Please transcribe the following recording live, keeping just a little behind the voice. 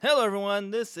Hello,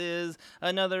 everyone. This is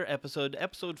another episode,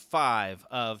 episode 5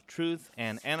 of Truth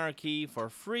and Anarchy for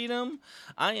Freedom.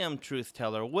 I am Truth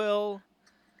Teller Will,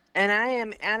 And I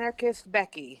am anarchist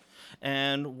Becky.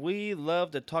 and we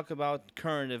love to talk about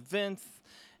current events,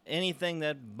 anything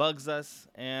that bugs us,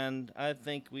 and I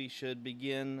think we should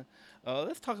begin.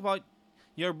 Let's talk about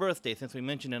your birthday since we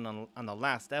mentioned it on the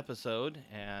last episode.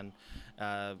 And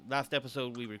last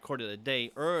episode we recorded a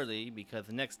day early because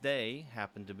the next day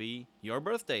happened to be your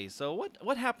birthday. So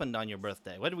what happened on your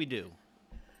birthday? What did we do?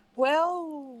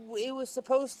 Well, it was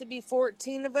supposed to be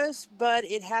 14 of us, but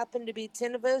it happened to be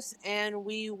 10 of us, and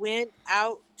we went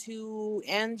out to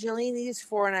Angelini's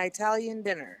for an Italian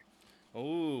dinner.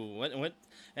 Oh, what?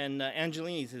 And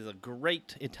Angelini's is a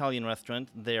great Italian restaurant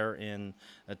there in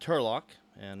Turlock,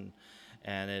 and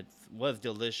it was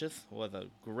delicious. It was a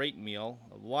great meal,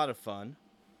 a lot of fun,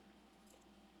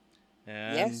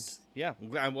 and Yes. yeah,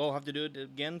 we'll have to do it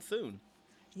again soon.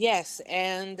 Yes,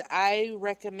 and I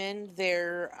recommend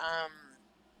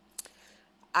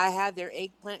I had their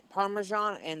eggplant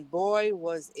parmesan, and boy,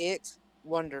 was it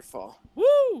wonderful.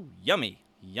 Woo! Yummy,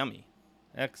 yummy,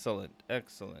 excellent,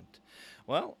 excellent.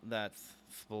 Well, that's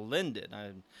splendid.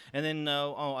 And then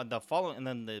the following, and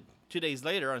then the 2 days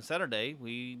later on Saturday,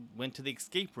 we went to the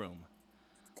escape room.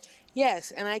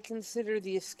 Yes, and I consider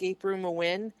the escape room a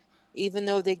win. Even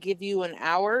though they give you an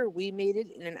hour, we made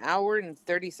it in an hour and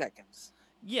 30 seconds.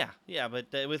 Yeah, yeah, but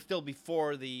it was still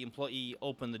before the employee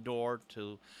opened the door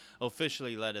to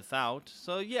officially let us out.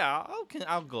 So yeah,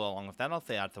 I'll go along with that. I'll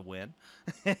say that's a win.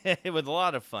 It was a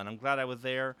lot of fun. I'm glad I was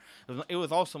there. It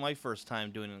was also my first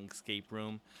time doing an escape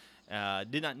room.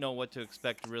 Did not know what to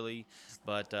expect really,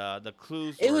 but the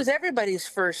clues It were. was everybody's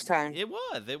first time. It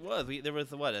was. It was. There was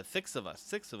what, six of us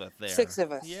there. Six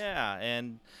of us. Yeah,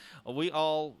 and we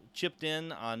all chipped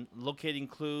in on locating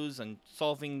clues and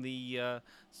solving the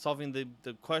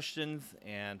questions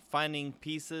and finding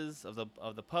pieces of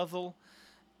the puzzle.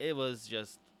 It was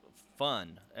just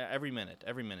fun. Every minute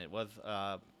was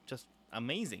just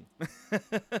amazing. I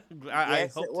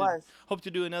Yes, it was. hope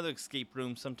to do another escape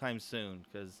room sometime soon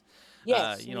because uh,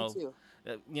 Yes, you me know too.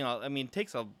 I mean, it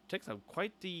takes a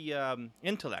quite the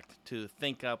intellect to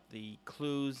think up the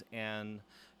clues and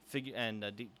figure and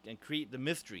create the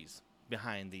mysteries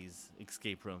behind these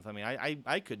escape rooms. I mean,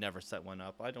 I could never set one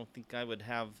up. I don't think I would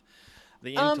have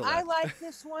the I intellect. like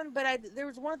this one, but there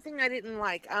was one thing I didn't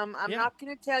like. I'm Yeah. not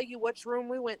going to tell you which room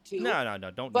we went to, No, no,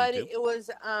 no. Don't need but to. it was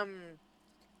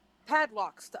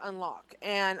padlocks to unlock,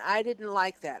 and I didn't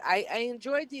like that. I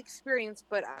enjoyed the experience,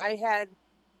 but I had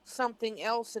something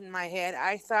else in my head.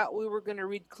 I thought we were going to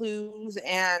read clues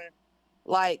and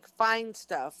like find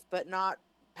stuff, but not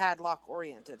padlock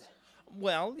oriented.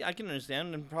 Well, I can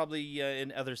understand, and probably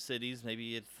in other cities,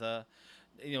 maybe it's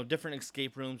different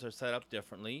escape rooms are set up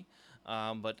differently.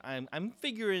 But I'm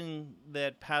figuring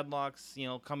that padlocks,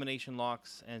 combination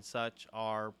locks and such,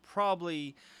 are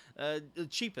probably the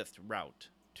cheapest route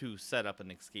to set up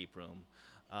an escape room.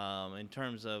 In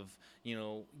terms of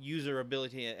user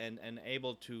ability and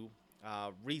able to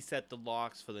reset the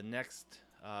locks for the next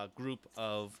group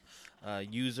of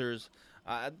users.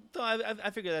 So I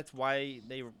figure that's why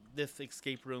this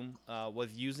escape room was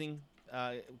using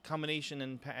combination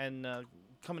and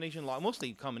combination lock,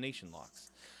 mostly combination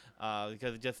locks,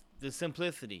 because just the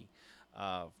simplicity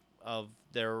uh, of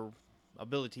their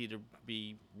ability to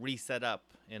be reset up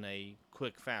in a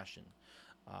quick fashion.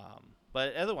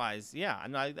 But otherwise, yeah,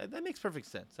 no, that makes perfect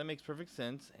sense. That makes perfect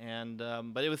sense, and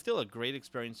but it was still a great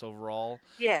experience overall.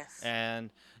 Yes. And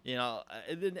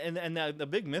the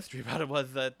big mystery about it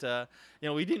was that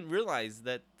we didn't realize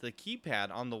that the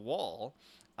keypad on the wall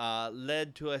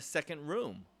led to a second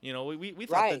room. We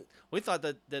thought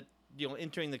that Right.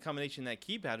 entering the combination that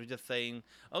keypad was just saying,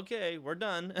 okay, we're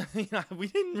done. We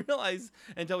didn't realize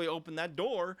until we opened that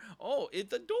door. Oh,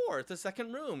 it's a door. It's a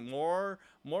second room. More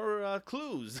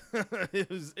clues. It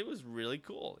was really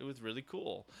cool. It was really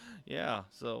cool. Yeah.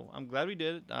 So I'm glad we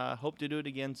did it. Hope to do it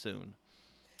again soon.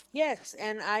 Yes,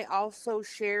 and I also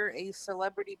share a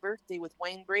celebrity birthday with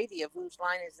Wayne Brady, of Whose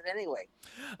Line Is It Anyway?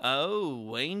 Oh,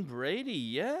 Wayne Brady.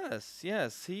 Yes,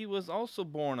 yes. He was also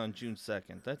born on June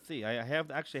 2nd. Let's see. I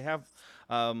have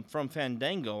from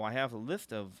Fandango. I have a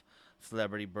list of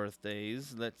celebrity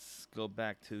birthdays. Let's go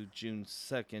back to June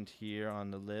 2nd here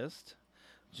on the list.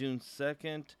 June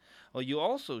 2nd. Well, you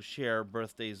also share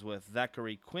birthdays with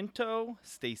Zachary Quinto,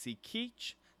 Stacy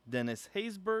Keach, Dennis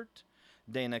Haysbert,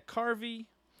 Dana Carvey,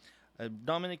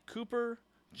 Dominic Cooper,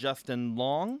 Justin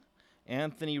Long,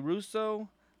 Anthony Russo,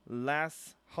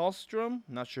 Lass Hallstrom,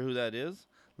 not sure who that is,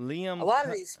 A Liam. lot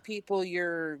of these people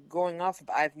you're going off of,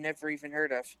 I've never even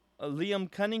heard of. Liam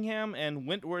Cunningham and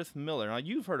Wentworth Miller. Now,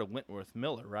 you've heard of Wentworth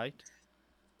Miller, right?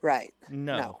 Right.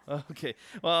 No. No. Okay.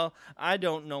 Well, I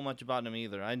don't know much about him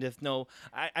either. I just know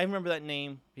I remember that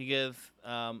name because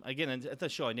again, it's a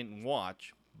show I didn't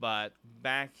watch, but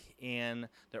back in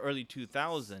the early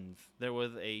 2000s, there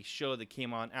was a show that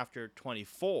came on after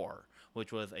 24,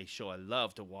 which was a show I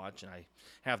love to watch, and I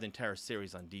have the entire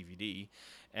series on DVD.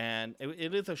 And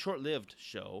it is a short-lived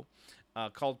show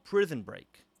called Prison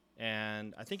Break.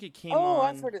 And I think it came Oh,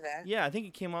 on. I've heard of that. Yeah, I think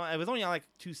it came on. It was only on like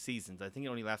 2 seasons. I think it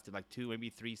only lasted like 2, maybe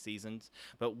 3 seasons.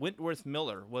 But Wentworth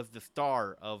Miller was the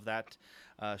star of that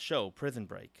show, Prison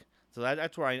Break. So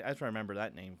that's where I remember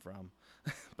that name from.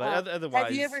 But otherwise,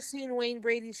 have you ever seen Wayne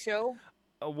Brady's show?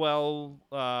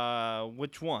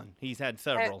 Which one? He's had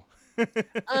several.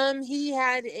 He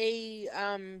had a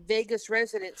Vegas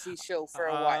residency show for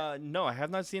a while. No, I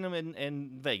have not seen him in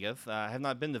Vegas. I have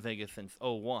not been to Vegas since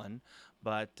 '01.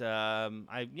 But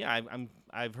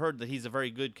I've heard that he's a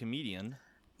very good comedian.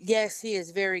 Yes, he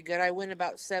is very good. I went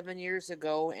about 7 years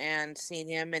ago and seen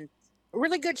him, and a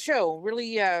really good show.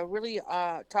 Really,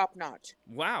 top notch.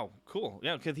 Wow, cool.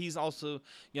 Yeah, because he's also,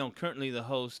 currently the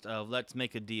host of Let's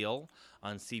Make a Deal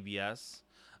on CBS,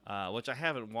 which I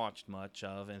haven't watched much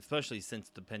of, and especially since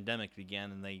the pandemic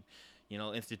began and they,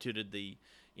 instituted the,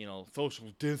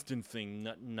 social distancing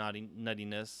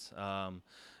nuttiness.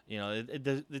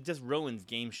 It just ruins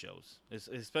game shows,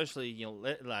 especially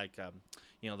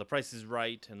The Price is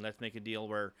Right and Let's Make a Deal,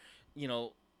 where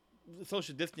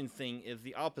social distancing is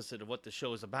the opposite of what the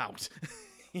show is about.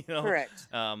 Correct.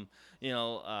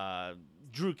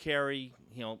 Drew Carey,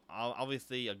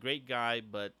 obviously a great guy,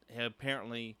 but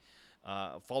apparently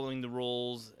following the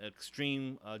rules,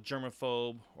 extreme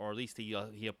germaphobe, or at least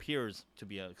he appears to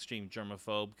be an extreme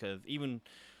germaphobe, because even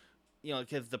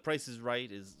because The Price is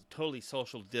Right is totally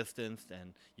social distanced,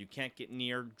 and you can't get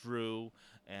near Drew,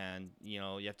 and you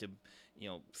have to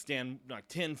stand like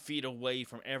 10 feet away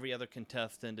from every other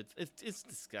contestant. It's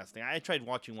disgusting. I tried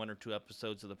watching 1 or 2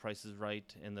 episodes of The Price is Right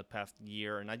in the past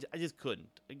year, and I just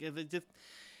couldn't.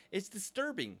 It's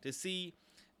disturbing to see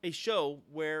a show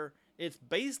where it's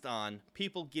based on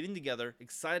people getting together,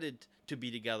 excited to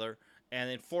be together, and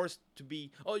then forced to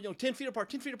be 10 feet apart,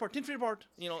 10 feet apart, 10 feet apart.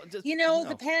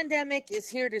 The pandemic is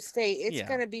here to stay. It's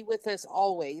going to be with us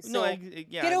always. So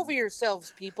get over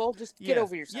yourselves, people. Just get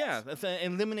over yourselves. Yeah,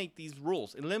 eliminate these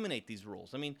rules.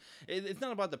 I mean, it's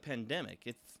not about the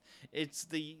pandemic. It's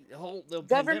the whole government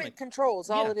pandemic. Control is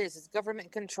all it is. It's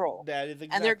government control. That is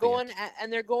exactly.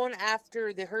 And they're going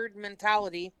after the herd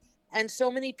mentality. And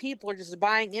so many people are just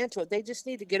buying into it. They just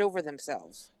need to get over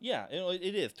themselves. Yeah,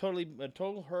 it is totally a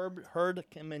total herd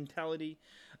mentality.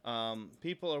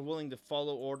 People are willing to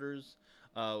follow orders,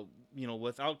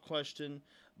 without question.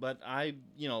 But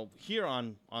here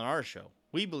on our show,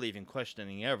 we believe in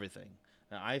questioning everything.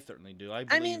 I certainly do.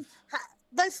 I mean,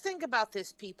 let's think about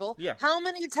this, people. Yeah. How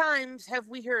many times have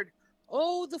we heard,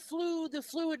 "Oh, the flu,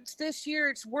 it's this year.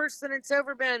 It's worse than it's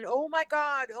ever been. Oh my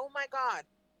God. Oh my God."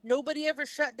 Nobody ever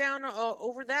shut down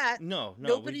over that. No,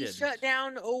 nobody shut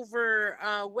down over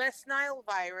West Nile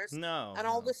virus. No, and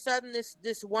all of a sudden,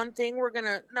 this one thing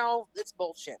it's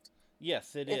bullshit.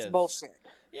 Yes, it's bullshit.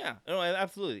 Yeah, no,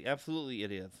 absolutely,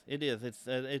 it is. It is.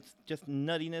 It's just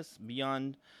nuttiness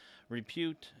beyond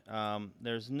repute.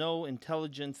 There's no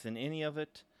intelligence in any of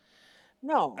it.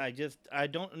 No, I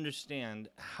don't understand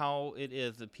how it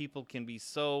is that people can be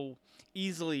so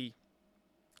easily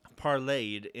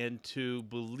parlayed into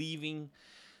believing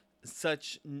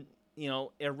such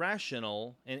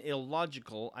irrational and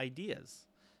illogical ideas,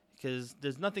 because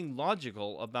there's nothing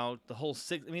logical about the whole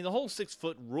 6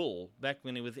 foot rule back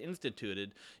when it was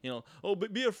instituted.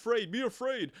 But be afraid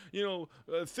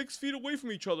 6 feet away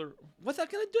from each other. What's that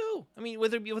gonna do? I mean,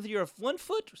 whether you're 1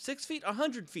 foot, 6 feet,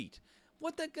 100 feet,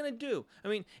 what's that gonna do? I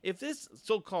mean, if this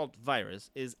so-called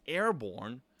virus is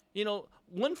airborne,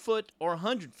 1 foot or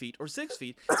 100 feet or 6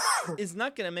 feet is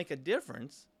not going to make a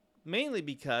difference, mainly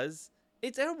because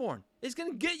it's airborne. It's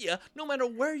going to get you no matter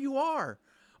where you are.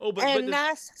 But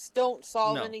masks don't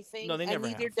solve anything. No, they never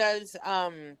and neither have. does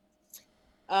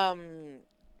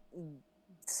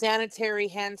sanitary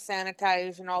hand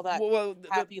sanitizer and all that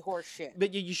happy horse shit.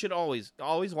 But you should always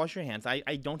wash your hands.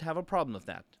 I don't have a problem with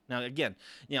that. Now, again,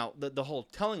 the whole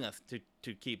telling us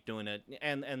to keep doing it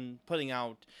and putting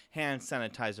out hand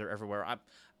sanitizer everywhere.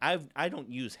 I don't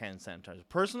use hand sanitizer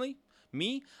personally.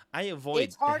 I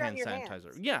avoid the hand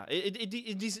sanitizer. Yeah,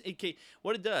 okay.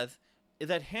 What it does is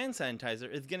that hand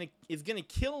sanitizer is gonna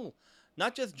kill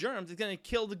not just germs. It's gonna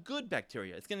kill the good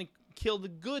bacteria. It's gonna kill the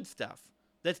good stuff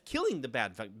that's killing the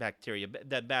bad bacteria,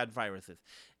 that bad viruses.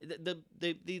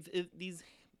 These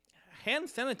hand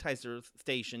sanitizer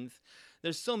stations,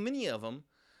 there's so many of them,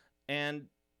 and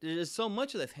there's so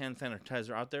much of this hand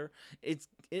sanitizer out there. It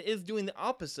is doing the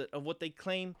opposite of what they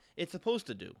claim it's supposed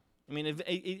to do. I mean,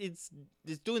 it's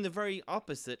doing the very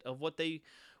opposite of what they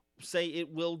say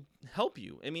it will help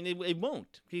you. I mean, it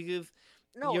won't, because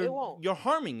No, it won't. you're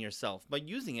harming yourself by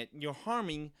using it. You're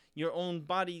harming your own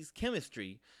body's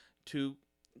chemistry to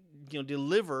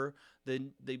deliver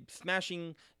the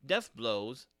smashing death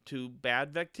blows to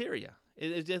bad bacteria.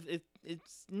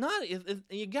 It's not.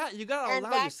 You got to And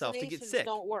allow yourself to get vaccinations sick.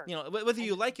 don't work. Whether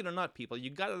you like it or not, people, you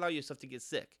got to allow yourself to get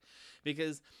sick,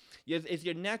 because it's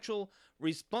your natural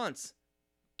response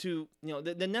to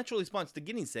the natural response to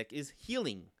getting sick is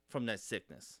healing from that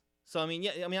sickness. So I mean,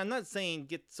 I'm not saying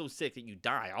get so sick that you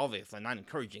die. Obviously, I'm not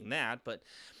encouraging that, but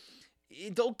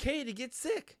it's okay to get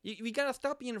sick. We gotta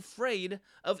stop being afraid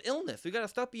of illness. We gotta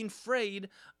stop being afraid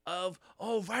of,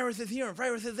 oh, viruses here and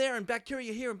viruses there and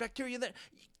bacteria here and bacteria there.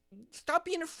 Stop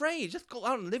being afraid. Just go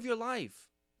out and live your life.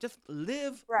 Just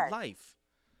live life.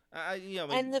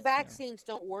 And the vaccines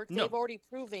don't work. No. They've already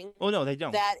proven Oh no, they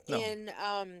don't. that No.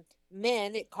 in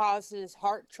men it causes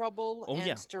heart trouble Oh, and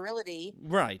yeah. sterility.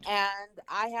 Right. And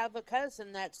I have a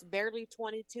cousin that's barely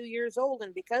 22 years old,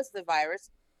 and because of the virus,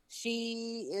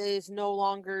 she is no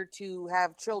longer to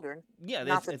have children. Yeah.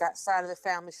 Not that side of the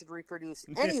family should reproduce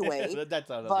anyway. that's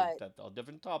a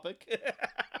different topic.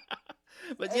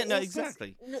 But yeah, no, It's just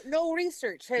exactly. no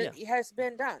research has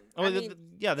been done. Oh, I mean,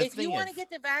 the if thing you want to is, get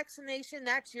the vaccination,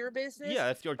 that's your business.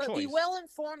 yeah, it's your But choice. be well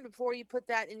informed before you put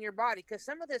that in your body, because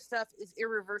some of this stuff is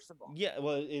irreversible. Yeah,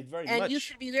 well, it's very And much. you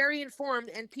should be very informed.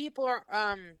 And people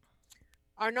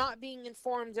are not being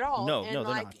informed at all. No, and no,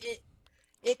 they're like not.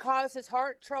 it causes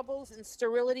heart troubles and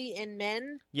sterility in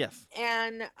men, Yes.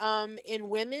 and in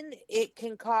women it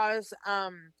can cause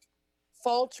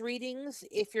false readings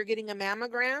if you're getting a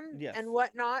mammogram Yes. and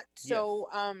whatnot. So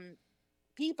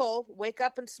people, wake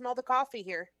up and smell the coffee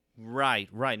here. Right.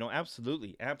 No,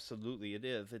 absolutely, it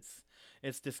is.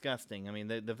 It's disgusting. I mean,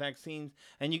 the vaccines,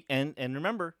 and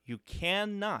remember, you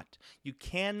cannot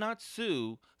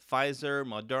sue Pfizer,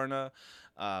 Moderna,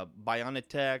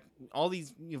 BioNTech, all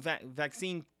these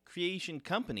vaccine creation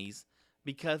companies,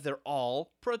 because they're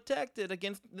all protected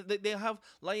against. They have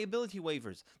liability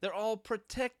waivers. They're all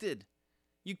protected.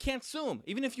 You can't sue them,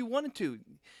 even if you wanted to,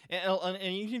 and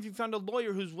even if you found a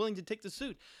lawyer who's willing to take the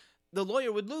suit, the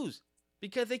lawyer would lose,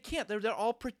 because they can't. They're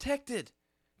all protected.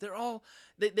 They're all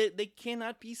they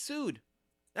cannot be sued.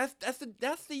 That's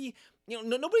the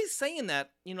nobody's saying that.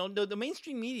 The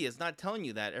mainstream media is not telling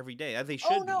you that every day, as they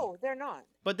should. Oh no, they're not.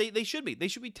 But they should be. They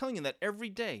should be telling you that every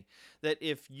day. That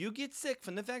if you get sick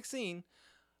from the vaccine,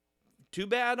 too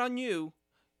bad on you.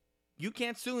 You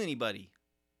can't sue anybody.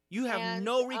 You have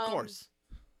no recourse.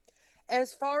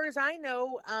 As far as I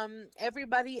know,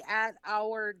 everybody at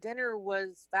our dinner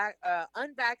was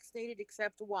unvaccinated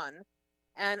except one.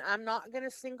 And I'm not going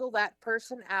to single that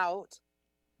person out,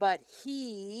 but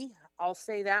I'll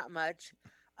say that much.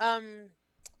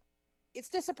 It's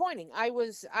disappointing. I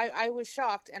was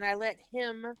shocked, and I let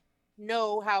him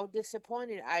know how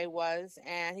disappointed I was.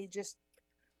 And he just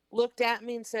looked at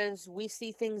me and says, "We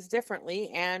see things differently,"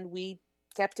 and we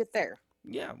kept it there.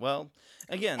 Yeah, well,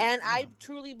 again. And I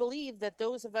truly believe that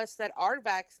those of us that are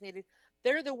vaccinated,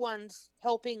 they're the ones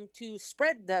helping to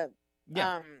spread the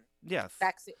yes.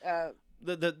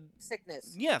 The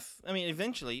sickness. Yes, I mean,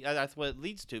 eventually that's what it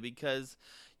leads to, because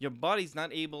your body's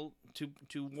not able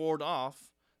to ward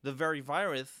off the very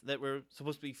virus that we're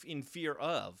supposed to be in fear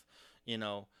of.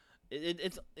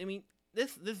 It's. I mean,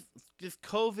 this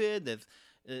COVID,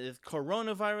 this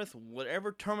coronavirus,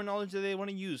 whatever terminology they want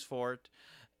to use for it,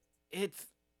 it's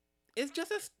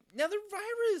just another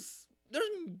virus. There's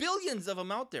billions of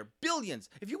them out there. Billions.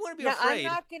 If you want to be afraid,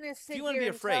 I'm not gonna sit if you want to here be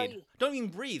and afraid, tell you. don't even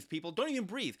breathe, people. Don't even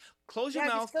breathe. Close your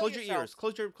mouth, just kill close your yourself.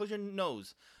 ears, close your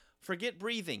nose. Forget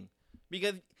breathing,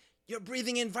 because you're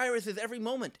breathing in viruses every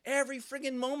moment, every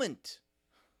friggin' moment.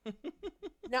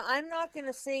 Now, I'm not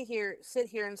gonna sit here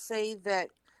and say that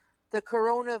the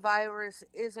coronavirus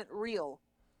isn't real.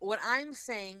 What I'm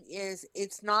saying is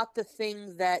it's not the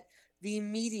thing that the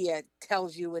media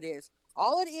tells you it is.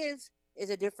 All it is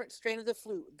a different strain of the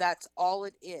flu. That's all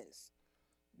it is.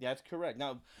 That's correct.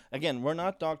 Now, again, we're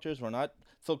not doctors. We're not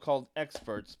so-called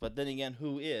experts. But then again,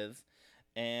 who is?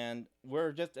 And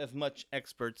we're just as much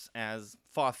experts as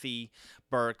Fauci,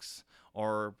 Birx,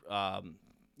 or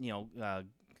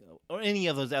or any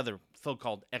of those other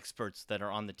so-called experts that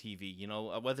are on the TV.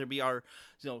 Whether it be our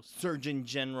Surgeon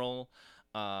General,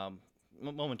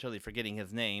 momentarily forgetting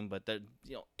his name, but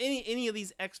any of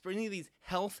these any of these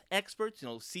health experts,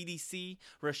 CDC,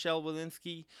 Rochelle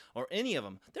Walensky, or any of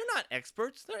them, they're not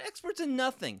experts. They're experts in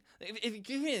nothing. If you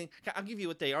give me, I'll give you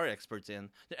what they are experts in.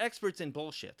 They're experts in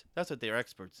bullshit. That's what they're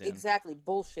experts in. Exactly,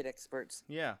 bullshit experts.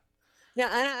 Yeah. Now,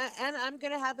 and I'm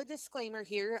gonna have a disclaimer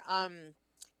here.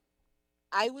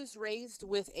 I was raised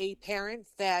with a parent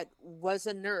that was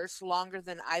a nurse longer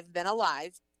than I've been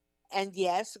alive. And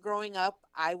yes, growing up,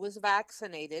 I was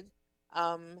vaccinated.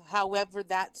 However,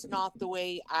 that's not the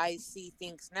way I see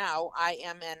things now. I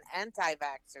am an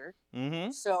anti-vaxxer.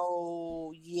 Mm-hmm.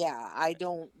 So, yeah, I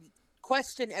don't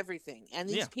question everything. And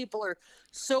these Yeah. people are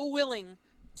so willing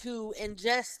to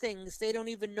ingest things they don't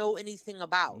even know anything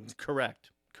about.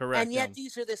 Correct. And yet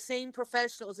these are the same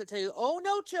professionals that tell you, oh,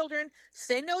 no, children,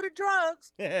 say no to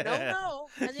drugs. No.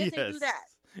 And then they do that.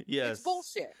 Yes. It's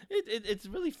bullshit. It's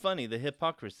really funny, the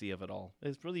hypocrisy of it all.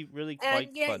 It's really, really quite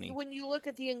and yet, funny. When you look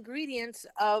at the ingredients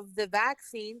of the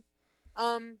vaccine,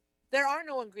 there are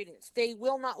no ingredients. They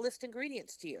will not list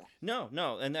ingredients to you. No,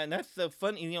 and that's the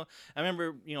funny. I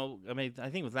remember, I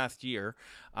think it was last year,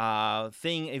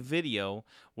 seeing a video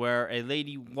where a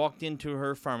lady walked into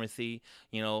her pharmacy,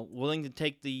 willing to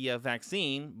take the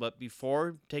vaccine, but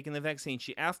before taking the vaccine,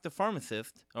 she asked the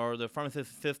pharmacist or the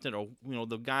pharmacist assistant or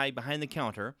the guy behind the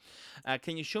counter,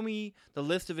 "Can you show me the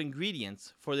list of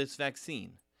ingredients for this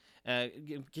vaccine?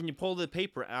 Can you pull the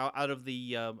paper out of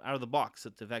the box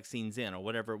that the vaccine's in, or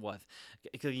whatever it was?"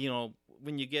 Because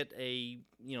when you get a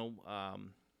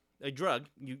drug,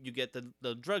 you get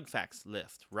the drug facts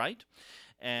list, right?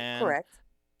 And correct.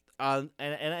 And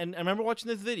I remember watching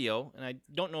this video, and I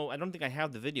don't think I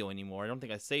have the video anymore. I don't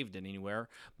think I saved it anywhere.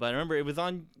 But I remember it was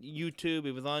on YouTube,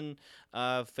 it was on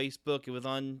Facebook, it was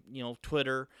on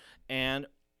Twitter, and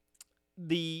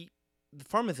the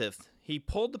pharmacist, he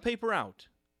pulled the paper out.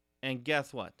 And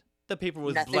guess what? The paper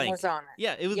was Nothing blank. was on it.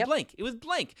 Yeah, it was blank. It was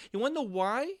blank. You want to know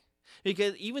why?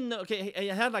 Because even though,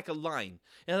 it had like a line.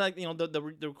 It had like, the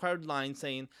required line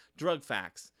saying drug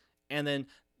facts. And then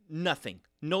nothing.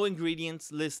 No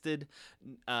ingredients listed.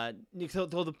 So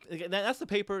that's the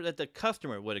paper that the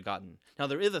customer would have gotten. Now,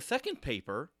 there is a second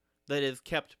paper that is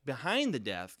kept behind the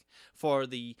desk for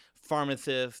the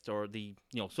pharmacist or the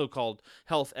so-called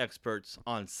health experts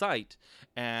on site.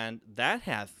 And that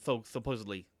has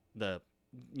supposedly the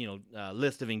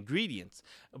list of ingredients,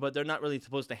 but they're not really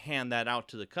supposed to hand that out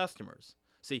to the customers.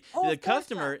 See, the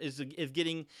customer is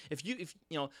getting, if you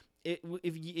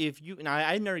now,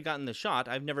 I've never gotten the shot.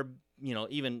 I've never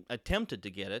even attempted to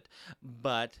get it,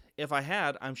 but if I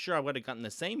had, I'm sure I would have gotten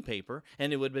the same paper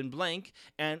and it would have been blank,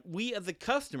 and we as the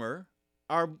customer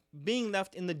are being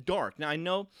left in the dark. Now, I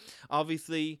know,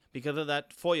 obviously, because of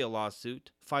that FOIA lawsuit,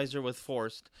 Pfizer was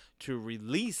forced to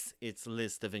release its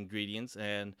list of ingredients.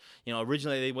 And,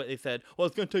 originally they said, well,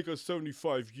 it's going to take us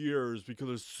 75 years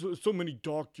because there's so many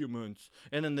documents.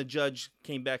 And then the judge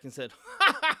came back and said,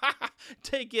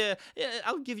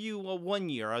 I'll give you 1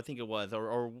 year, I think it was,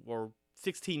 or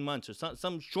 16 months or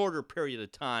some shorter period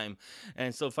of time.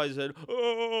 And so Pfizer said,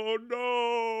 oh,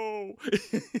 no.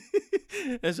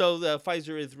 And so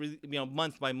Pfizer is,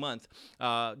 month by month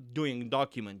doing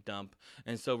document dump.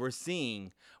 And so we're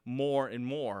seeing more and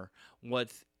more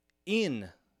what's in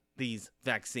these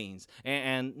vaccines.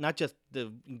 And not just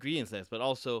the ingredients list, but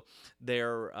also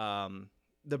their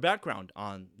the background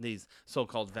on these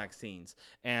so-called vaccines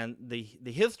and the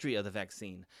history of the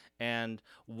vaccine and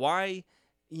why,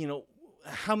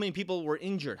 how many people were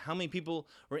injured? How many people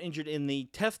were injured in the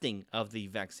testing of the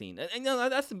vaccine? And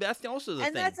that's also the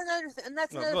thing. That's another thing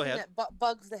that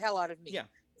bugs the hell out of me. Yeah.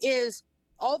 Is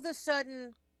all of a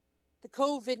sudden the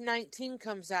COVID-19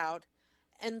 comes out,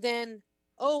 and then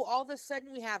all of a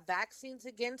sudden we have vaccines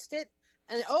against it,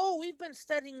 and we've been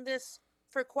studying this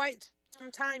for quite some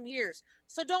time, years.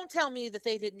 So don't tell me that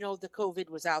they didn't know the COVID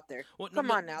was out there. Well, Come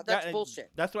on now, that's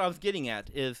bullshit. That's what I was getting at.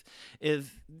 Is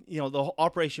the whole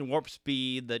Operation Warp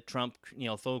Speed that Trump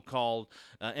so-called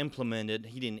implemented?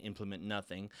 He didn't implement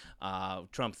nothing.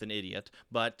 Trump's an idiot.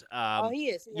 But he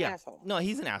is. He's an asshole. No,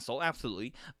 he's an asshole.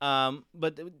 Absolutely.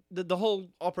 But the whole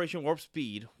Operation Warp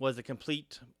Speed was a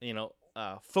complete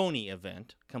phony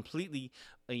event. Completely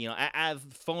as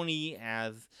phony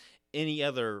as any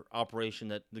other operation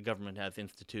that the government has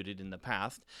instituted in the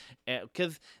past,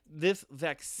 because this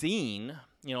vaccine,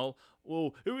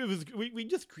 we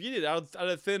just created it out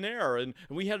of thin air, and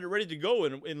we had it ready to go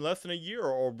in less than a year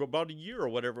or about a year or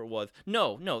whatever it was.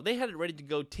 No, they had it ready to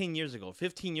go 10 years ago,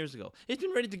 15 years ago. It's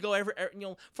been ready to go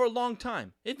for a long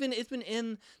time. It's been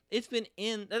in.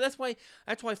 That's why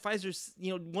Pfizer's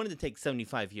wanted to take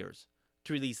 75 years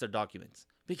to release their documents.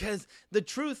 Because the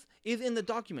truth is in the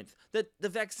documents that the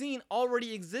vaccine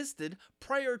already existed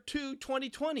prior to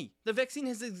 2020. The vaccine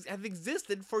has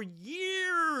existed for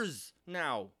years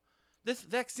now. This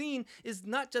vaccine is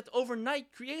not just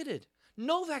overnight created.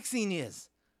 No vaccine is.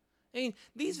 I mean,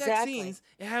 these Exactly. vaccines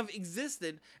have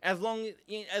existed as long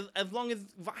as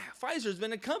Pfizer's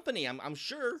been a company. I'm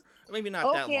sure, maybe not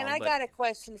that Okay, and long, I but got a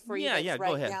question for you yeah, that's go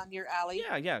right ahead. down your alley.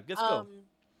 Yeah, let's go. Um,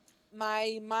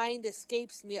 my mind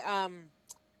escapes me.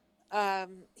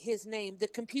 His name, the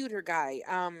computer guy.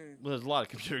 Well, there's a lot of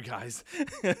computer guys.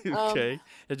 Um, Okay,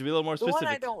 have to be a little more the one I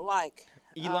specific. don't like.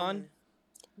 Elon.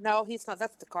 No, he's not.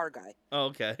 That's the car guy. Oh,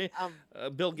 okay. Um,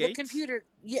 Bill the Gates. computer.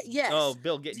 Oh, Yes.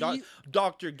 Bill Gates. Do you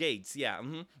Dr. Gates. Yeah.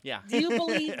 Yeah. do you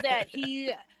believe that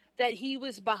he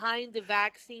was behind the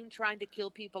vaccine trying to kill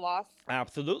people off?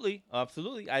 Absolutely,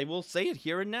 absolutely. I will say it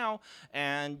here and now.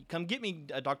 And come get me,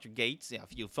 Dr. Gates. Yeah,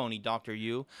 you phony doctor,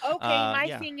 you. Okay, my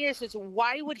Yeah. thing is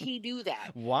why would he do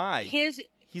that? Why? His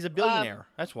He's a billionaire.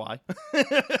 That's why.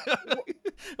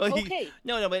 Well, okay,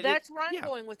 no, but that's where I'm yeah.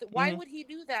 going with it. Why Mhm. would he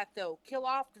do that though? Kill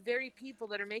off the very people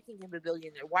that are making him a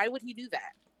billionaire. Why would he do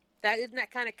that? That isn't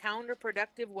that kind of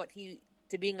counterproductive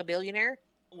to being a billionaire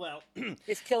Well,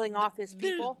 is killing off his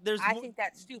people? I think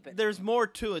that's stupid. there's more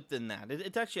to it than that.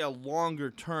 It's actually a longer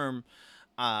term.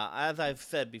 As I've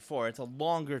said before, it's a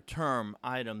longer term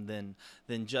item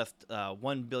than just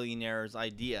one billionaire's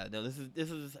idea. No, this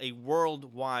is a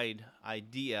worldwide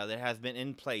idea that has been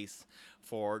in place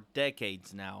for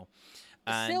decades now.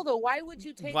 And Still though, why would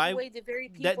you take why away the very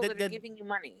people that are that giving you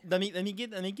money? let me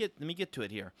get to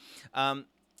it here.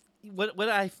 What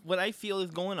I feel is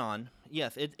going on.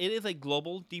 Yes, it is a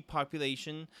global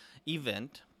depopulation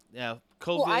event.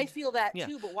 COVID. Well, I feel that Yeah.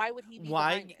 too, but why would he be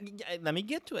Why? behind it? Let me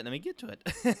get to it. Let me get to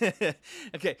it.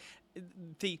 Okay,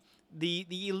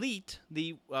 the elite,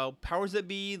 the powers that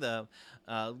be, the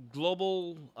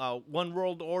global one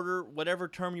world order, whatever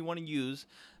term you want to use,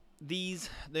 these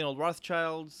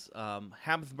Rothschilds,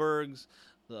 Habsburgs,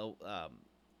 the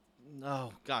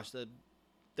oh gosh,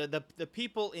 the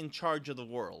people in charge of the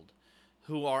world,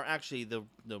 who are actually the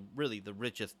really the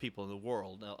richest people in the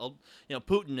world.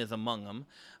 Putin is among them.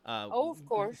 Oh, of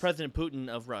course. President Putin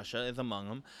of Russia is among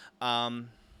them.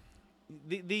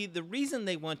 The reason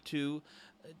they want to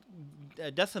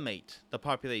decimate the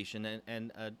population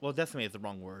and well, decimate is the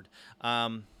wrong word.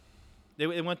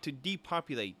 They want to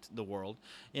depopulate the world.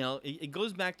 It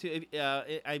goes back to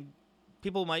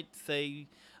people might say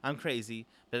I'm crazy,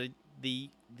 but the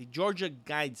Georgia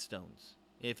Guidestones.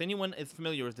 If anyone is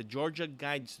familiar with the Georgia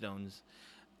Guidestones,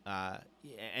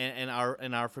 and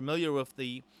are familiar with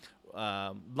the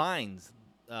lines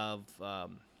of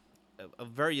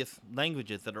various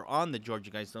languages that are on the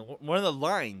Georgia Guidestones, one of the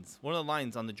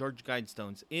lines on the Georgia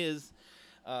Guidestones is,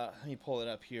 let me pull it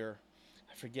up here.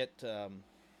 I forget.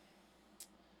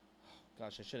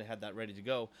 Gosh, I should have had that ready to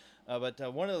go. But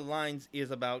one of the lines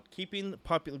is about keeping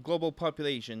global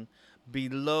population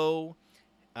below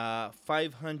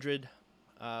 500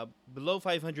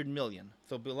 million,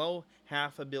 so below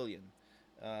half a billion.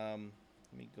 Let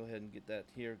me go ahead and get that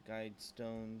here.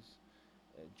 Guidestones,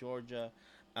 Georgia,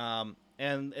 and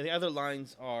the other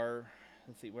lines are.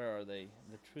 Let's see, where are they?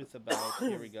 The truth about.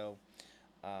 Here we go.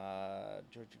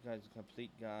 Georgia Guides,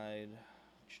 complete guide.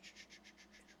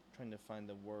 Trying to find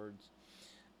the words.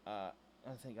 I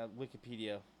think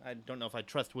Wikipedia. I don't know if I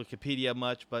trust Wikipedia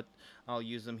much, but I'll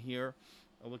use them here.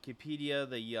 Wikipedia,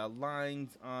 the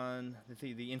lines on, let's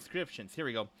see, the inscriptions. Here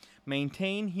we go.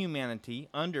 Maintain humanity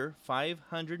under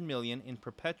 500 million in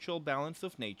perpetual balance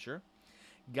of nature.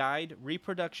 Guide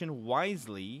reproduction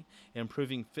wisely,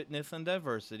 improving fitness and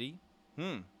diversity.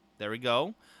 There we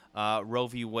go. Roe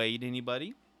v. Wade,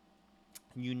 anybody?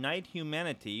 Unite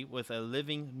humanity with a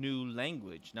living new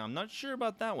language. Now, I'm not sure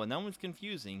about that one. That one's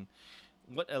confusing.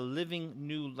 What a living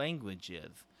new language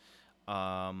is.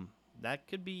 That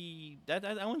could be that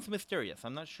one's mysterious.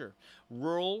 I'm not sure.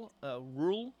 Rule,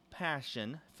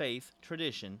 passion, faith,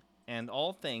 tradition, and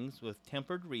all things with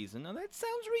tempered reason. Now that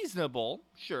sounds reasonable.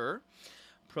 Sure.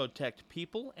 Protect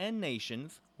people and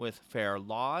nations with fair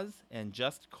laws and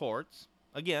just courts.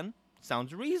 Again,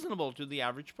 sounds reasonable to the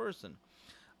average person.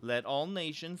 Let all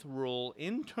nations rule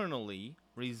internally,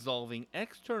 resolving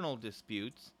external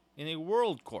disputes in a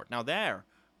world court. Now there,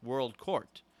 world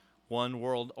court, one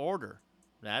world order.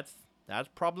 That's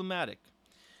problematic.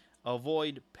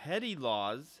 Avoid petty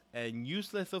laws and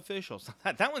useless officials.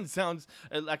 That one sounds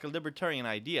like a libertarian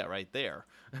idea right there.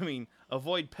 I mean,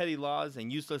 avoid petty laws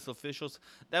and useless officials.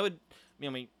 That would,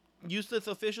 useless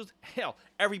officials? Hell,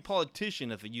 every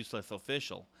politician is a useless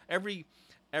official. Every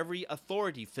every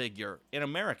authority figure in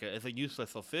America is a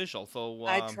useless official. So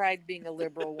I tried being a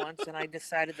liberal once, and I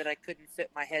decided that I couldn't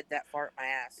fit my head that far up my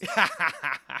ass.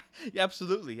 Yeah,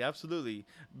 absolutely, absolutely.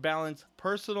 Balance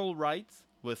personal rights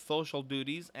with social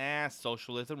duties.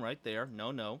 Socialism right there.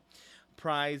 No, no.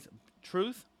 Prize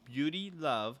truth, beauty,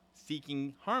 love,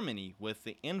 seeking harmony with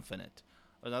the infinite.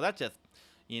 Well, now that's just,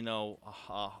 you know,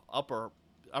 upper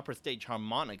stage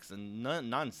harmonics and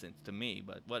nonsense to me,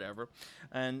 but whatever.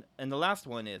 And the last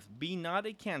one is be not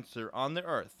a cancer on the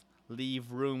earth. Leave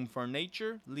room for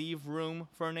nature. Leave room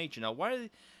for nature. Now why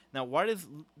does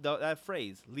that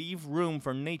phrase leave room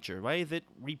for nature? Why is it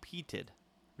repeated?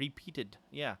 Repeated,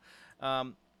 yeah.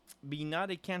 Um, be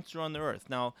not a cancer on the earth.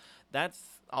 Now that's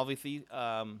obviously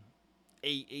a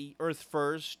Earth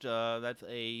first. That's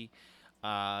a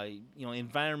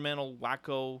environmental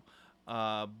wacko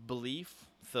belief.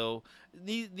 So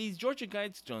these Georgia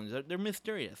Guidestones, they're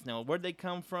mysterious. Now, where'd they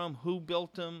come from? Who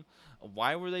built them?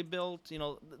 Why were they built? You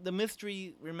know, the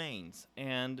mystery remains.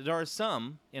 And there are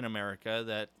some in America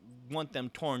that want them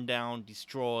torn down,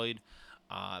 destroyed,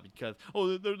 because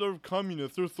they're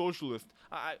communists, they're socialists.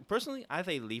 Personally, I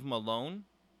say leave them alone.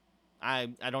 I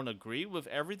don't agree with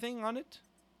everything on it.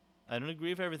 I don't agree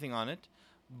with everything on it,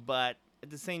 but at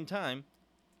the same time,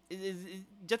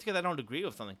 just because I don't agree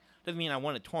with something doesn't mean I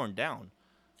want it torn down.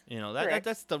 You know,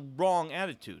 that's the wrong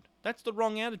attitude. That's the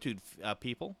wrong attitude,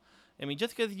 people. I mean,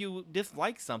 just because you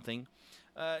dislike something,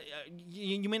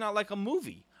 you may not like a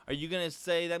movie. Are you gonna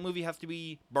say that movie has to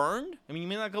be burned? I mean, you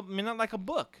may not like a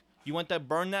book. You want to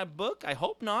burn that book? I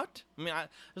hope not. I mean,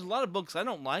 there's a lot of books I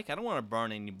don't like. I don't want to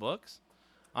burn any books.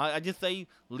 I just say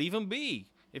leave them be.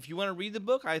 If you want to read the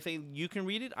book, I say you can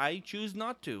read it. I choose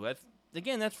not to.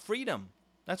 That's freedom.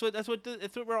 That's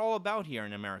what we're all about here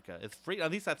in America. It's free.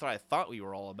 At least that's what I thought we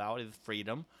were all about. Is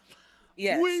freedom.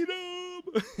 Yes.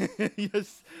 Freedom.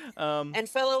 Yes. And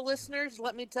fellow listeners,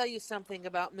 let me tell you something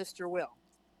about Mr. Will.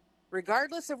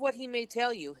 Regardless of what he may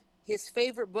tell you, his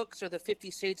favorite books are the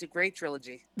 50 Shades of Grey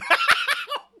trilogy.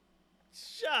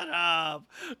 Shut up.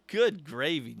 Good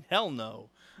gravy. Hell no.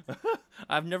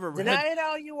 I've never read. Deny it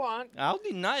all you want. I'll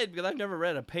deny it because I've never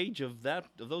read a page of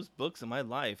those books in my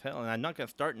life. Hell, and I'm not gonna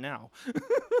start now.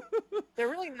 They're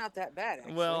really not that bad,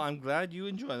 actually. Well, I'm glad you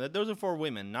enjoy that. Those are for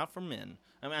women, not for men.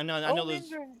 I mean,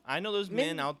 I know those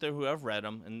men out there who have read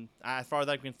them, and as far as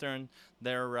I'm concerned,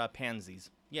 they're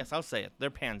pansies. Yes, I'll say it. They're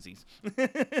pansies.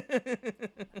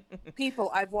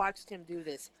 People, I've watched him do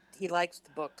this. He likes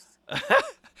the books.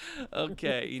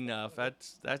 Okay, enough.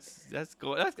 That's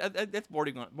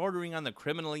bordering on the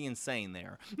criminally insane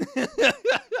there.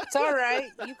 It's all right.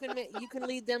 You can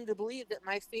lead them to believe that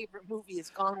my favorite movie is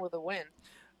Gone with the Wind.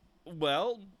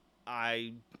 Well,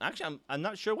 I'm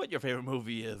not sure what your favorite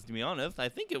movie is, to be honest. I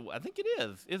think it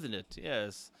is, isn't it?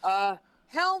 Yes.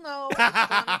 Hell no. It's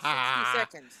Gone in 60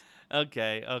 Seconds.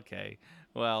 Okay.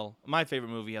 Well, my favorite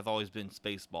movie has always been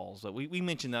Spaceballs. We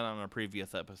mentioned that on our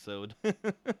previous episode.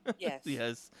 Yes.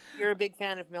 Yes. You're a big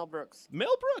fan of Mel Brooks.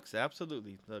 Mel Brooks,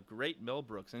 absolutely. The great Mel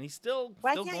Brooks. And he's still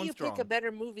Why going can't you strong. pick a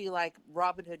better movie like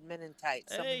Robin Hood Men in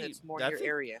Tights, something that's more in your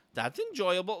area? That's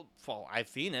enjoyable. Well, I've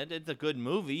seen it. It's a good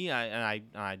movie. I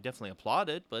definitely applaud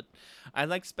it. But I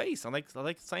like space. I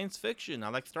like science fiction. I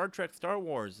like Star Trek, Star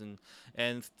Wars,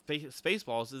 and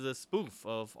Spaceballs is a spoof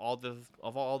of all the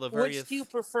various. Which do you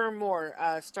prefer more,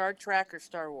 Star Trek or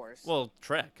Star Wars? Well,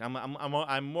 Trek.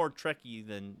 I'm more Trekky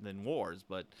than Wars,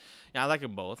 but yeah, I like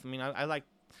them both. I mean, I like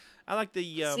the.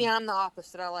 See, I'm the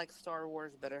opposite. I like Star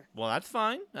Wars better. Well, that's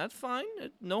fine. That's fine.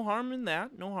 No harm in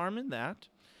that. No harm in that.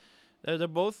 They're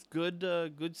both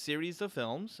good series of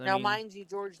films. Now, mind you,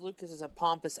 George Lucas is a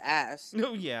pompous ass.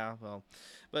 Oh yeah, well,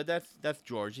 but that's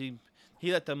George.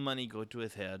 He let the money go to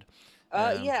his head.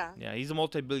 Yeah. Yeah, he's a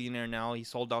multi-billionaire now. He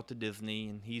sold out to Disney,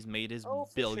 and he's made his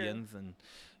billions. Sure.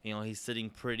 And he's sitting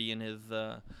pretty in his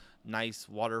nice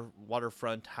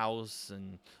waterfront house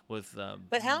and with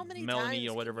but how many Melanie times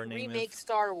or whatever her can you name remake is.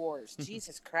 Star Wars?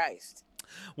 Jesus Christ.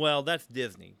 Well, that's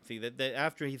Disney. See, that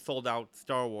after he sold out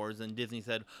Star Wars, and Disney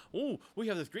said, "Oh, we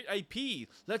have this great IP.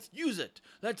 Let's use it.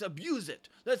 Let's abuse it.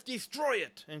 Let's destroy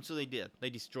it." And so they did. They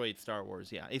destroyed Star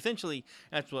Wars. Yeah, essentially,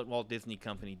 that's what Walt Disney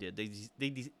Company did.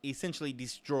 They essentially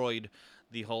destroyed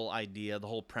the whole idea, the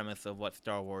whole premise of what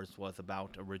Star Wars was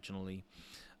about originally.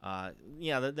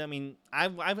 Yeah, I mean, I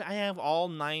have all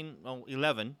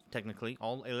 11 technically,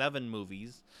 all 11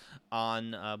 movies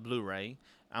on Blu-ray.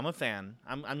 I'm a fan.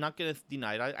 I'm not gonna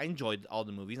deny it. I enjoyed all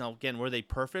the movies. Now again, were they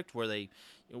perfect? Were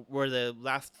the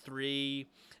last three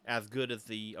as good as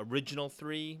the original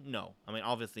three? No. I mean,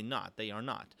 obviously not. They are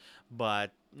not.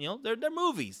 But they're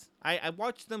movies. I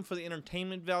watched them for the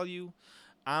entertainment value.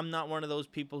 I'm not one of those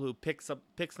people who picks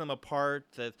them apart.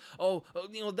 Says, "Oh,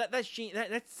 you know that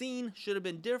scene should have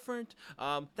been different.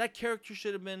 That character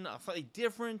should have been slightly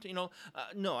different." You know,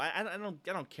 no, I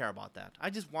don't care about that. I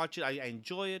just watch it. I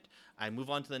enjoy it. I move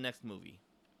on to the next movie.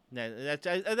 That's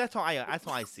how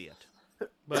I see it.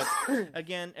 But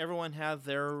again, everyone has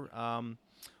their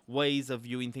ways of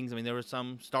viewing things. I mean, there were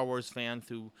some Star Wars fans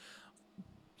who,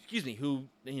 excuse me, who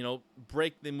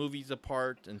break the movies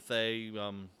apart and say,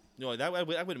 that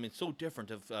would have been so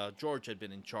different if George had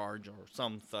been in charge or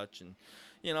some such, and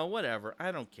whatever.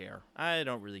 I don't care. I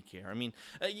don't really care. I mean,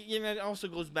 it also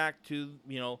goes back to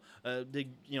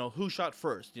who shot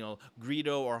first,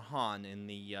 Greedo or Han in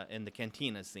the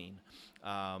cantina scene.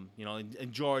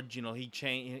 And George, he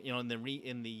changed, in the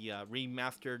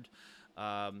remastered.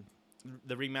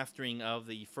 The remastering of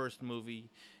the first movie,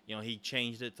 he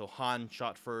changed it so Han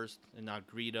shot first and not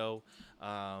Greedo.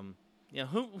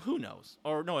 Who knows?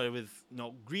 Or no, it was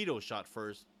Greedo shot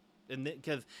first, and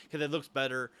because it looks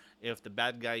better if the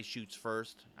bad guy shoots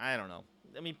first. I don't know.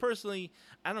 I mean, personally,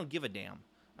 I don't give a damn.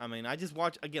 I mean, I just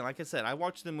watch again. Like I said, I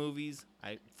watch the movies.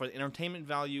 For the entertainment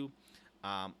value.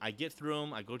 I get through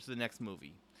them. I go to the next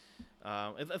movie.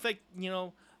 If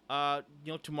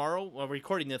tomorrow, we're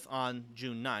recording this on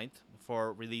June 9th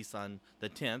for release on the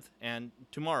 10th, and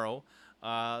tomorrow,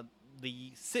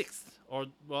 the sixth,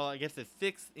 I guess the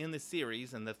sixth in the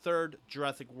series and the third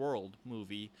Jurassic World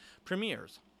movie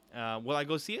premieres. Will I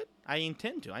go see it? I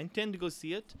intend to. I intend to go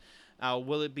see it.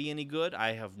 Will it be any good?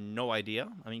 I have no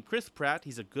idea. I mean, Chris Pratt,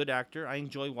 he's a good actor. I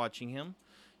enjoy watching him.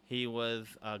 He was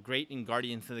great in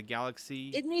Guardians of the Galaxy.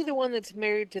 Isn't he the one that's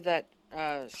married to that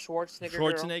Schwarzenegger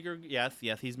Schwarzenegger,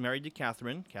 yes, he's married to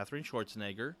Catherine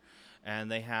Schwarzenegger,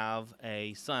 and they have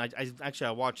a son.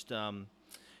 I watched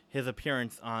his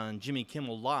appearance on Jimmy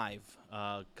Kimmel Live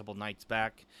a couple nights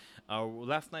back,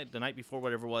 last night, the night before,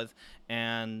 whatever it was,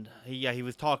 and he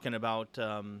was talking about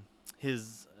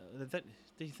his.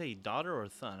 Did he say daughter or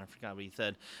son? I forgot what he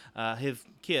said. His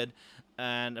kid,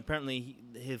 and apparently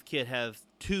his kid has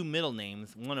two middle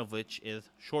names, one of which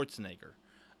is Schwarzenegger.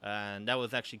 And that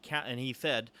was actually and he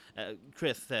said,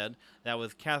 Chris said that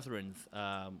was Catherine's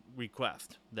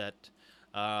request that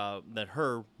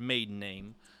her maiden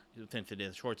name, since it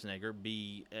is Schwarzenegger,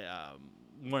 be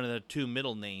one of the two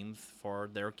middle names for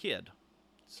their kid.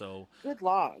 So good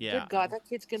Lord, yeah. Good God, that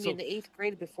kid's gonna be in the 8th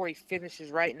grade before he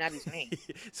finishes writing out his name.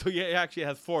 So he actually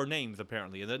has 4 names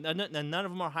apparently, and none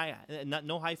of them are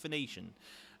no hyphenation.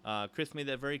 Chris made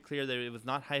that very clear that it was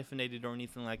not hyphenated or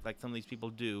anything like some of these people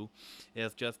do.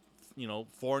 It's just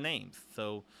 4 names.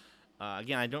 So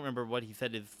again, I don't remember what he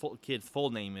said his kid's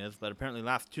full name is, but apparently the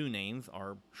last 2 names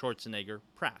are Schwarzenegger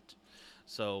Pratt.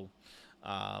 So,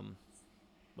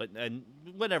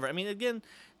 whatever. I mean, again,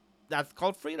 that's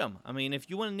called freedom. I mean, if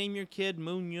you want to name your kid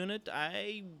Moon Unit,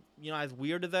 as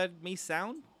weird as that may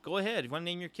sound, go ahead. If you want to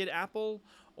name your kid Apple,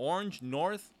 Orange,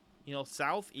 North,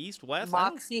 South, East, West.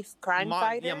 Moxie Crime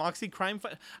Fighter? Yeah, Moxie Crime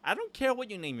Fighter. I don't care what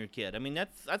you name your kid. I mean,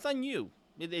 that's on you.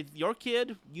 It's your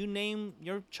kid. You name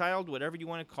your child whatever you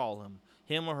want to call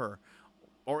him or her,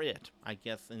 or it, I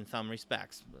guess, in some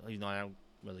respects. I don't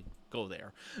really go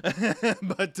there.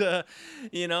 But,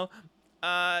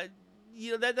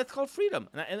 that's called freedom.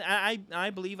 And I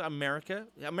believe America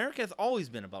has always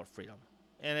been about freedom.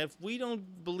 And if we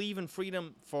don't believe in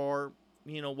freedom for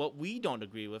what we don't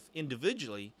agree with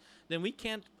individually, then we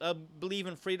can't believe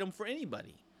in freedom for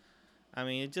anybody. I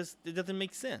mean, it doesn't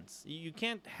make sense. You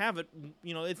can't have it.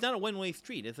 It's not a one-way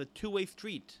street. It's a two-way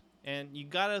street, and you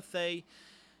gotta say,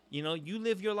 you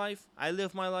live your life, I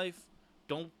live my life.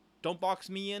 Don't box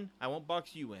me in. I won't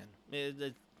box you in.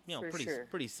 It's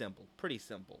pretty simple. Pretty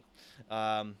simple.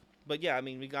 But yeah, I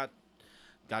mean, we got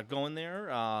going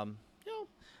there. I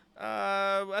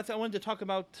wanted to talk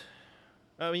about.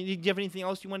 Do you have anything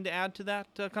else you wanted to add to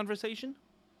that conversation?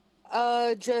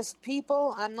 Just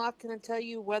people. I'm not going to tell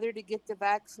you whether to get the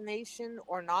vaccination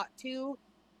or not to,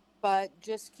 but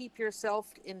just keep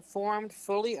yourself informed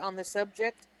fully on the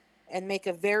subject and make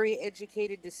a very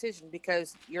educated decision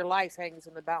because your life hangs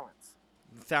in the balance.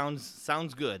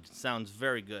 Sounds good. Sounds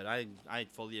very good. I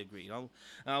fully agree.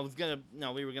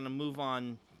 We were gonna move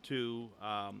on to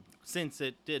since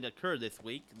it did occur this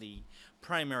week, the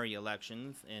primary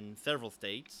elections in several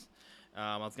states.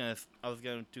 I was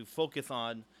going to focus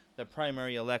on the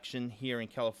primary election here in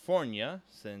California,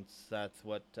 since that's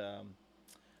what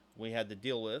we had to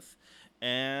deal with.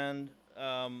 And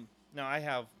now I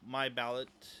have my ballot,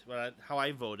 how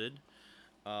I voted,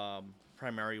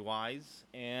 primary-wise,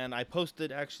 and I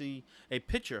posted actually a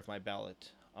picture of my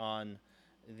ballot on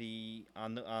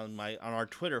our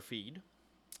Twitter feed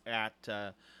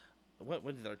at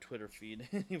what is our Twitter feed?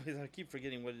 Anyways, I keep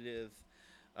forgetting what it is.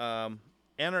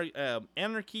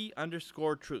 Anarchy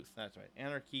underscore truth. That's right.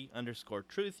 Anarchy underscore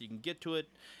truth. You can get to it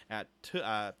at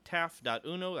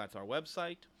taf.uno. That's our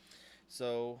website.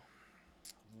 So,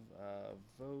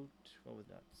 vote. What was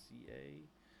that? CA.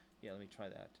 Yeah, let me try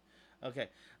that. Okay.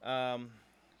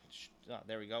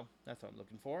 There we go. That's what I'm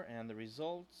looking for. And the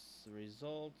results.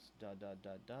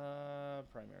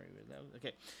 Primary.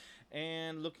 Okay.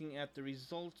 And looking at the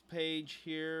results page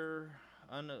here.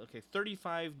 Okay,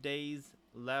 35 days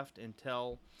left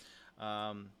until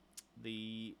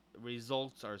the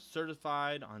results are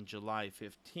certified on July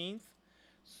 15th.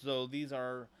 So these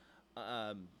are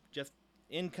just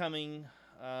incoming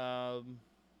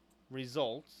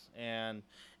results, and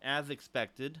as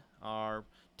expected, our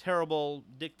terrible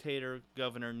dictator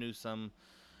Governor Newsom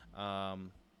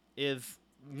is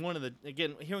one of the,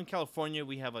 again, here in California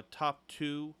we have a top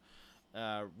two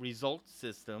result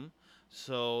system.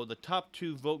 So the top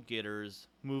two vote getters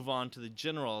move on to the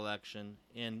general election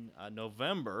in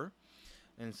November.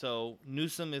 And so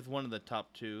Newsom is one of the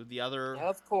top two. The other,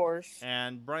 Of course.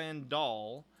 and Brian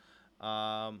Dahl,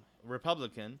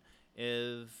 Republican,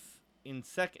 is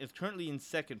currently in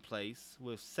second place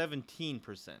with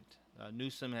 17%.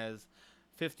 Newsom has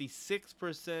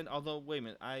 56%. Although, wait a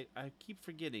minute, I keep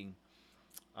forgetting.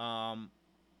 I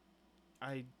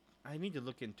need to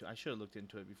look into. I should have looked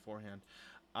into it beforehand.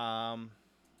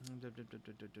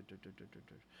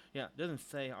 Yeah, it doesn't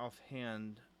say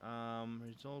offhand.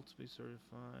 Results be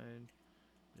certified.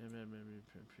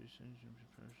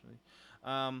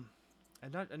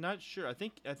 I'm not sure. I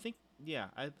think yeah.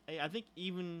 I think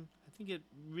it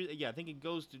really, yeah. I think it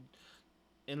goes to,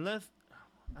 unless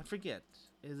I forget.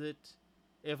 Is it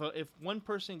if one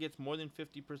person gets more than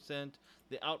 50%,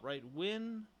 the outright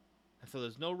win, so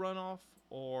there's no runoff,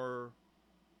 or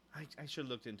I should have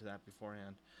looked into that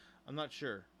beforehand. I'm not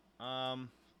sure. But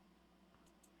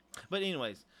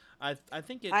anyways, I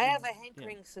think it. I have a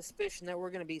hankering suspicion that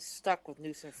we're going to be stuck with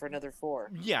Newsom for another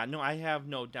 4. Yeah, no, I have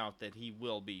no doubt that he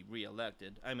will be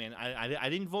reelected. I mean, I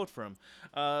didn't vote for him.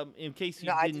 In case you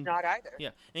No, didn't, I did not either.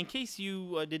 Yeah, in case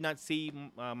you did not see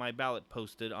my ballot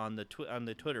posted on the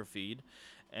Twitter feed,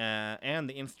 and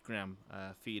the Instagram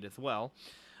feed as well.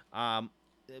 The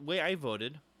way I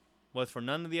voted was for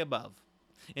none of the above.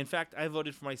 In fact, I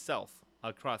voted for myself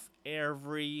across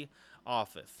every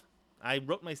office. I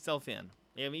wrote myself in,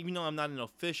 even though I'm not an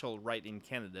official write-in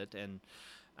candidate, and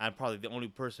I'm probably the only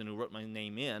person who wrote my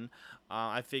name in.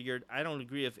 I figured I don't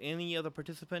agree with any other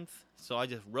participants, so I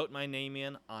just wrote my name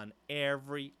in on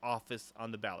every office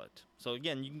on the ballot. So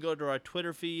again, you can go to our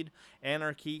Twitter feed,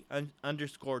 anarchy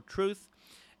underscore truth,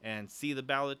 and see the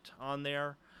ballot on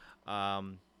there.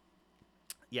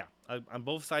 Yeah, on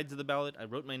both sides of the ballot, I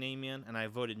wrote my name in, and I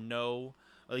voted no.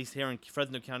 At least here in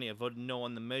Fresno County, I voted no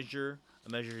on the measure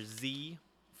Z,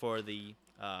 for the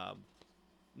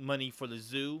money for the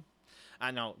zoo.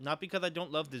 I know, not because I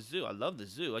don't love the zoo. I love the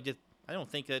zoo. I don't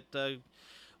think that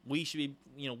we should be,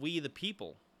 we the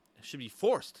people should be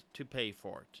forced to pay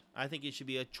for it. I think it should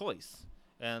be a choice.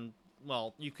 And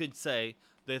well, you could say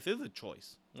this is a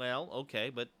choice. Well, okay,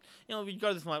 but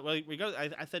regardless of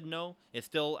I said no. It's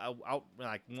still out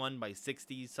like won by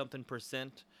 60 something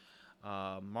percent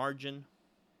margin,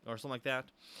 or something like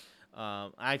that.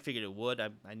 I figured it would.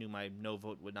 I knew my no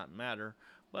vote would not matter,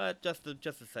 but just the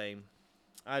same,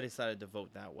 I decided to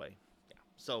vote that way. Yeah.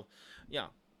 So, yeah,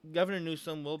 Governor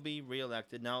Newsom will be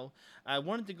reelected. Now, I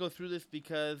wanted to go through this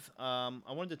because I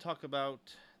wanted to talk about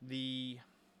the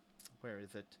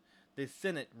the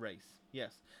Senate race.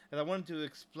 Yes, and I wanted to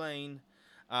explain.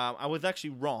 I was actually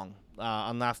wrong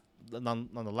on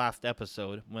the last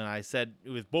episode when I said it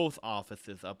was both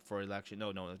offices up for election.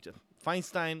 No, just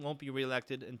Feinstein won't be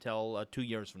reelected until 2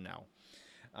 years from now.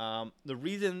 The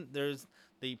reason there's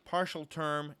the partial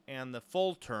term and the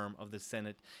full term of the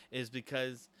Senate is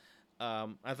because,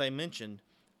 as I mentioned,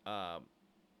 who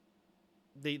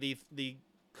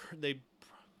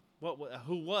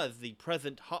was the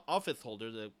present office holder,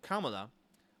 the Kamala,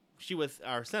 she was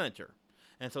our senator,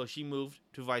 and so she moved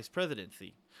to vice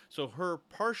presidency. So her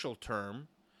partial term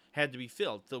had to be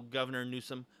filled. So Governor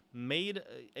Newsom made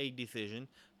a decision,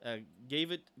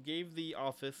 gave the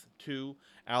office to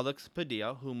Alex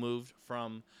Padilla, who moved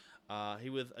from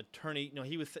he was attorney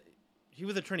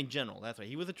general. That's right.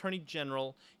 He was attorney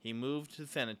general. He moved to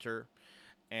senator,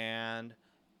 and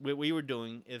what we were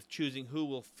doing is choosing who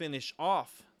will finish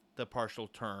off the partial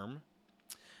term,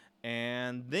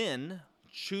 and then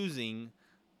choosing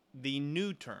the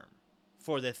new term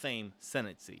for the same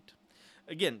Senate seat.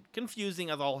 Again, confusing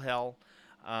as all hell.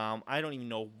 I don't even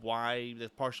know why the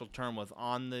partial term was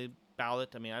on the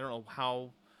ballot. I mean, I don't know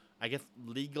how I guess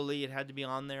legally it had to be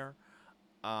on there.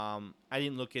 I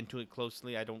didn't look into it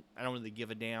closely. I don't really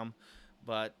give a damn,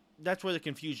 but that's where the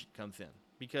confusion comes in.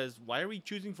 Because why are we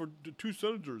choosing for two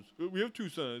senators? We have two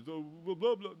senators. Blah,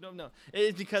 blah, blah. No, no.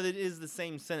 It's because it is the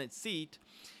same Senate seat.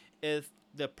 Is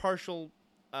the partial,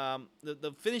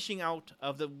 the finishing out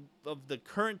of the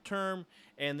current term,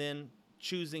 and then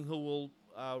choosing who will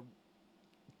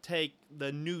take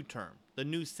the new term, the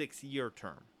new 6-year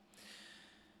term.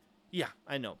 Yeah,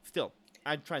 I know. Still,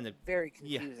 I'm trying to. Very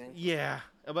Yeah, confusing. yeah.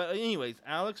 But anyways,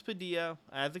 Alex Padilla,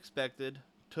 as expected,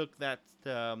 took that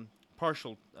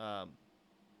partial.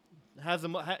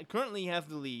 Currently has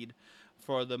the lead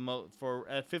for for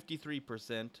at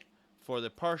 53% for the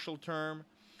partial term,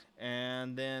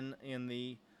 and then in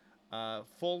the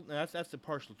full. That's the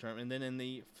partial term, and then in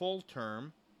the full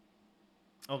term.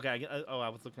 Okay. I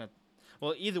was looking at.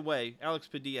 Well, either way, Alex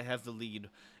Padilla has the lead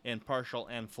in partial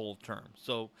and full term.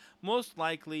 So most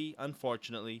likely,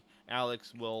 unfortunately,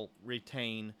 Alex will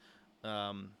retain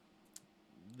um,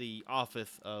 the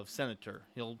office of senator.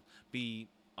 He'll be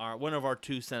one of our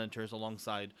two senators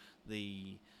alongside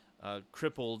the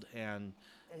crippled and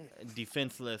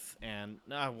defenseless and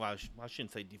well, I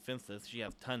shouldn't say defenseless. She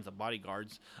has tons of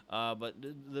bodyguards. But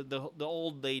the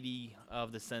old lady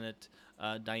of the Senate,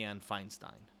 Dianne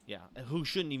Feinstein. Yeah, who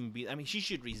shouldn't even be. I mean, she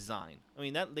should resign. I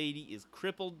mean, that lady is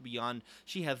crippled beyond.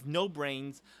 She has no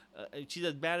brains. She's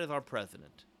as bad as our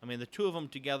president. I mean, the two of them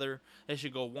together, they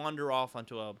should go wander off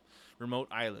onto a remote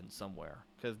island somewhere.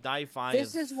 Because Di Fi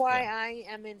This is why yeah. I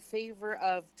am in favor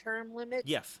of term limits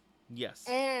Yes. Yes.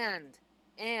 and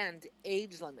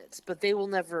age limits, but they will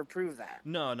never approve that.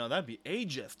 No, that'd be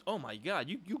ageist. Oh my God,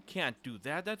 you can't do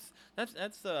that. That's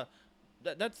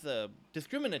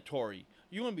discriminatory.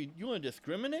 You want to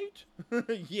discriminate?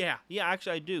 Yeah.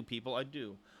 Actually, I do, people. I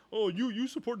do. Oh, you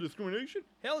support discrimination?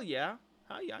 Hell yeah,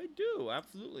 I do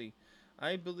absolutely.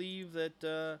 I believe that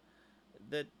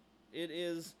that it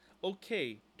is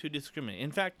okay to discriminate.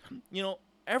 In fact,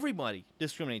 everybody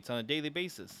discriminates on a daily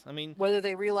basis. I mean, Whether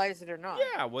they realize it or not.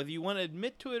 yeah, whether you want to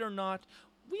admit to it or not,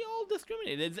 we all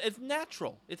discriminate. It's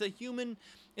natural. It's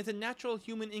a natural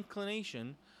human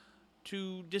inclination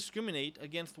to discriminate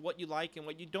against what you like and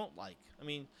what you don't like. I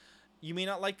mean, you may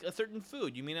not like a certain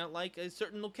food. You may not like a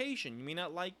certain location. You may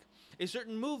not like a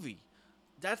certain movie.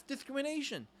 That's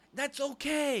discrimination. That's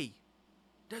okay.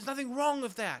 There's nothing wrong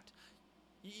with that.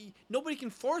 Nobody can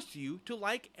force you to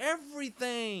like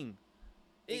everything.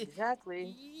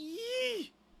 Exactly.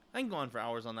 I can go on for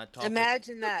hours on that topic.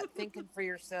 Imagine that, thinking for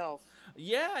yourself.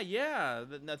 Yeah.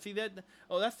 Now, see that?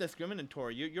 Oh, that's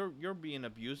discriminatory. You're being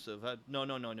abusive. No.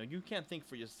 You can't think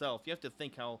for yourself. You have to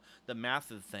think how the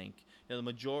masses think. The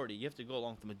majority. You have to go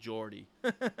along with the majority.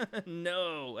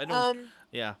 No, I don't.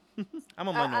 Yeah, I'm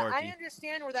a minority. I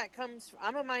understand where that comes from.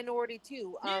 I'm a minority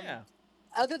too. Yeah.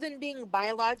 Other than being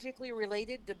biologically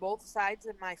related to both sides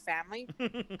of my family,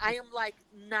 I am like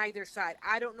neither side.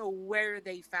 I don't know where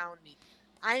they found me.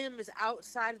 I am as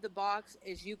outside of the box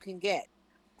as you can get.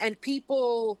 And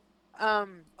people,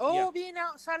 being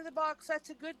outside of the box, that's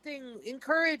a good thing.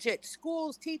 Encourage it.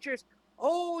 Schools, teachers,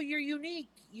 you're unique.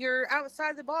 You're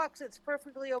outside the box. It's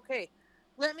perfectly okay.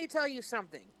 Let me tell you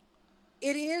something.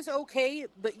 It is okay,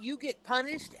 but you get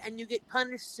punished, and you get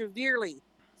punished severely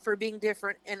for being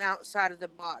different and outside of the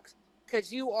box.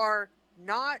 Because you are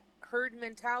not herd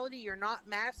mentality. You're not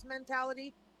mass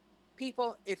mentality.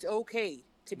 People, it's okay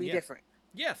to be different.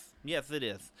 Yes, it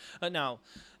is. Now,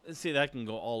 see, that can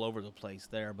go all over the place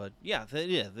there, but yes,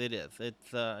 it is.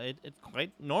 It's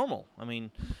quite normal. I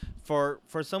mean, for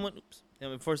someone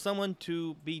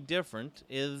to be different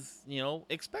is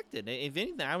expected. If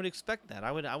anything, I would expect that.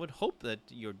 I would hope that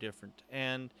you're different,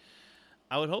 and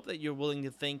I would hope that you're willing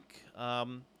to think,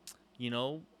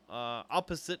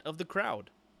 opposite of the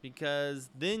crowd, because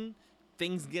then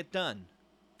things get done,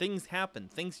 things happen,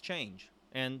 things change.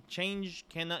 And change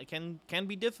can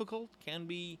be difficult, can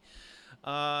be,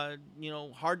 hard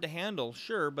to handle,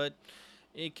 sure, but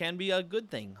it can be a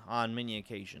good thing on many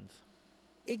occasions.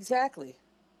 Exactly.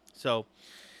 So,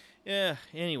 yeah.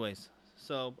 Anyways,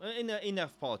 so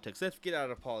enough politics. Let's get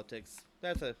out of politics.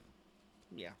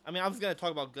 Yeah. I mean, I was gonna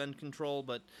talk about gun control,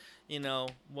 but you know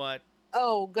what?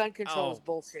 Oh, gun control is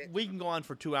bullshit. We can go on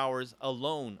for 2 hours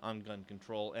alone on gun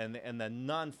control and the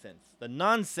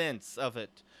nonsense of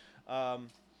it.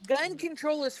 Gun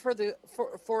control is for the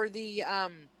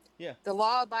the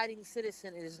law-abiding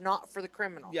citizen. It is not for the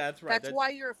criminal. Yeah, that's right. That's why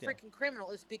you're a freaking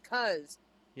criminal. Is because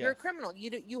you're a criminal.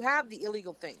 You have the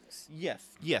illegal things. Yes,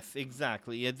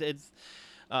 exactly. It's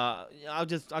I'll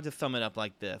just sum it up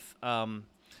like this.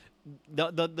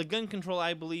 The gun control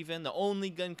I believe in, the only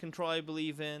gun control I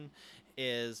believe in,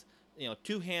 is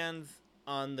two hands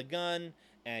on the gun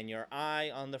and your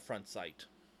eye on the front sight.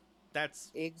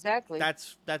 That's Exactly.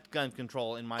 that's gun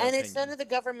control in my And it's none opinion. of the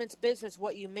government's business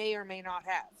what you may or may not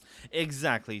have.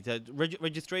 Exactly. The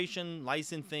registration,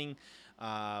 licensing,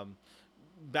 um,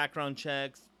 background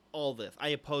checks, all this. I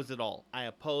oppose it all. I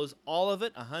oppose all of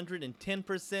it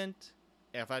 110%,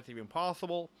 if that's even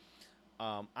possible.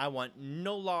 I want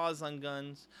no laws on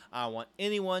guns. I want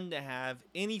anyone to have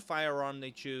any firearm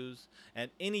they choose at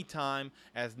any time,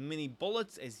 as many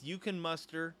bullets as you can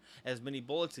muster, as many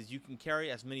bullets as you can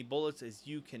carry, as many bullets as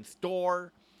you can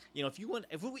store. If you want,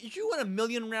 if you want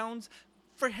 1,000,000 rounds,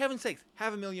 for heaven's sakes,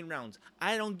 have 1,000,000 rounds.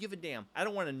 I don't give a damn. I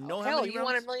don't want to Oh know how hell, many you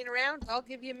want rounds. 1,000,000 rounds? I'll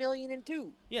give you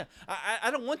 1,000,002. Yeah, I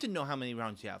don't want to know how many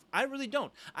rounds you have. I really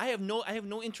don't. I have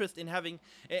no interest in having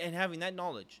that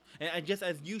knowledge. And just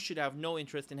as you should have no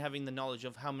interest in having the knowledge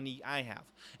of how many I have.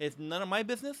 It's none of my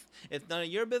business. It's none of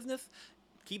your business.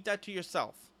 Keep that to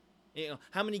yourself.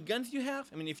 How many guns you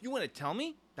have? I mean, if you want to tell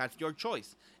me, that's your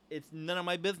choice. It's none of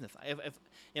my business.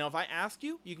 If I ask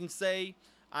you, you can say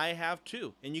I have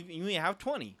 2, and you may have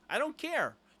 20. I don't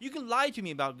care. You can lie to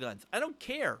me about guns. I don't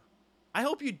care. I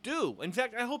hope you do. In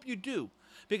fact, I hope you do,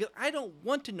 because I don't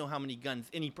want to know how many guns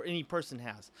any person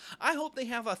has. I hope they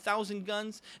have 1,000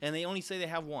 guns and they only say they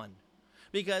have 1,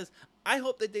 because I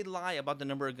hope that they lie about the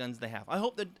number of guns they have. I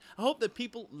hope that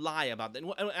people lie about that.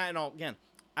 And again,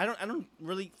 I don't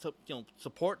really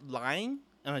support lying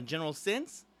in a general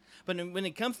sense, but when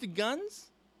it comes to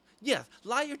guns, yes,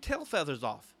 lie your tail feathers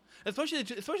off, especially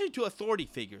to authority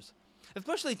figures,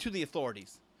 especially to the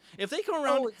authorities. If they come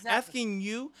around Oh, exactly. asking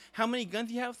you how many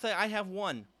guns you have, say I have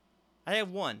 1. I have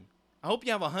 1. I hope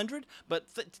you have 100, but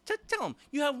tell them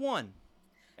you have 1.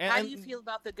 How do you feel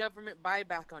about the government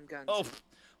buyback on guns? Oh,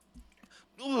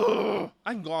 ugh,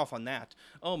 I can go off on that.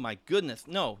 Oh my goodness,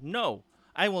 no, no.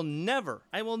 I will never.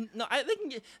 I will no. They can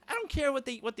get. I don't care what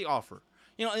they offer.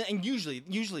 And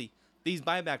usually these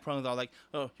buyback programs are like,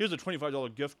 oh, here's a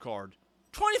 $25 gift card.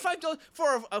 $25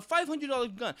 for a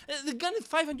 $500 gun. The gun is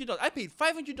 $500. I paid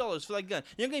 $500 for that gun.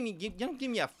 You're gonna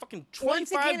give me a fucking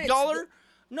Once again, $25?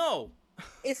 No.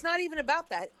 It's not even about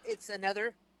that. It's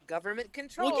another government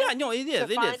control. Well, yeah, no, it is.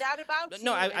 To It find is. out about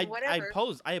No, you I and whatever.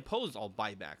 oppose all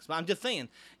buybacks. But I'm just saying,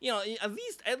 at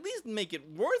least make it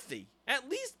worthy. At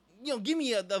least give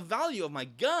me the value of my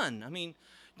gun. I mean,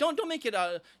 don't make it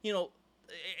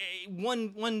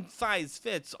one size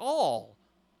fits all.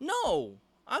 No.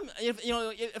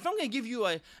 If I'm gonna give you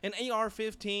an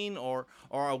AR-15 or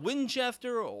a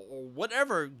Winchester or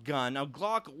whatever gun, a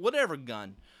Glock, whatever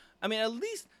gun, I mean, at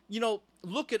least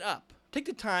look it up. Take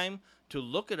the time to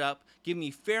look it up. Give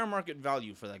me fair market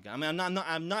value for that gun. I mean,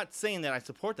 I'm not saying that I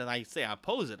support that. I say I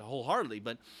oppose it wholeheartedly.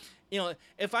 But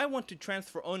if I want to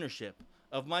transfer ownership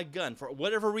of my gun for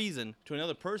whatever reason to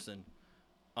another person,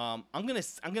 I'm gonna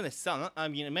sell. I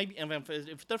mean, maybe if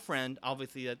it's a friend,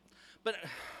 obviously that, but.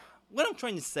 What I'm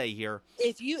trying to say here.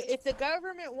 If the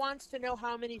government wants to know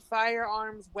how many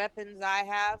firearms, weapons I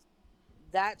have,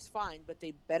 that's fine. But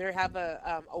they better have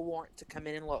a warrant to come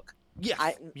in and look. Yes.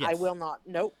 I will not.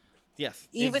 Nope. Yes.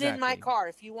 Even in my exactly. car,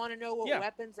 if you want to know what Yeah.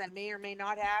 weapons I may or may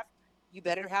not have, you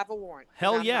better have a warrant. 'Cause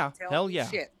Hell I'm yeah. not telling Hell you yeah.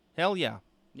 Shit. Hell yeah.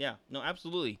 Yeah. No,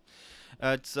 absolutely.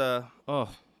 It's oh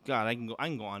God, I can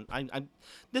go on.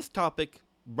 This topic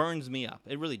burns me up.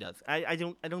 It really does. I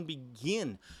don't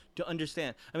begin to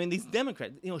understand. I mean, these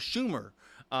Democrats, Schumer,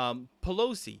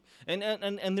 Pelosi,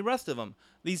 and the rest of them,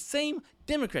 these same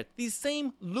Democrats, these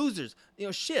same losers,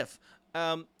 Schiff,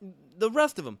 the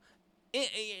rest of them,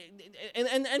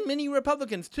 and many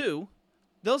Republicans too.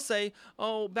 They'll say,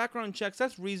 "Oh, background checks,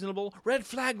 that's reasonable. Red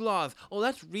flag laws, oh,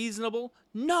 that's reasonable."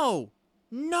 No,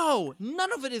 no,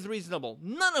 none of it is reasonable.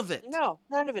 None of it. No,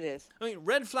 none of it is. I mean,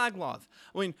 red flag laws.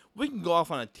 I mean, we can go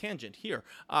off on a tangent here.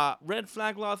 Red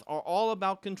flag laws are all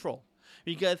about control,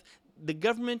 because the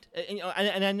government,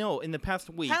 and I know in the past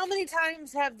week. How many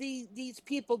times have these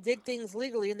people did things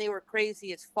legally and they were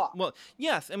crazy as fuck? Well,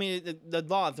 yes, I mean the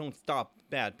laws don't stop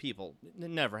bad people. It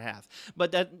never has.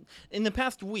 But that in the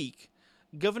past week,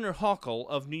 Governor Hochul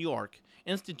of New York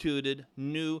instituted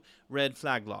new red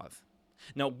flag laws.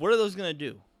 Now, what are those going to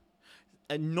do?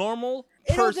 A normal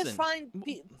It'll person.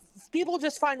 just people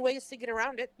just find ways to get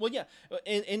around it. Well, yeah,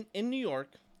 in New York,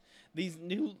 this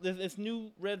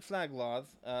new red flag laws.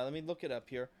 Let me look it up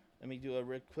here. Let me do a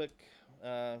real quick.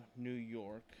 New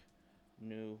York.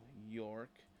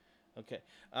 Okay.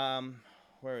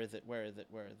 Where is it?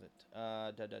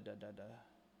 Da da da da da.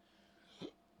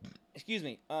 Excuse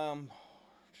me.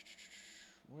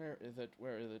 Where is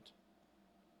it?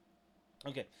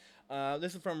 Okay,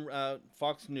 this is from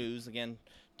Fox News. Again,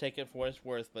 take it for what it's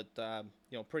worth, but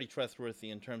pretty trustworthy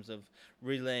in terms of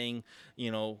relaying,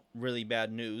 really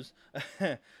bad news.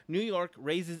 New York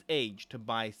raises age to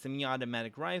buy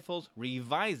semi-automatic rifles,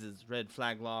 revises red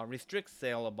flag law, restricts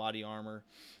sale of body armor.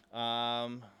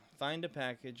 Signed a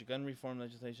package, gun reform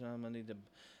legislation on Monday.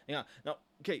 Now,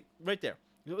 okay, right there.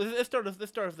 Let's start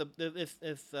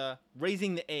with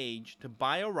raising the age to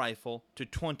buy a rifle to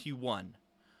 21.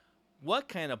 What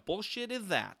kind of bullshit is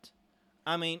that?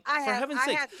 I mean, for heaven's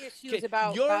sake, I have issues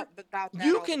about that.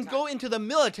 You can go into the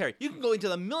military. You can go into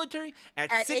the military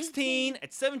at 16, 18,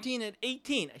 at 17, at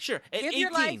 18. Sure, at 18. Give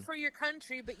your life for your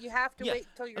country, but you have to wait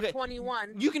till you're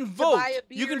 21. You can vote.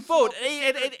 You can vote.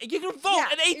 You can vote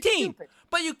at 18.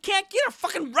 But you can't get a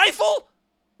fucking rifle?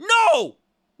 No,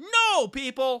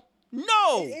 people.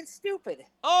 No. It's stupid.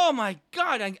 Oh my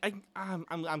God.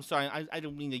 I'm sorry. I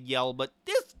don't mean to yell, but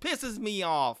this pisses me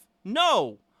off.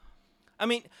 No. I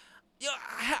mean,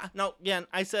 no, again,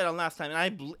 I said it last time,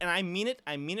 and I mean it.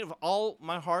 I mean it with all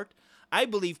my heart. I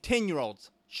believe 10-year-olds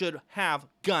should have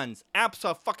guns.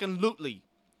 Abso-fucking-lutely.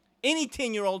 Any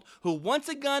 10-year-old who wants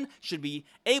a gun should be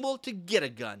able to get a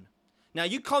gun. Now,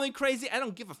 you call me crazy, I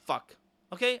don't give a fuck.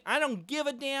 Okay? I don't give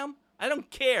a damn. I don't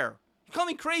care. You call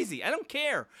me crazy, I don't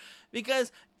care.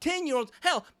 Because 10-year-olds,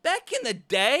 hell, back in the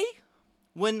day,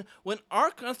 when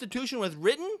our Constitution was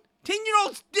written,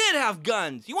 10-year-olds did have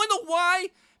guns. You want to know why?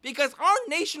 Because our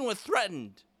nation was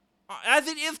threatened. As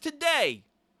it is today.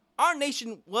 Our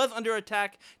nation was under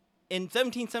attack in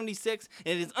 1776,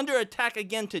 and it is under attack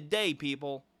again today,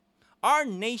 people. Our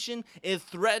nation is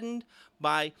threatened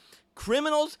by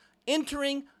criminals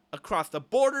entering across the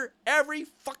border every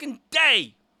fucking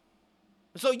day.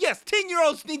 So yes,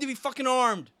 10-year-olds need to be fucking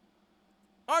armed.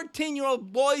 Our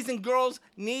 10-year-old boys and girls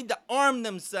need to arm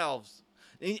themselves.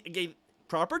 Okay,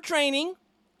 proper training.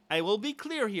 I will be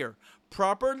clear here.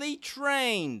 Properly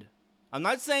trained. I'm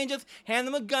not saying just hand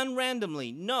them a gun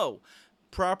randomly. No.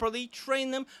 Properly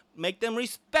train them. Make them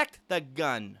respect the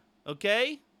gun.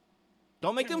 Okay?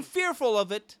 Don't make them fearful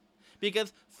of it.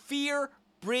 Because fear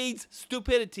breeds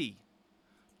stupidity.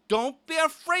 Don't be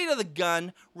afraid of the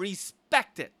gun.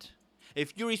 Respect it.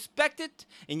 If you respect it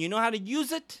and you know how to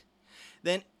use it,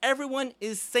 then everyone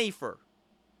is safer.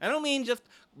 I don't mean just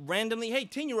randomly, hey,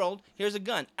 10-year-old, here's a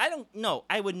gun. I don't know.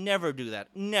 I would never do that.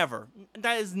 Never.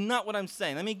 That is not what I'm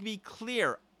saying. Let me be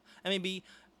clear.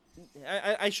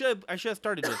 I should have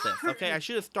started with this, okay? I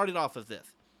should have started off with this.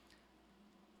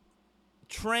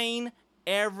 Train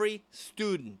every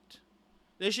student.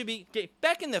 There should be, okay,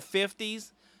 back in the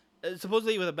 50s,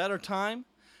 supposedly with a better time,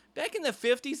 back in the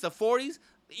 50s, the 40s,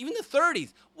 even the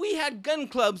 30s, we had gun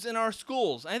clubs in our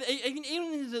schools. Even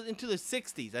into the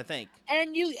 60s, I think.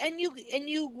 And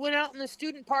you went out in the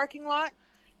student parking lot.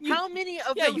 How many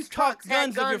of those you trucks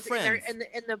guns had of your guns friends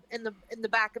in the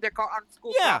back of their car on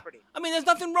school yeah. property? I mean, there's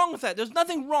nothing wrong with that. There's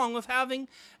nothing wrong with having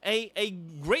a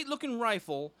great looking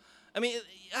rifle. I mean,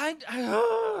 I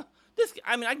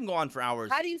can go on for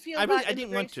hours. How do you feel about I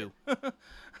didn't want to.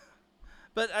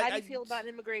 But how do you feel about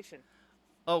immigration?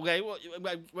 Okay, well,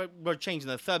 we're changing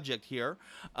the subject here.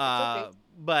 Okay.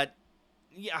 But,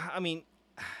 yeah, I mean,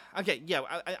 okay, yeah,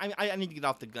 I need to get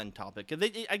off the gun topic. Cause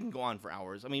I can go on for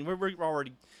hours. I mean, we're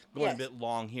already going a bit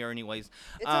long here anyways.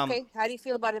 It's okay. How do you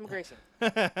feel about immigration?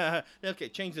 Okay,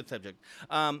 change the subject.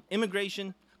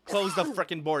 Immigration, close the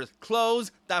frickin' borders.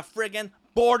 Close the friggin'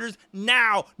 borders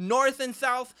now. North and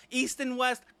south, east and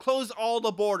west, close all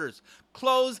the borders.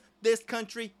 Close this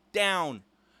country down.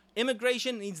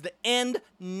 Immigration needs to end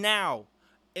now,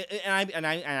 and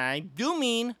I do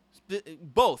mean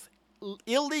both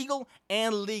illegal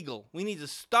and legal. We need to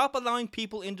stop allowing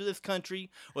people into this country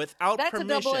without permission.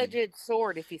 That's a double-edged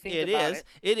sword if you think about it.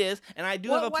 It is, and I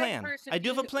do have a plan. I do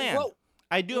have a plan.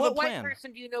 What white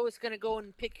person do you know is going to go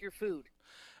and pick your food?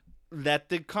 Let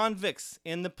the convicts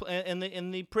in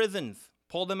the prisons.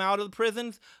 Pull them out of the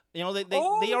prisons. You know, they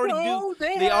already do.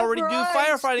 They already do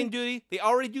firefighting duty. They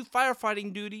already do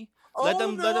firefighting duty. Let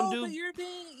them do. But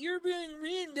you're being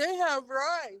mean. They have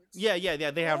rights. Yeah.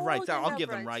 They have rights. I'll give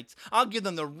them rights. I'll give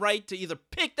them the right to either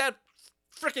pick that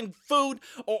freaking food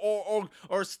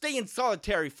or stay in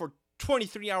solitary for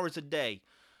 23 hours a day.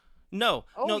 No,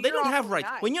 they don't have rights.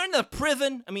 When you're in the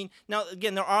prison, I mean, now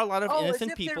again, there are a lot of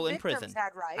innocent people in prison.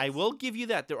 I will give you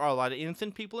that. There are a lot of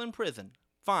innocent people in prison.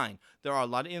 Fine. There are a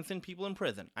lot of innocent people in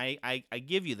prison. I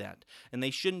give you that. And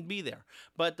they shouldn't be there.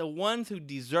 But the ones who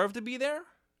deserve to be there,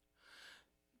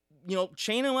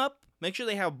 chain them up. Make sure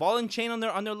they have ball and chain on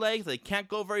their legs. They can't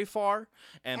go very far.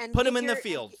 And put them in the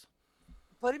fields.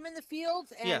 put them in the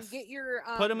fields and Yes. get your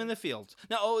Put them in the fields.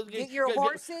 Now, get your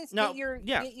horses, now,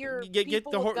 get your get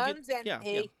people the with guns, and yeah,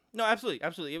 hey, yeah. No, absolutely,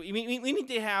 absolutely. We need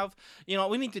to have,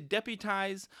 we need to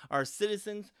deputize our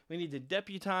citizens. We need to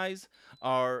deputize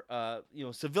our,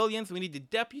 civilians. We need to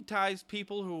deputize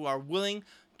people who are willing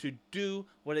to do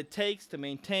what it takes to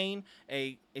maintain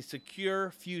a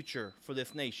secure future for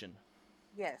this nation.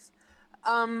 yes.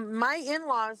 My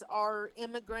in-laws are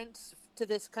immigrants to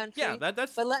this country. Yeah,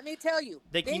 that's. But let me tell you,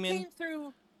 They came in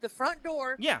through the front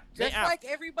door. Yeah, just like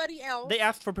everybody else. They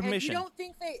asked for And permission. you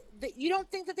don't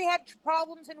think that they had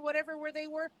problems in whatever where they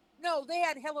were? No, they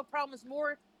had hella problems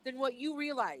more than what you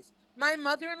realize. My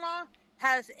mother-in-law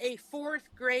has a 4th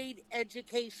grade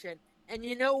education, and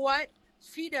you know what?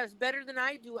 She does better than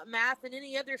I do at math and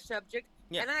any other subject.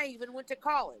 Yeah. And I even went to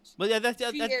college. But yeah,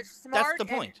 She is smart. that's the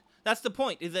point. That's the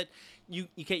point. Is that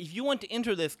if you want to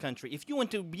enter this country, if you want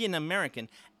to be an American,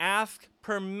 ask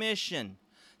permission.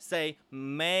 Say,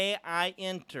 "May I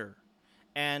enter?"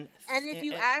 And if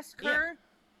you ask her,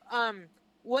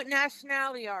 what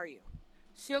nationality are you?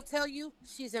 She'll tell you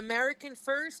she's American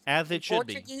first, as it should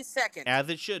be, Portuguese second. as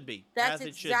it should be. That's as it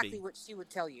exactly should be. what she would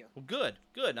tell you. Well,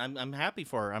 good. I'm happy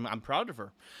for her. I'm proud of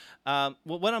her.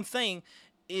 What I'm saying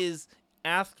is,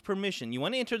 ask permission. You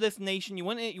want to enter this nation. You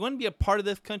want to be a part of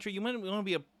this country. You want to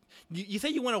be you say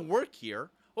you want to work here.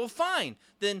 Well, fine.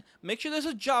 Then make sure there's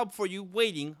a job for you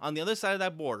waiting on the other side of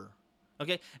that border.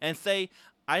 Okay? And say,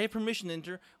 I have permission to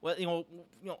enter. Well,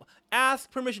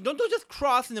 ask permission. Don't just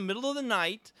cross in the middle of the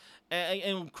night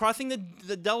and crossing the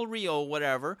Del Rio or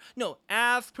whatever. No,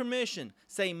 ask permission.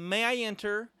 Say, may I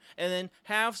enter? And then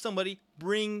have somebody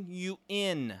bring you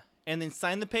in. And then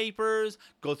sign the papers,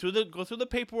 go through the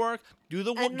paperwork, do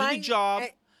the job,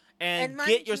 and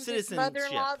get your citizenship. This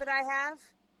mother-in-law that I have,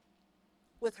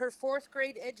 with her 4th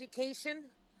grade education,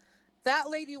 that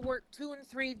lady worked 2 and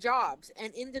 3 jobs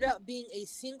and ended up being a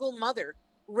single mother,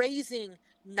 raising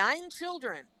 9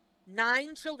 children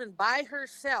by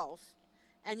herself.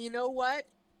 And you know what?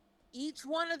 Each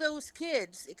one of those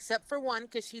kids, except for one,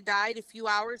 because she died a few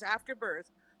hours after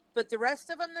birth, but the rest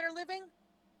of them that are living,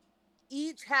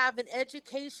 each have an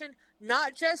education,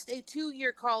 not just a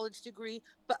 2-year college degree,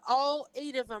 but all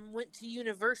 8 of them went to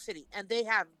university, and they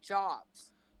have jobs.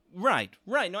 Right.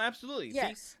 No, absolutely.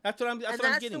 Yes. See, that's what I'm getting at.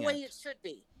 That's the way it should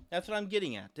be. That's what I'm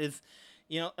getting at. Is,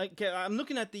 I'm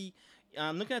looking at the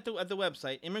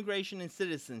website, Immigration and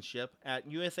Citizenship at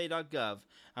USA.gov.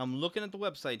 I'm looking at the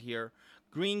website here,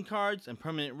 green cards and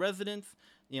permanent residence.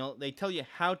 They tell you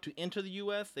how to enter the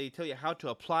U.S. They tell you how to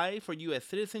apply for U.S.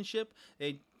 citizenship.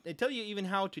 They tell you even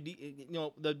how to,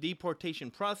 the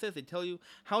deportation process. They tell you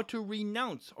how to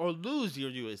renounce or lose your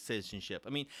U.S. citizenship.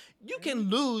 I mean, you can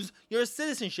lose your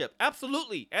citizenship,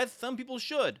 absolutely, as some people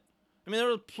should. I mean,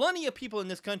 there are plenty of people in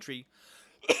this country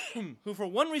who, for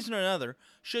one reason or another,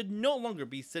 should no longer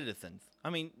be citizens. I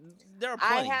mean, there are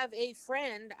plenty. I have a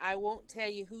friend. I won't tell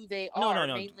you who they are.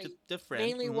 No. Mainly, the friend.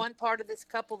 Mainly one part of this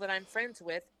couple that I'm friends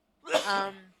with.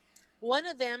 One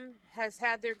of them has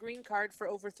had their green card for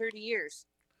over 30 years.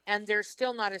 And they're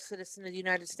still not a citizen of the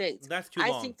United States. That's too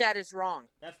long. I think that is wrong.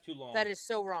 That's too long. That is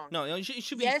so wrong. No, it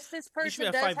should be. Yes, this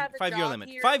person does have a five-year job limit.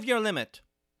 here. 5-year limit.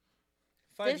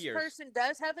 5 years. This person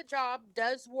does have a job,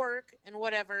 does work, and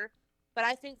whatever. But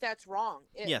I think that's wrong.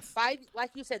 Yes. Like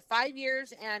you said, 5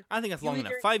 years, and I think that's long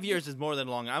enough. 5 years is more than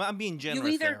long. I'm being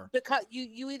generous there.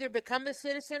 You either become a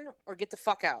citizen or get the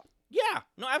fuck out. Yeah.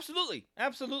 No, absolutely.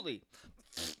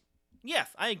 Yes,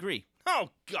 I agree. Oh,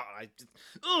 God.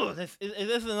 This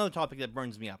is another topic that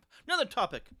burns me up. Another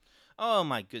topic. Oh,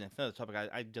 my goodness. Another topic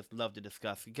I just love to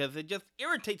discuss because it just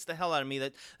irritates the hell out of me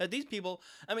that these people,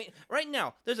 I mean, right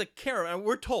now, there's a caravan.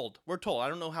 We're told. I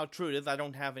don't know how true it is. I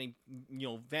don't have any,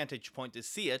 vantage point to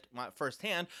see it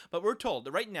firsthand, but we're told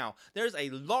that right now, there's a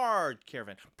large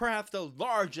caravan, perhaps the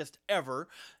largest ever,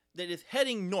 that is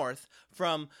heading north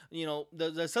from,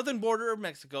 the southern border of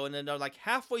Mexico, and then they're like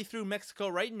halfway through Mexico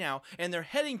right now, and they're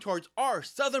heading towards our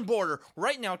southern border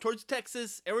right now, towards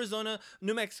Texas, Arizona,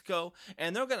 New Mexico,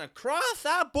 and they're going to cross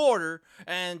that border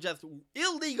and just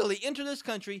illegally enter this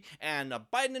country, and the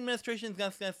Biden administration is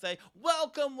going to say,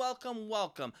 welcome, welcome,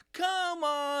 welcome, come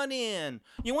on in.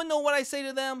 You want to know what I say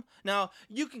to them? Now,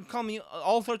 you can call me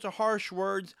all sorts of harsh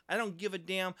words. I don't give a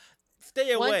damn.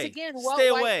 Stay away. Once again, Stay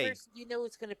away. Person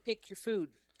is going to pick your food?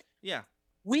 Yeah.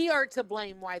 We are to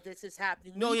blame why this is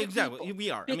happening. No, exactly. We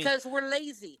are. Because we're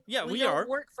lazy. Yeah, we don't are.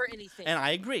 work for anything. And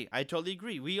I agree. I totally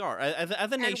agree. We are. As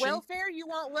a nation. And welfare? You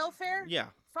want welfare? Yeah.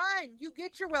 Fine. You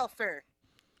get your welfare.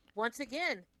 Once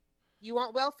again, you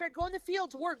want welfare? Go in the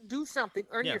fields, work, do something,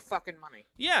 earn your fucking money.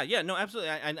 Yeah. No,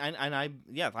 absolutely.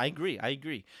 I agree.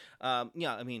 I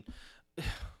mean,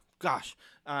 gosh,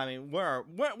 I mean,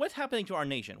 what's happening to our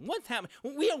nation? What's happening?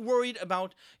 We are worried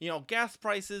about, gas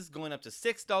prices going up to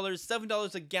 $6,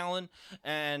 $7 a gallon,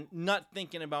 and not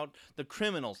thinking about the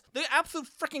criminals. The absolute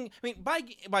freaking, I mean,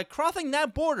 by crossing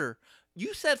that border,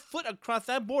 you set foot across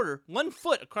that border, 1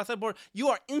 foot across that border, you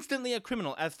are instantly a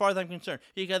criminal, as far as I'm concerned,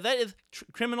 because that is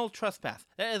criminal trespass.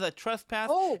 That is a trespass,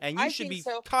 and you should be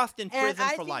tossed in prison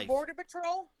for life. Border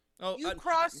Patrol. Oh, you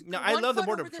cross. No, I love the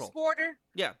Border over Patrol. This border.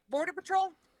 Yeah. Border Patrol.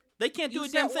 They can't do a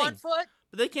set damn thing. 1 foot.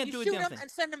 But they can't do a damn thing. Shoot them and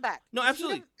send them back. No,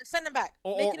 absolutely. Shoot them and send them back.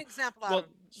 Make an example out of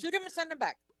them. Shoot them and send them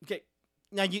back. Okay.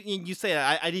 Now, you say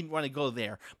that. I didn't want to go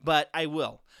there, but I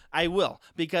will. I will,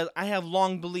 because I have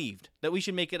long believed that we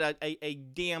should make it a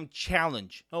damn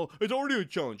challenge. Oh, it's already a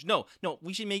challenge. No,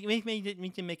 we should make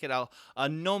it a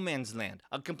no man's land,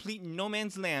 a complete no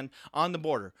man's land on the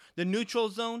border. The neutral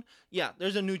zone, yeah,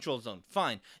 there's a neutral zone.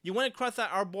 Fine. You want to cross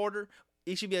our border,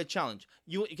 it should be a challenge.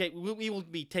 We will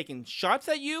be taking shots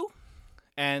at you,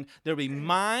 and there'll be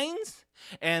mines,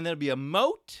 and there'll be a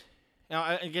moat.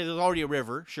 Now, there's already a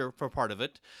river, sure, for part of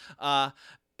it. I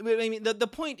mean, the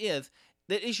point is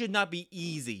that it should not be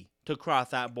easy to cross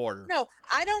that border. No,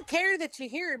 I don't care that you're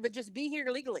here, but just be here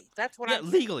legally. That's what I'm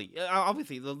saying. Legally.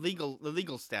 Obviously, the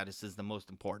legal status is the most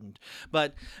important.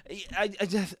 But I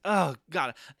just, oh,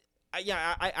 God.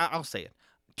 I'll say it.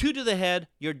 2 to the head,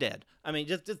 you're dead. I mean,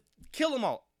 just kill them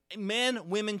all. Men,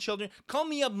 women, children. Call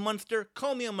me a monster.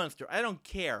 Call me a monster. I don't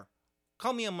care.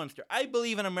 Call me a monster. I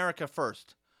believe in America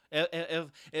first.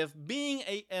 If being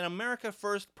an America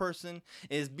First person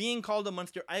is being called a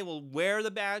monster, I will wear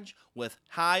the badge with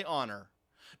high honor,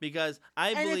 because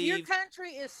I believe. And if your country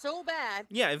is so bad,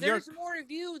 there's more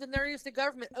of you than there is the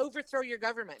government. Overthrow your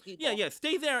government, people. Yeah,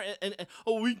 stay there. And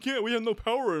we can't. We have no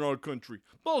power in our country.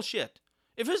 Bullshit.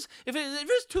 If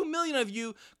there's 2 million of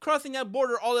you crossing that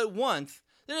border all at once,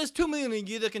 then there's 2 million of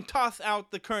you that can toss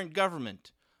out the current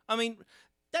government. I mean.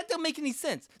 That don't make any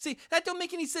sense. See, that don't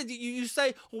make any sense. You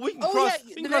say, well, we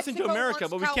can cross into America,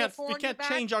 but we can't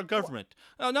change our government.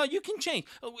 No, you can change.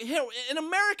 Here in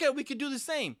America, we could do the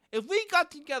same. If we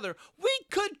got together, we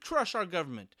could crush our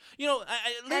government.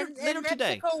 Later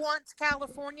today. Mexico wants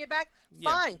California back.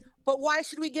 Fine, but why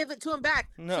should we give it to them back?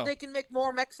 No. So they can make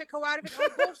more Mexico out of it? Oh,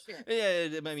 bullshit.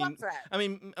 I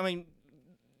mean,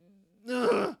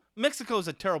 Mexico's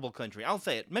a terrible country. I'll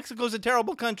say it. Mexico's a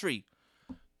terrible country.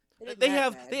 They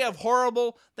have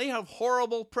horrible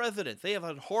presidents. They have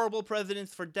had horrible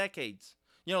presidents for decades.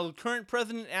 The current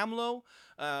president AMLO,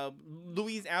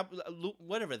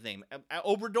 whatever his name,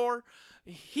 Obrador,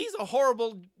 he's a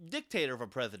horrible dictator of a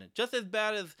president, just as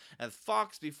bad as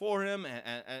Fox before him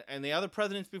and the other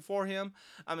presidents before him.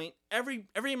 I mean,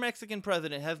 every Mexican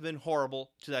president has been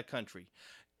horrible to that country,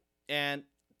 and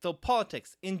so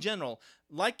politics in general,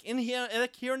 like here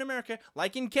in America,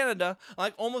 like in Canada,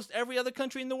 like almost every other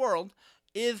country in the world,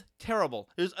 is terrible.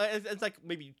 It's like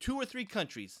maybe 2 or 3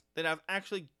 countries that have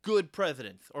actually good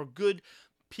presidents or good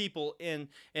people in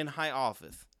high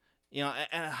office.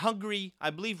 And Hungary,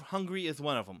 I believe Hungary is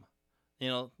one of them.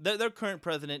 Their current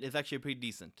president is actually pretty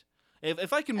decent.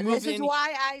 If I can move, this is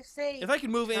why I say if I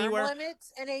can move anywhere, term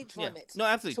limits and age limits. No,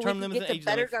 absolutely, so term limits and age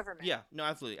better limits. Government. Yeah, no,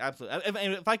 absolutely.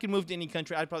 If I could move to any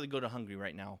country, I'd probably go to Hungary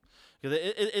right now, because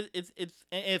it's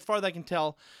as far as I can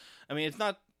tell. I mean, it's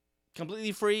not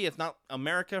completely free. It's not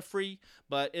America free,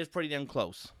 but it's pretty damn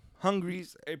close.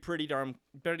 Hungary's a pretty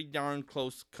darn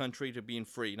close country to being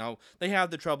free. Now they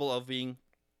have the trouble of being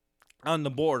on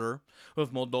the border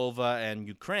with Moldova and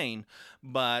Ukraine,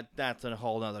 but that's a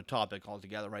whole other topic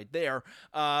altogether right there.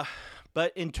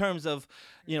 But in terms of,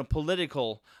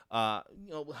 political,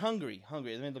 Hungary, let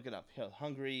me look it up.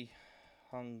 Hungary,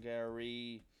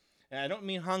 and I don't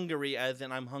mean Hungary as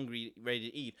in I'm hungry, ready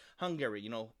to eat. Hungary,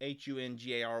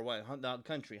 Hungary,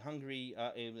 country. Hungary,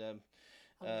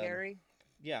 Hungary?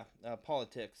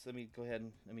 Politics. Let me go ahead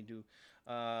and let me do,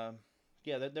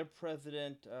 their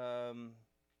president,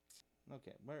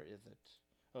 okay, where is it?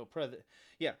 Oh, president.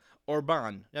 Yeah,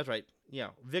 Orban. That's right. Yeah,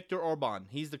 Viktor Orban.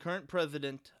 He's the current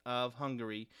president of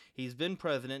Hungary. He's been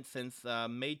president since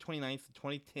May 29th,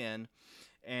 2010.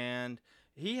 And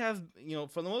he has,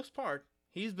 for the most part,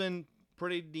 he's been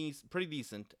pretty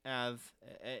decent as,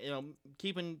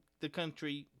 keeping the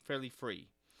country fairly free.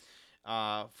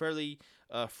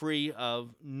 Free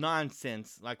of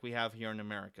nonsense like we have here in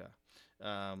America.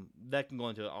 That can go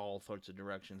into all sorts of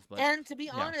directions. And to be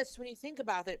honest, when you think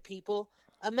about it, people,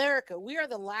 America, we are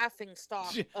the laughing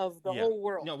stock of the whole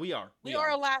world. No, we are. We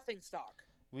are a laughing stock.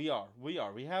 We are.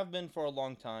 We have been for a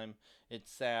long time.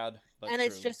 It's sad, but and true.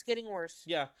 It's just getting worse.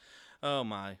 Yeah. Oh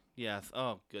my. Yes.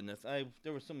 Oh goodness.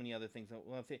 There were so many other things I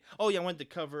want to say. Oh yeah, I wanted to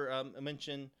cover.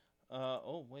 Mention.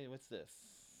 Oh wait, what's this?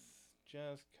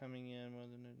 just coming in.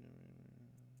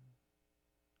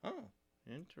 Oh,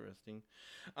 interesting.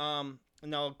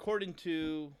 Now according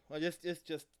to this, it's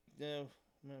just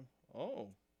oh,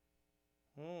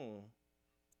 oh,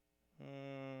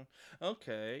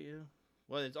 okay. Yeah.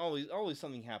 Well, it's always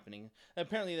something happening.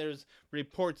 Apparently, there's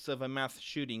reports of a mass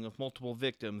shooting with multiple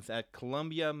victims at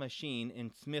Columbia Machine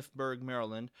in Smithburg,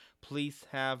 Maryland. Police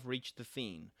have reached the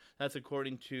scene. That's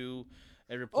according to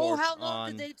a Oh, report how long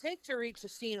did on. they take to reach the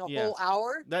scene? A Yeah, whole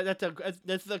hour?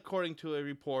 that's according to a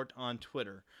report on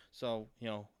Twitter. So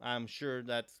I'm sure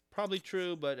that's probably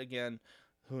true, but again,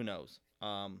 who knows?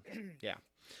 Yeah.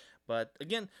 But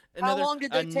again, How another long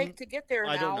did they take to get there?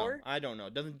 An I don't know. hour? I don't know.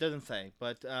 Doesn't say.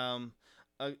 But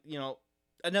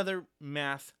another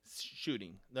mass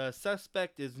shooting. The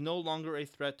suspect is no longer a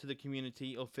threat to the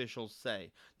community, officials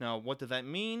say. Now, what does that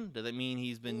mean? Does that mean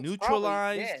he's been He's probably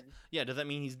neutralized? dead. Yeah, does that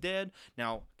mean he's dead?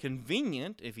 Now,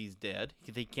 convenient if he's dead,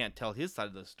 because he can't tell his side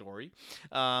of the story.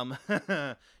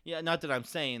 Yeah, not that I'm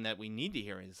saying that we need to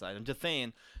hear his side. I'm just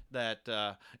saying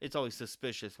that it's always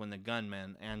suspicious when the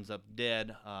gunman ends up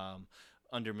dead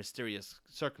under mysterious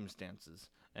circumstances,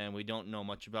 and we don't know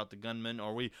much about the gunman,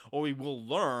 or we will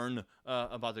learn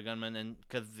about the gunman, and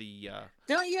because the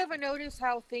Don't you ever notice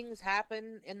how things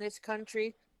happen in this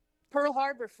country? Pearl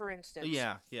Harbor, for instance.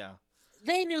 yeah.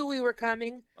 They knew we were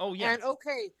coming. Oh yeah. And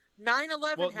okay,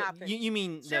 9/11 Well, happened. you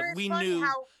mean Sure, that it's we funny knew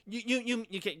how you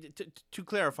okay, to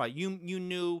clarify, you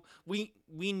knew we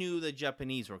knew the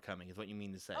Japanese were coming, is what you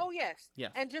mean to say? Oh yes. Yeah.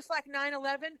 And just like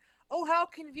 9/11, oh how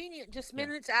convenient. Just Yeah.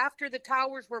 minutes after the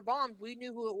towers were bombed, we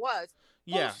knew who it was.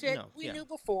 Yeah. Bullshit. No. We Yeah. knew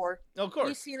before. Of We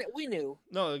course. seen it. We knew.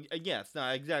 No. Yes. No.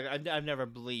 Exactly. I've never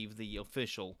believed the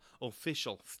official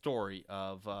story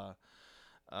of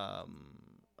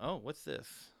oh, what's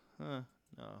this?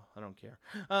 No, I don't care.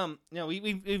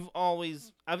 We've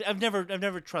always I've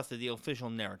never trusted the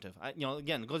official narrative.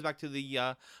 Again, it goes back to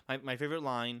the my favorite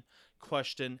line: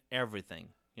 question everything.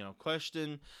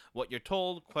 Question what you're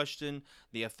told, question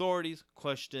the authorities,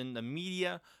 question the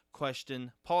media,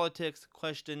 question politics,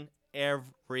 question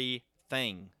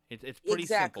everything. It's pretty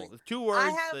Exactly. simple. It's two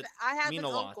words that I have mean an a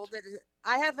lot. uncle that is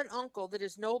I have an uncle that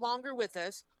is no longer with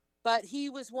us, but he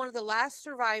was one of the last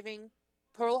surviving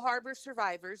Pearl Harbor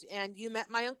survivors, and you met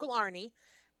my uncle Arnie.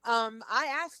 I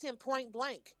asked him point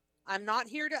blank, I'm not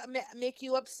here to make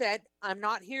you upset. I'm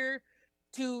not here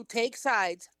to take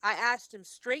sides. I asked him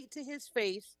straight to his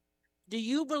face, do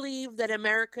you believe that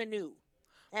America knew?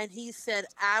 And he said,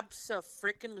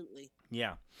 abso-freaking-lutely.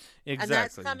 Yeah, And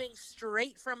that's exactly. coming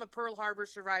straight from a Pearl Harbor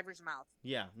survivor's mouth.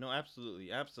 Yeah, no,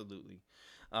 absolutely, absolutely.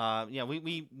 Yeah,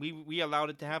 we allowed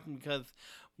it to happen because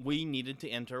we needed to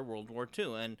enter World War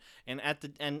II, and at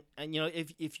the and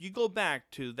if you go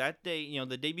back to that day,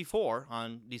 the day before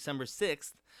on December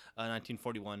 6th,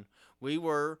 1941, we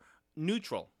were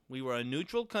neutral. We were a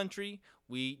neutral country.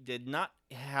 We did not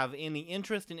have any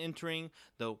interest in entering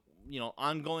the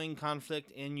ongoing conflict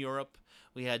in Europe.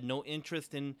 We had no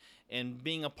interest in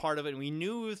being a part of it. We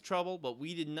knew it was trouble, but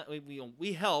we did not.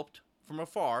 We helped from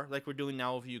afar, like we're doing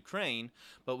now with Ukraine,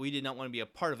 but we did not want to be a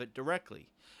part of it directly.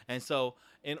 And so,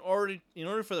 in order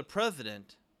for the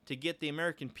president to get the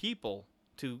American people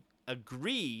to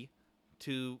agree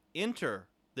to enter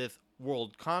this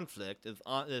world conflict,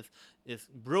 this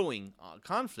brewing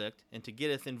conflict, and to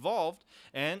get us involved,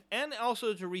 and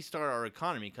also to restart our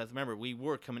economy, because remember, we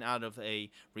were coming out of a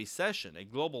recession, a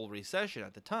global recession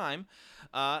at the time.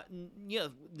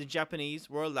 The Japanese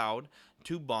were allowed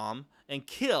to bomb and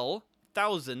kill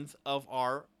thousands of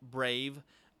our brave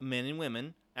men and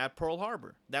women at Pearl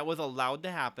Harbor. That was allowed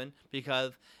to happen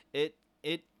because it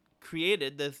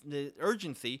created the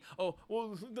urgency. Oh,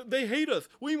 well, they hate us.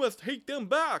 We must hate them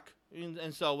back.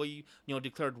 And so we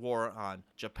declared war on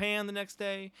Japan the next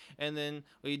day, and then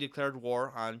we declared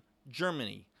war on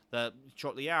Germany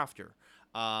shortly after,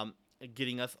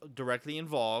 getting us directly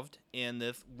involved in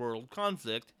this world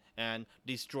conflict and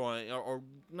destroying, or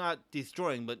not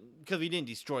destroying, but because we didn't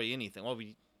destroy anything. Well,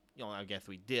 I guess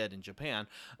we did in Japan,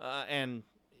 and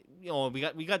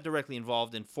we got directly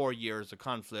involved in 4 years of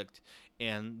conflict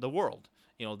in the world.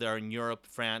 There in Europe,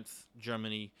 France,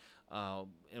 Germany,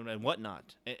 and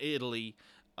whatnot, Italy,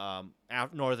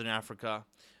 Northern Africa,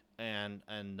 and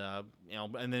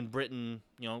then Britain,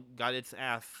 got its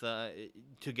ass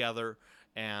together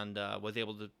and was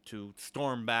able to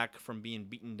storm back from being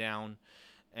beaten down,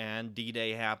 and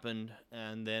D-Day happened,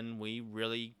 and then we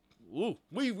really ooh,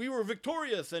 we were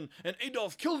victorious, and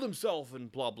Adolf killed himself,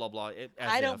 and blah blah blah. As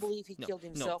I don't if. believe he No, killed no,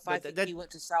 himself. I think he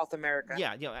went to South America.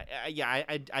 yeah,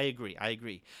 I agree. I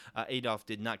agree. Adolf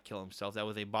did not kill himself. That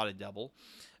was a body double,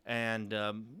 and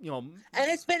And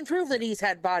it's been proved that he's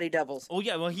had body doubles. oh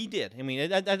yeah, well he did. I mean,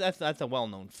 that's a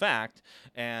well-known fact.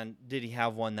 And did he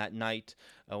have one that night,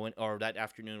 when or that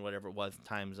afternoon, whatever it was,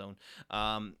 time zone,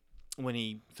 when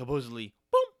he supposedly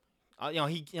boom,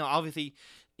 he obviously,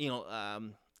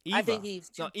 Eva. I think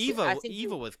he's No, too.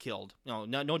 Eva was killed.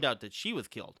 No doubt that she was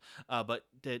killed. But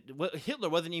Hitler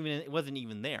wasn't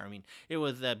even there. I mean, it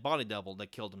was that body double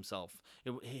that killed himself.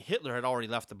 Hitler had already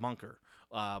left the bunker,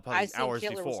 probably I think hours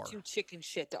Hitler before. was too chicken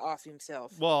shit to off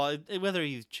himself. Well, whether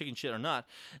he's chicken shit or not,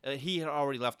 he had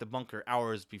already left the bunker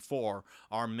hours before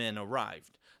our men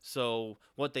arrived. So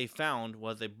what they found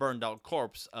was a burned out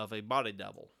corpse of a body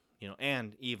double,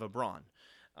 and Eva Braun.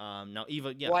 Now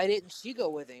Eva, yeah. Why didn't she go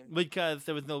with him? Because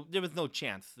there was no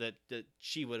chance that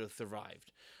she would have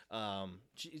survived.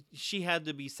 She had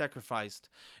to be sacrificed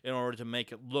in order to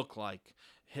make it look like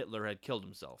Hitler had killed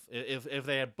himself. If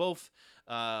they had both,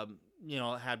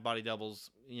 had body doubles,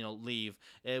 leave,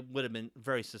 it would have been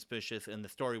very suspicious, and the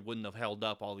story wouldn't have held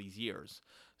up all these years.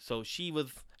 So she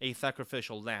was a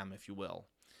sacrificial lamb, if you will.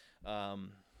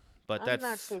 But I'm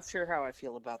not so sure how I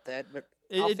feel about that, but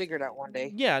I'll figure it out one day.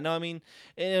 Yeah, no, I mean,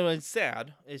 it's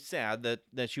sad. It's sad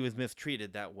that she was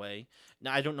mistreated that way.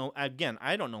 Now, I don't know. Again,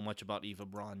 I don't know much about Eva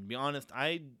Braun. To be honest,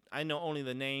 I know only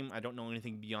the name. I don't know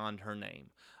anything beyond her name.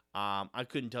 I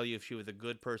couldn't tell you if she was a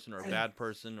good person or a bad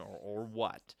person or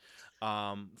what.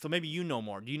 So maybe you know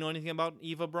more. Do you know anything about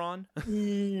Eva Braun?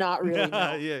 Not really.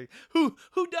 No. Yeah.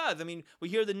 Who does? I mean, we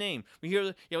hear the name. We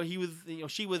hear he was.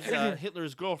 She was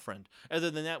Hitler's girlfriend.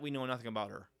 Other than that, we know nothing about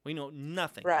her. We know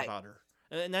nothing about her.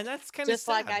 And that's kind of just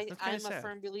sad. like I'm a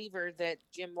firm believer that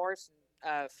Jim Morrison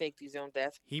faked his own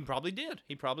death. He probably did.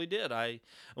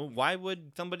 Why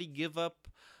would somebody give up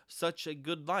such a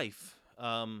good life?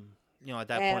 At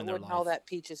that point in their life. All that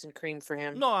peaches and cream for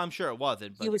him. No, I'm sure it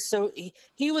wasn't. But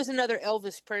he was another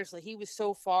Elvis Presley. He was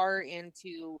so far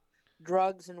into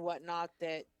drugs and whatnot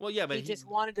that but he just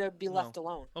wanted to be left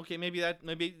alone. Okay, maybe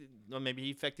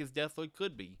he faked his death. So it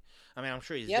could be. I mean, I'm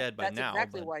sure he's dead by now. That's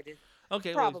exactly why I did.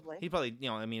 Okay, probably. Well, he probably,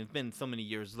 it's been so many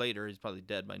years later. He's probably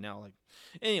dead by now. Like,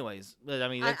 anyways, but I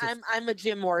mean, I'm a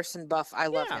Jim Morrison buff. I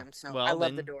love him, so I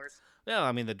love the Doors. Well,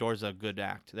 I mean, the Doors are a good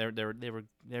act. They were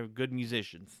good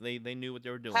musicians. They knew what they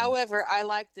were doing. However, I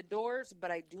like the Doors,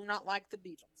 but I do not like the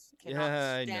Beatles.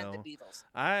 I know. The Beatles.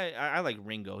 I like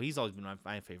Ringo. He's always been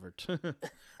my favorite.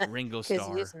 Ringo Starr.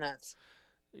 Because he is nuts.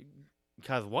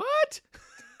 Because what?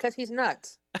 Because he's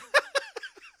nuts.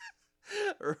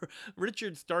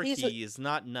 Richard Starkey is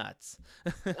not nuts.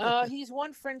 He's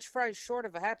one French fry short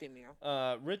of a Happy Meal.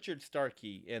 Richard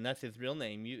Starkey, and that's his real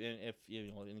name. If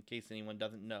in case anyone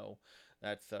doesn't know,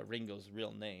 that's Ringo's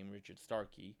real name, Richard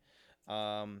Starkey.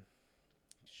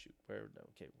 Shoot, where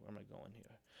am I going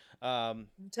here? I'm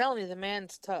telling you, the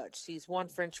man's touched. He's one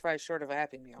French fry short of a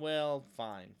Happy Meal. Well,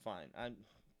 fine.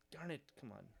 Darn it,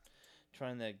 come on.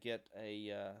 Trying to get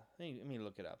a. Let me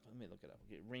look it up.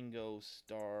 Okay, Ringo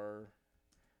Starr.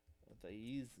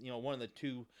 He's one of the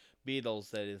two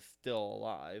Beatles that is still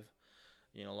alive.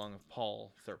 Along with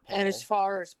Sir Paul. And as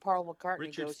far as Paul McCartney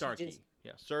Richard goes, Starkey.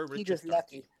 Sir Richard. He's just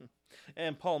Starkey. lucky.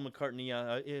 And Paul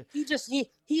McCartney. He's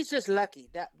just lucky.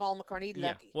 That Paul McCartney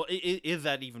lucky. Well, is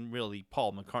that even really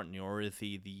Paul McCartney, or is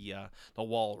he the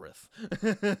walrus?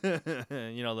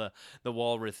 The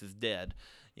walrus is dead.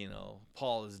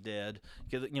 Paul is dead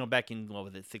because back in what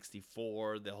was it,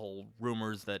 '64, the whole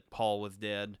rumors that Paul was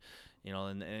dead.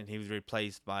 And he was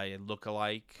replaced by a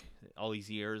look-alike all these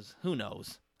years. Who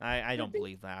knows? I don't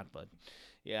believe that, but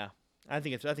yeah, I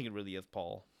think it really is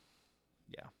Paul.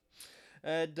 Yeah.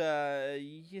 And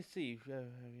you see,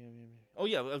 oh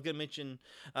yeah, I was gonna mention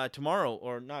tomorrow,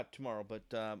 or not tomorrow, but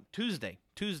Tuesday.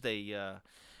 Tuesday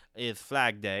is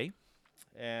Flag Day,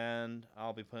 and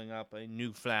I'll be putting up a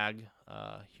new flag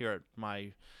here at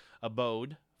my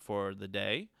abode for the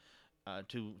day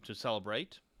to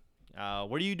celebrate.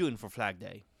 What are you doing for Flag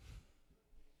Day?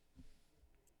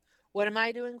 What am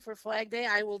I doing for Flag Day?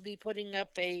 I will be putting up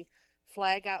a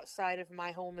flag outside of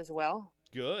my home as well.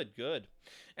 Good.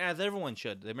 As everyone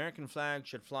should. The American flag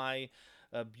should fly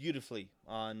beautifully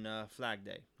on Flag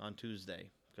Day, on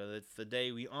Tuesday, because it's the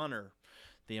day we honor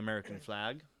the American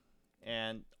flag,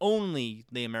 and only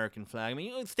the American flag. I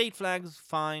mean, state flags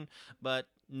fine, but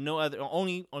no other.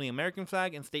 Only American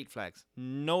flag and state flags.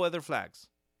 No other flags.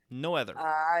 No other.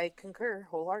 I concur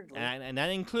wholeheartedly. And that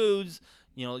includes,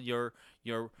 your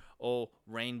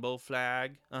rainbow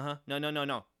flag.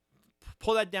 No.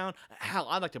 pull that down. Hell,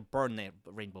 I'd like to burn that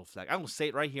rainbow flag. I'm gonna say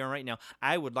it right here and right now.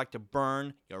 I would like to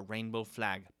burn your rainbow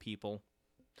flag, people.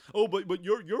 Oh, but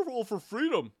you're all for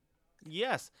freedom.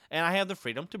 Yes, and I have the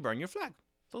freedom to burn your flag.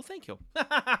 So thank you.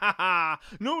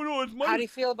 No, it's my. How do you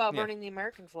feel about Yeah. burning the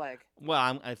American flag?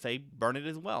 Well, I say burn it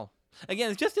as well.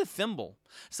 Again, it's just a symbol.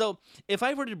 So if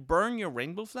I were to burn your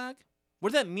rainbow flag,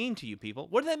 what does that mean to you, people?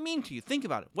 What does that mean to you? Think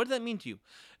about it. What does that mean to you?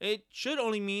 It should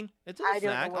only mean it's a I don't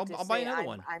flag. know what to I'll buy say. another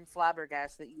one. I'm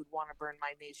flabbergasted that you would want to burn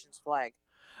my nation's flag.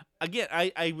 Again,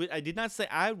 I did not say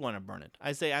I want to burn it.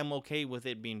 I say I'm okay with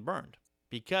it being burned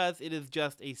because it is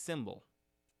just a symbol.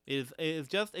 It is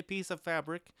just a piece of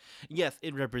fabric. Yes,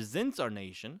 it represents our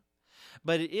nation,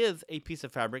 but it is a piece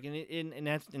of fabric,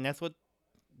 and that's what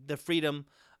the freedom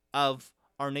of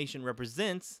our nation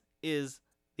represents, is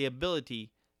the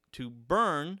ability to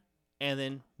burn and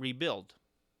then rebuild.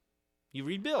 You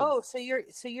rebuild. Oh, so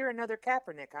you're another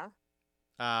Kaepernick, huh?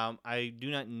 I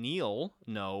do not kneel.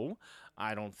 No,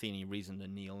 I don't see any reason to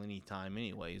kneel anytime,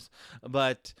 anyways.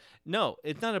 But no,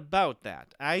 it's not about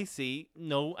that. I see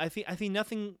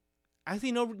nothing. I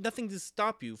see nothing to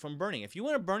stop you from burning. If you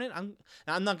want to burn it, I'm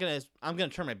gonna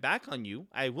turn my back on you.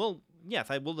 I will. Yes,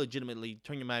 I will legitimately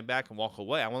turn my back and walk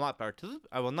away. I will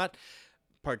not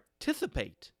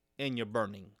participate in your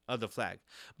burning of the flag.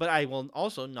 But I will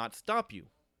also not stop you.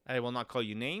 I will not call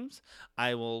you names.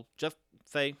 I will just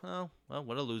say, oh, well,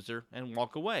 what a loser, and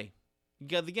walk away.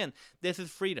 Because again, this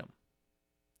is freedom.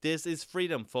 This is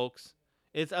freedom, folks.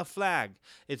 It's a flag.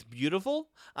 It's beautiful.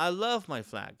 I love my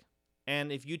flag.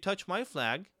 And if you touch my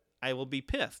flag, I will be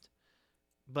pissed.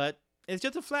 But it's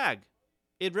just a flag.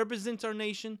 It represents our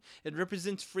nation. It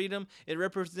represents freedom. It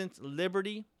represents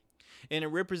liberty. And it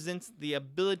represents the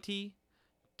ability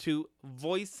to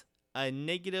voice a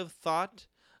negative thought,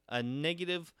 a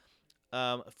negative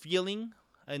feeling,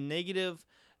 a negative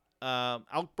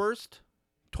outburst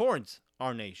towards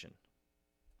our nation.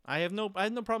 I have no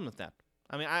problem with that.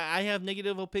 I mean, I have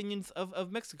negative opinions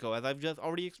of Mexico, as I've just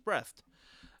already expressed.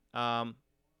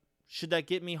 Should that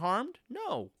get me harmed?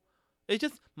 No. It's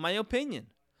just my opinion.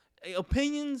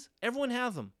 Opinions, everyone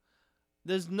has them.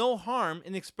 There's no harm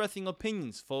in expressing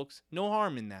opinions, folks. No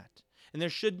harm in that. And there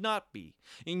should not be.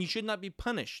 And you should not be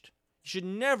punished. You should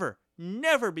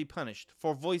never be punished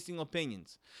for voicing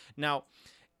opinions. Now,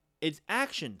 it's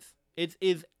actions. It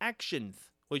is actions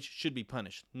which should be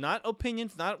punished. Not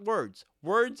opinions, not words.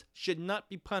 Words should not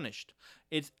be punished.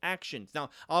 It's actions. Now,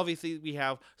 obviously, we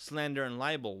have slander and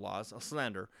libel laws.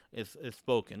 Slander is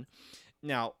spoken.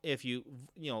 Now, if you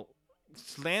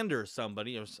slander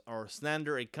somebody or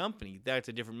slander a company, that's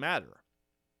a different matter.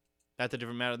 That's a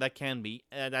different matter. That can be,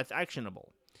 that's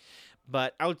actionable.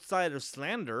 But outside of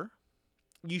slander,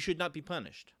 you should not be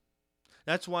punished.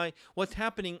 That's why what's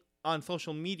happening on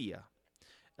social media,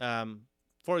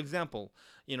 for example,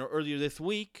 earlier this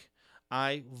week,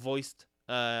 I voiced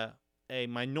a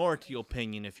minority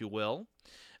opinion, if you will,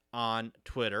 on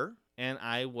Twitter, and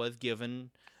I was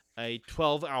given a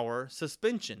 12-hour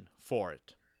suspension for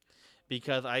it.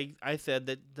 Because I said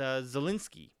that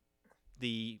Zelensky,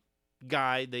 the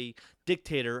guy, the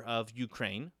dictator of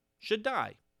Ukraine, should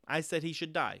die. I said he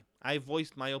should die. I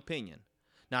voiced my opinion.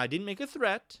 Now, I didn't make a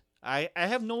threat. I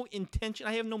have no intention,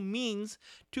 I have no means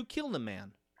to kill the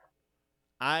man.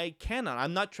 I cannot.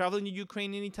 I'm not traveling to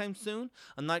Ukraine anytime soon.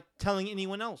 I'm not telling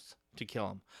anyone else to kill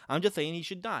him. I'm just saying he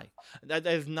should die. That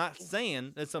is not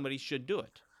saying that somebody should do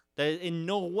it. That in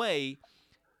no way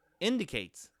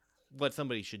indicates what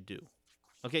somebody should do.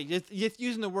 Okay, just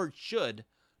using the word should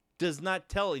does not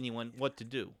tell anyone what to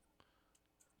do.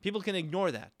 People can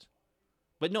ignore that.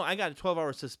 But no, I got a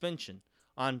 12-hour suspension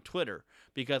on Twitter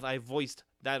because I voiced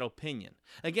that opinion.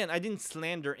 Again, I didn't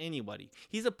slander anybody.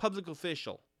 He's a public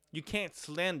official. You can't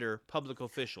slander public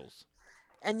officials.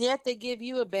 And yet they give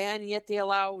you a ban, yet they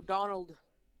allow Donald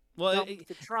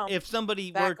Trump. If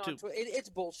somebody were to, it's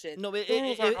bullshit. No,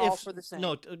 Rules are all for the same.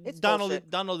 No, it's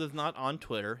Donald is not on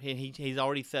Twitter. He's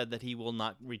already said that he will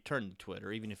not return to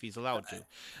Twitter, even if he's allowed to.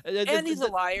 And he's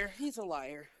a liar. He's a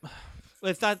liar.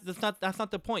 That's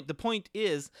not the point. The point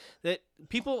is that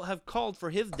people have called for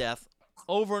his death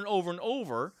over and over and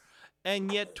over,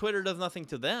 and yet Twitter does nothing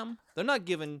to them. They're not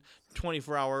given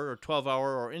 24-hour or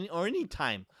 12-hour or any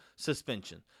time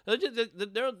suspension. Their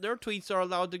tweets are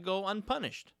allowed to go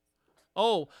unpunished.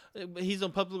 Oh, he's a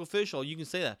public official. You can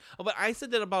say that. Oh, but I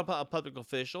said that about a public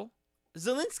official.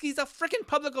 Zelensky's a freaking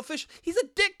public official. He's a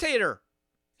dictator.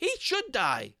 He should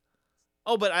die.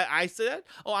 Oh, but I said that?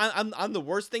 Oh, I'm the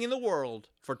worst thing in the world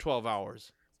for 12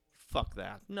 hours. Fuck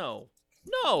that. No.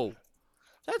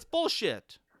 That's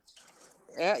bullshit.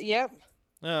 Yep.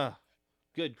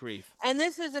 Good grief. And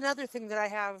this is another thing that I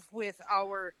have with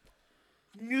our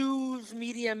news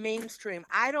media mainstream.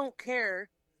 I don't care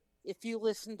if you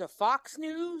listen to Fox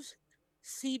News,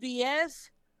 CBS,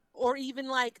 or even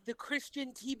like the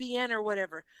Christian TBN or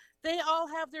whatever. They all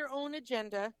have their own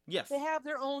agenda. Yes. They have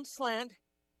their own slant,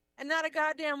 and not a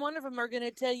goddamn one of them are going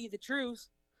to tell you the truth.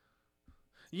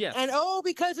 Yes. And oh,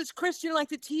 because it's Christian, like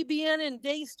the TBN and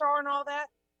Daystar and all that.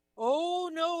 Oh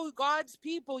no, God's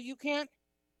people, you can't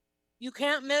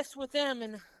mess with them.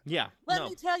 And Yeah. let No.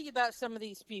 me tell you about some of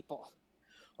these people.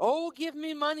 Oh, give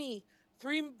me money,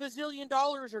 $3 bazillion,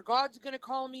 or God's gonna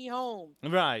call me home.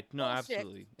 Right. No, Bullshit.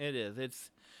 absolutely. It is.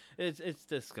 It's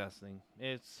disgusting.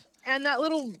 It's And that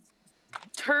little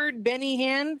turd Benny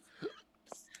Hinn.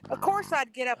 Of course,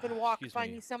 I'd get up and walk Excuse if I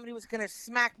me. knew somebody was gonna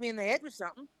smack me in the head with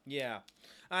something. yeah.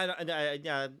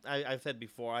 I've said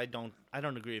before. I don't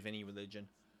agree with any religion.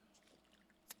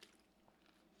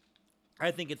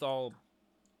 I think it's all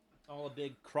a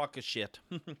big crock of shit.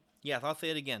 Yes, I'll say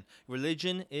it again.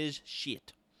 Religion is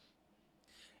shit.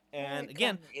 And it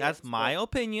again, kinda that's is, my but-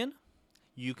 opinion.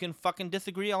 You can fucking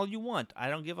disagree all you want. I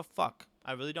don't give a fuck.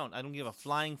 I really don't. I don't give a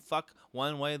flying fuck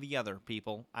one way or the other,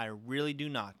 people. I really do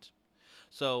not.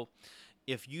 So,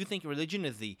 if you think religion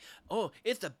is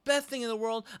it's the best thing in the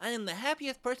world, I am the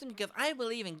happiest person because I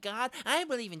believe in God, I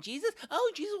believe in Jesus,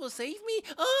 oh, Jesus will save me,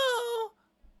 oh,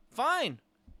 fine.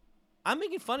 I'm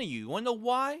making fun of you. You want to know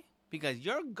why? Because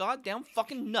you're goddamn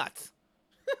fucking nuts.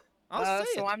 I'll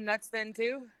say so it. I'm nuts then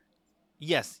too.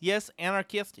 Yes,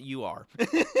 anarchist, you are.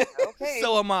 Okay.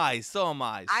 So am I. So.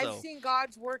 I've seen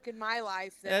God's work in my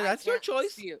life. That That's I your can't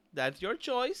choice. dispute. That's your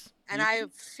choice. And You I can-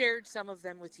 have shared some of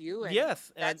them with you. And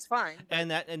Yes, that's fine. But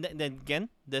and then again,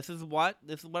 this is what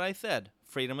I said.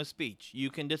 Freedom of speech. You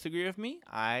can disagree with me.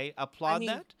 I applaud mean,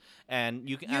 that, and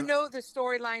you can. you know the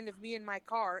storyline of me and my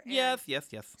car. And Yes.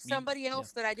 Somebody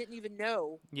else that I didn't even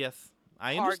know Yes,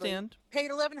 I hardly understand. paid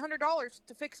 $1,100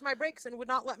 to fix my brakes and would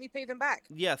not let me pay them back.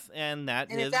 Yes, and And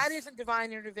if that isn't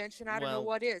divine intervention, I don't know well,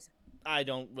 what is. I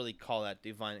don't really call that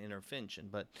divine intervention,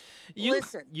 but you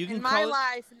Listen, you can in call my it.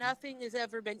 life, nothing has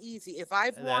ever been easy. If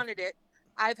I've That- wanted it,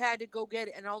 I've had to go get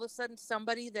it. And all of a sudden,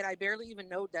 somebody that I barely even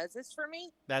know does this for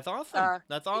me. That's awesome.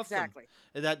 That's awesome. Exactly.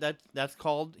 That's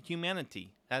called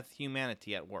humanity. That's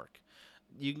humanity at work.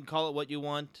 You can call it what you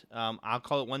want. I'll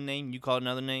call it one name. You call it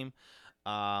another name.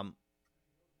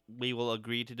 We will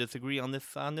agree to disagree on this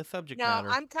subject Now, matter.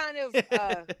 I'm kind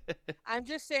of, I'm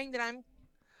just saying that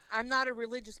I'm not a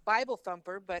religious Bible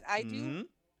thumper, but I do Mhm.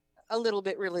 a little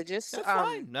bit religious. That's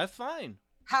fine. That's fine.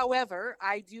 However,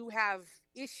 I do have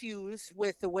issues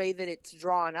with the way that it's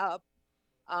drawn up.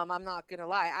 I'm not going to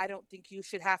lie. I don't think you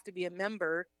should have to be a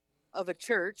member of a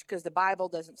church because the Bible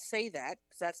doesn't say that,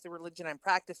 because that's the religion I'm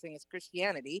practicing is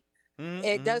Christianity. Mhm,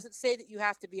 It mhm. doesn't say that you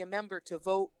have to be a member to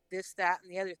vote this, that, and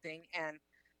the other thing. And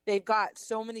they've got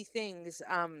so many things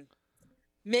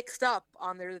mixed up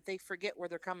on there that they forget where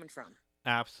they're coming from.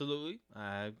 Absolutely.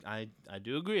 I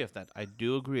do agree with that. I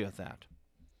do agree with that.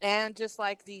 And just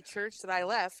like the church that I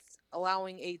left,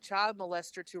 allowing a child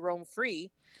molester to roam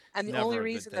free. And the Never only a good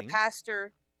reason the thing.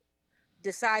 pastor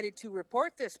decided to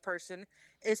report this person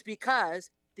is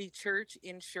because the church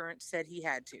insurance said he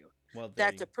had to. Well, there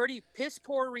That's you- a pretty piss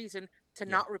poor reason to Yeah.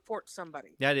 not report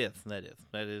somebody. that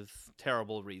is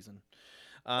terrible reason.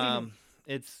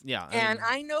 It's yeah. And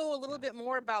I know a little bit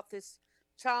more about this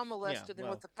child molester than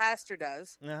well. what the pastor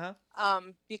does.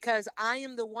 Because I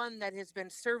am the one that has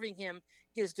been serving him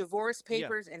his divorce Yeah.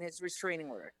 papers and his restraining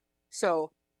order.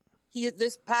 So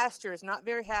this pastor is not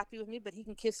very happy with me, but he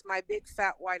can kiss my big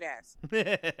fat white ass.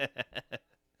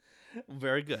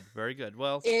 Very good. Very good.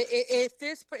 Well, If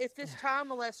this child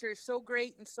molester is so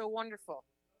great and so wonderful,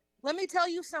 let me tell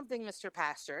you something, Mr.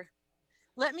 Pastor.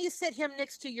 Let me sit him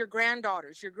next to your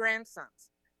granddaughters, your grandsons.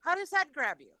 How does that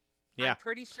grab you? Yeah. I'm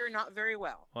pretty sure not very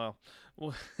well.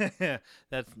 well,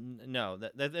 that's no.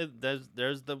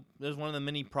 There's one of the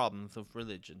many problems of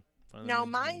religion. One of the Now,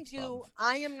 many mind you, problems.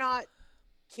 I am not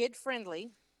kid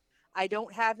friendly. I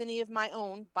don't have any of my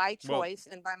own by Well, choice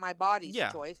and by my body's yeah.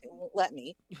 choice. It won't let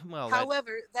me. Well,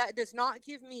 However, that does not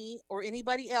give me or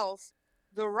anybody else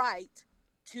the right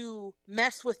to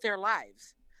mess with their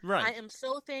lives. right. I am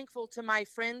so thankful to my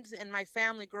friends and my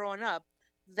family growing up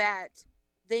that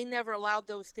they never allowed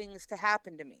those things to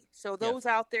happen to me. So Yeah. those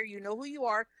out there, you know who you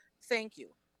are. Thank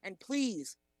you. And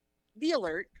please be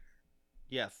alert.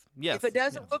 Yes. If it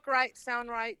doesn't yes. look right, sound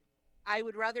right, I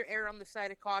would rather err on the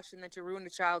side of caution than to ruin a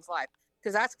child's life,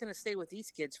 because that's going to stay with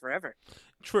these kids forever.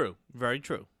 True. Very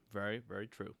true. Very very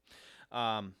true.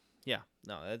 Yeah.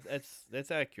 No,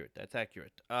 that's accurate. That's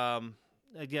accurate.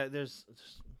 Yeah. There's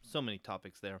so many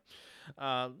topics there.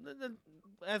 As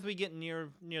we get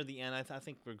near the end, I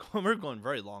think we're going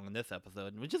very long in this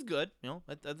episode, which is good.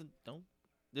 That doesn't don't.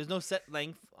 There's no set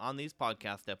length on these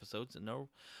podcast episodes, and no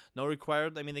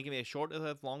required. I mean, they can be as short as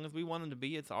long as we want them to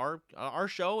be. It's our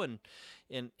show, and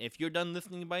if you're done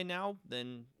listening by now,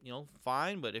 then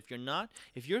fine. But if you're not,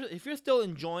 if you're still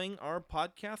enjoying our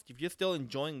podcast, if you're still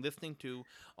enjoying listening to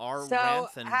our So,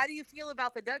 rants and how do you feel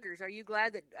about the Duggars? Are you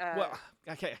glad that? well,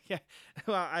 okay, yeah.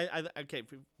 Well, okay.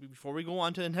 Before we go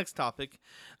on to the next topic,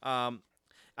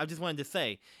 I just wanted to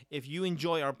say, if you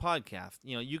enjoy our podcast,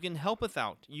 you can help us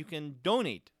out. You can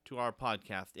donate to our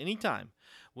podcast anytime.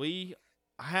 We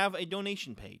have a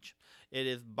donation page. It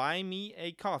is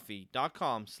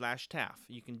buymeacoffee.com/taff.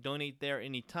 You can donate there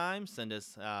anytime. Send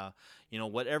us,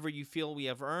 whatever you feel we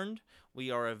have earned. We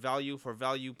are a value for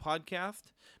value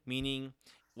podcast, meaning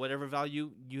whatever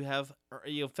value you have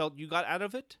felt you got out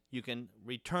of it, you can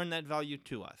return that value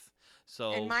to us.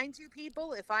 So, and mind you,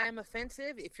 people, if I am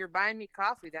offensive, if you're buying me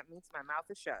coffee, that means my mouth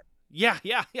is shut. yeah,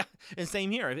 and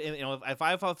same here. If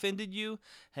I've offended you,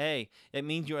 hey, it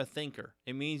means you're a thinker.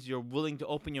 It means you're willing to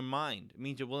open your mind. It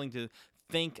means you're willing to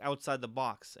think outside the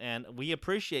box, and we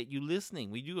appreciate you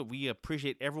listening. We do. We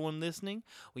appreciate everyone listening.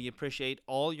 We appreciate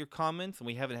all your comments, and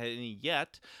we haven't had any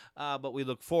yet, but we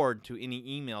look forward to any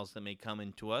emails that may come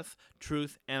into us.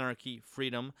 Truth, Anarchy,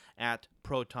 Freedom at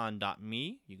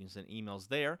proton.me. You can send emails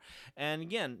there. And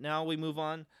again, now we move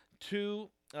on to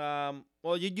you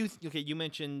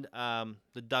mentioned the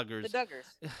Duggars. The Duggars.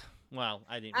 Well,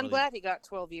 I didn't. I'm really... glad he got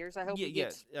 12 years. I hope he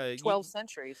gets 12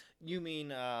 centuries. You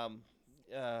mean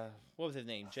what was his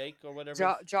name? Jake or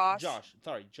whatever? Josh.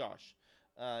 Sorry, Josh.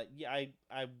 Yeah, I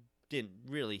didn't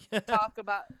really talk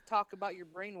about your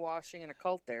brainwashing and a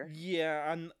cult there.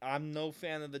 Yeah, I'm no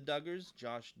fan of the Duggars.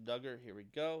 Josh Duggar, here we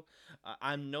go.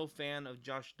 I'm no fan of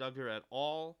Josh Duggar at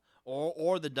all,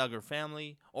 or the Duggar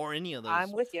family, or any of those.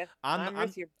 I'm with you. I'm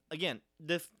with you. Again,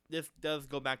 this does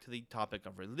go back to the topic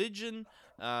of religion.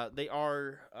 They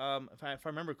are, if I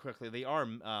remember correctly, they are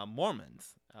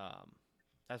Mormons.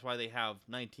 That's why they have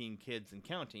 19 kids and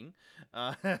counting,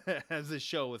 as the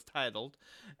show was titled.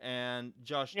 And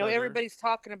Josh Duggar, everybody's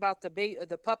talking about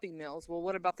the puppy mills. Well,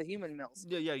 what about the human mills?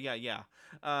 Yeah.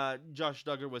 Josh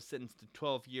Duggar was sentenced to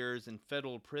 12 years in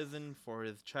federal prison for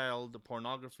his child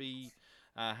pornography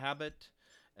habit.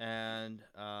 And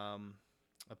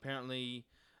apparently,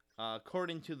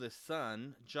 according to The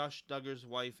Sun, Josh Duggar's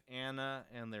wife, Anna,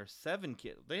 and their 7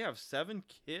 kids. They have 7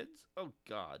 kids? Oh,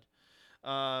 God.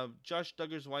 Josh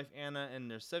Duggar's wife Anna and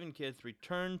their 7 kids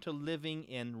returned to living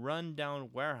in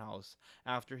rundown warehouse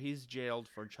after he's jailed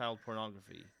for child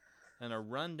pornography. In a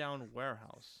rundown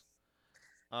warehouse.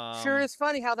 Sure is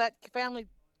funny how that family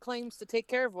claims to take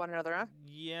care of one another, huh?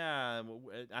 Yeah,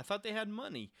 I thought they had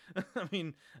money. I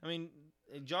mean,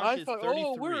 Josh is 33.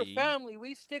 Oh, we're a family.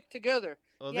 We stick together.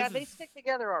 Well, yeah, they stick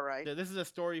together all right. This is a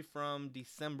story from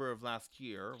December of last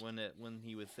year when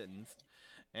he was sentenced.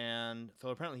 And so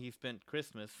apparently he spent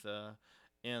Christmas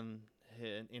in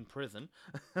prison.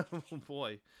 Oh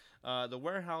boy. The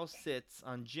warehouse sits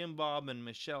on Jim Bob and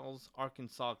Michelle's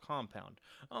Arkansas compound.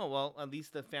 Oh, well, at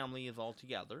least the family is all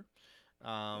together.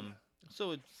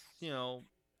 So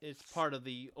it's part of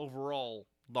the overall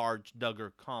large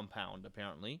Duggar compound,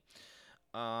 apparently.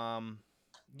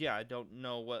 Yeah, I don't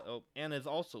know what... Oh, Anna's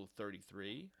also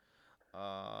 33.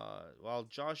 While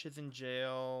Josh is in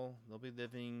jail, they'll be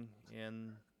living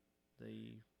in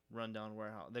the rundown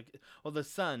warehouse. The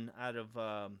Sun out of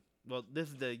this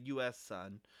is the U.S.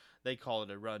 Sun. They call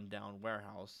it a rundown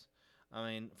warehouse. I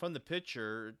mean, from the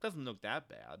picture, it doesn't look that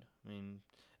bad. I mean,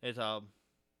 it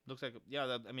looks like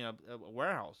a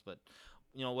warehouse, but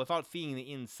without seeing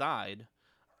the inside,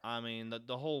 I mean,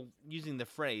 the whole using the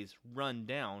phrase "run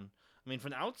down." I mean,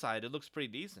 from the outside, it looks pretty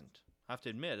decent. I have to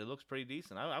admit, it looks pretty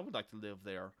decent. I would like to live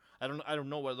there. I don't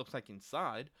know what it looks like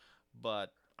inside,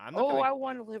 but I'm not. I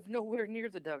want to live nowhere near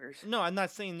the Duggars. No, I'm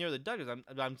not saying near the Duggars.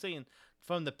 I'm saying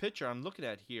from the picture I'm looking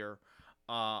at here,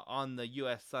 on the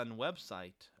U.S. Sun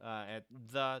website at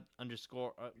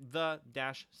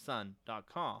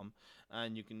the-sun.com,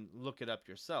 and you can look it up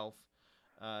yourself.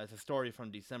 It's a story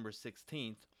from December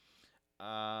 16th.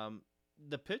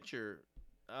 The picture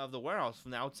of the warehouse from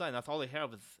the outside, that's all they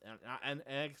have is an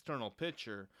external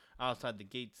picture outside the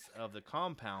gates of the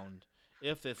compound.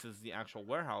 If this is the actual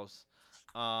warehouse,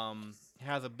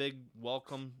 has a big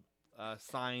welcome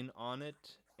sign on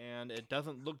it, and it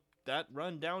doesn't look that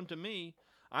run down to me.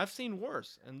 I've seen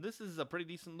worse, and this is a pretty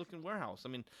decent looking warehouse. I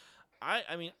mean,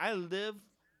 I live,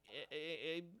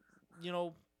 in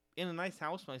a nice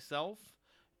house myself,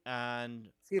 and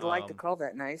so you'd like to call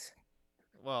that nice?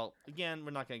 well, again,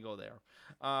 we're not gonna go there.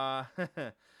 Uh,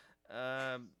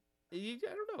 I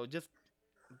don't know. It just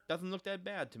doesn't look that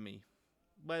bad to me.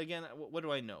 But again, what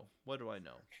do I know? What do I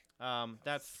know?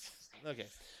 That's okay.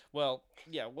 Well,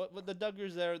 yeah. What the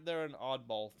Duggars? They're an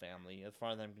oddball family as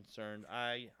far as I'm concerned.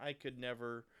 I could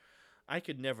never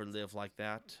live like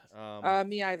that.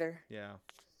 Me either. Yeah.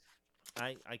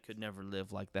 I could never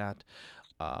live like that.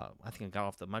 I think I got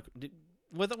off the mic.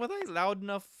 Was I loud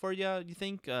enough for you? You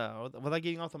think? Was I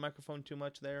getting off the microphone too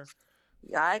much there?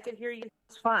 Yeah, I could hear you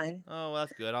just fine. Oh, well,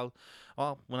 that's good.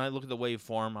 Well, when I look at the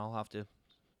waveform, I'll have to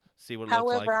see what it looks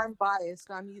However, like. I'm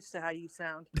biased. I'm used to how you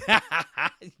sound.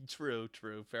 True.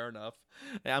 Fair enough.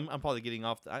 Yeah, I'm probably getting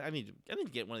off. I need to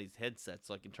get one of these headsets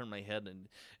so I can turn my head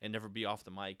and never be off the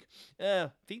mic.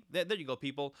 See, there you go,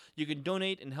 people. You can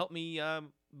donate and help me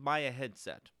buy a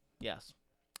headset. Yes,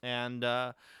 and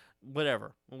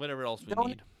whatever else we Don't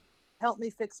need. help me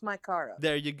fix my car up.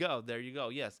 There you go.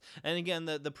 Yes. And again,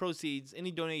 the proceeds, any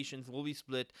donations will be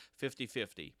split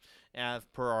 50-50 as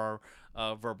per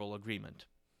our verbal agreement.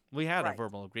 We had a Right.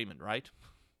 verbal agreement, right?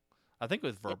 I think it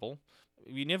was verbal.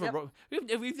 We never Yep. wrote.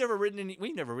 We've never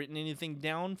written anything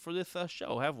down for this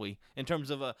show, have we? In terms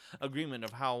of a agreement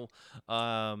of how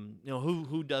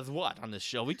who does what on this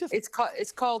show. We just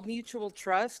It's called mutual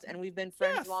trust, and we've been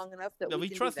friends yes. long enough that Yeah, we we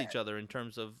can trust do each that. other in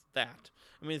terms of that.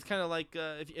 I mean, it's kind of like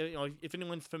if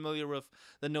anyone's familiar with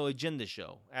the No Agenda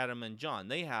show, Adam and John,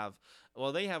 they have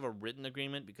a written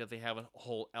agreement because they have a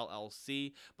whole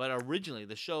LLC. But originally,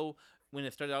 the show, when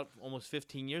it started out almost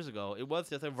 15 years ago, it was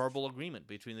just a verbal agreement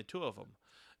between the two of them.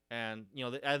 And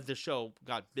as the show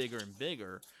got bigger and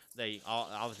bigger,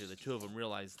 obviously the two of them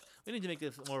realized we need to make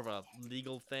this more of a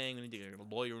legal thing. We need to get a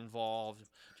lawyer involved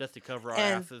just to cover our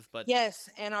And asses. But yes,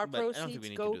 and our I don't think we proceeds need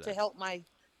to go do to that. help my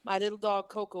little dog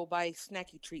Coco buy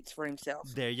snacky treats for himself.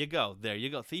 There you go.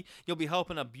 See, you'll be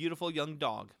helping a beautiful young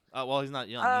dog. Well, he's not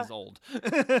young; Uh, he's old.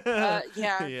 yeah,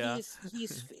 Yeah, he's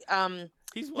he's him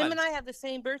what? and I have the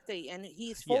same birthday, and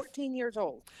he's Yes, 14 years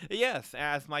old. yes.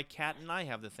 As my cat and I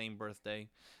have the same birthday.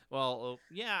 Well,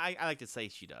 yeah, I like to say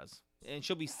she does, and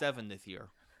she'll be 7 this year.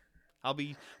 I'll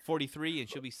be 43, and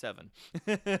she'll be 7.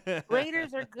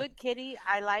 Raiders are good kitty.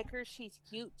 I like her. She's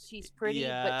cute. She's pretty,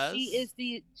 but Yes.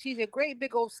 she's a great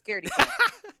big old scaredy cat.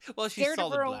 Well, she's Scared of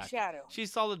solid her own black. shadow.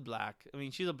 She's solid black. I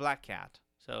mean, she's a black cat.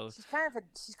 So She's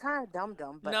kind of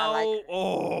dumb, but I like no. her.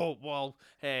 Oh well.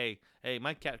 Hey,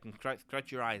 my cat can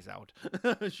scratch your eyes out.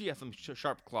 She has some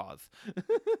sharp claws.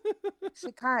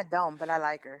 She's kind of dumb, but I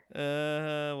like her.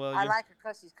 Well, I like her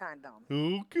because she's kind of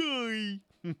dumb. okay.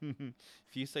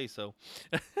 If you say so.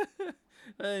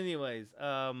 Anyways,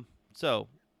 so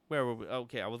where were we?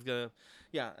 Okay, I was gonna.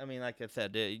 Yeah, I mean, like I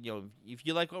said, if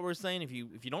you like what we're saying, if you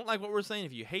don't like what we're saying,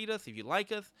 if you hate us, if you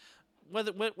like us,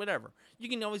 whatever, you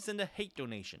can always send a hate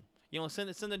donation.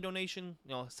 Send a donation.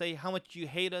 Say how much you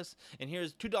hate us, and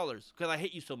here's $2 because I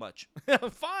hate you so much.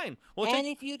 Fine. And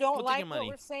if you don't we'll take like your what money.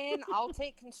 we're saying, I'll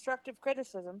take constructive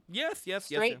criticism. Yes.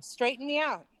 Straighten me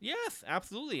out. Yes,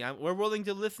 absolutely. We're willing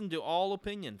to listen to all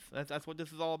opinions. That's what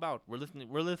this is all about. We're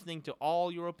listening to all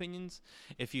your opinions.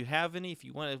 If you have any, if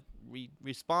you want to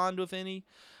respond with any,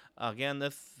 again,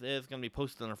 this is going to be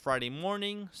posted on a Friday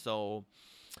morning. So,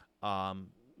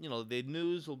 the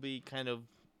news will be kind of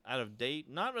out of date.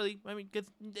 Not really. I mean, because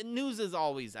news is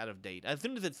always out of date. As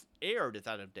soon as it's aired, it's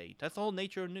out of date. That's the whole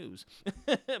nature of news.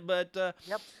 But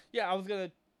Yep. yeah, I was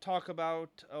gonna talk about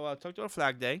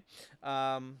Flag Day.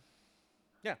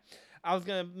 Yeah, I was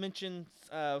gonna mention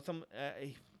some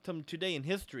today in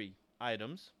history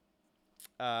items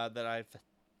that I've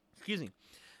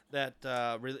that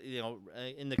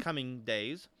in the coming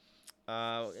days.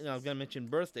 I was gonna mention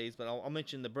birthdays, but I'll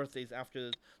mention the birthdays after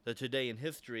the today in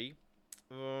history.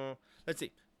 Let's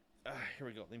see. Here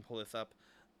we go. Let me pull this up.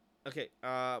 Okay.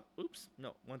 Oops.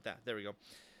 No, want that. There we go.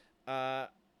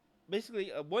 Basically,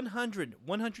 100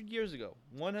 years ago.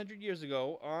 100 years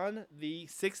ago, on the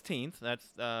 16th.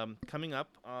 That's coming up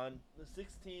on the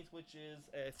 16th, which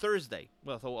is Thursday.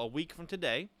 Well, so a week from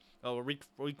today. Oh, a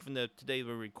week from the today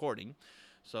we're recording.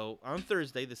 So on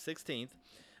Thursday, the 16th.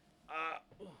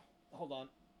 Hold on.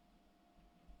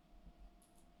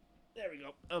 There we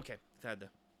go. Okay, had to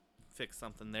fix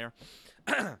something there.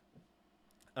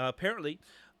 Apparently,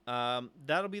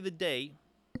 that'll be the day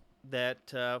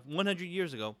that 100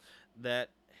 years ago that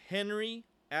Henry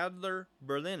Adler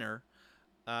Berliner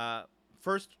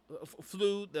first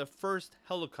flew the first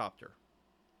helicopter.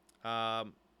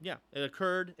 Yeah, it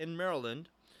occurred in Maryland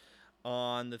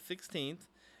on the 16th.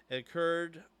 It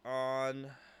occurred on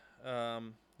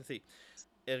let's see.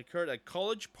 It occurred at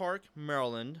College Park,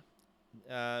 Maryland,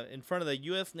 in front of the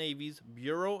U.S. Navy's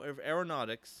Bureau of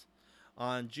Aeronautics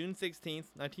on June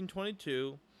 16th,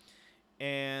 1922,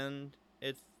 and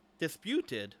it's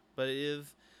disputed, but it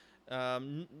is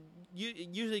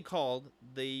usually called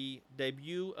the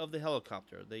debut of the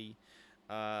helicopter. The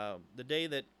day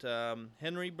that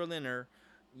Henry Berliner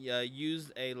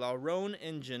used a Laron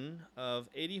engine of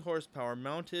 80 horsepower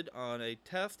mounted on a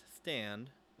test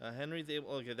stand. Henry's able.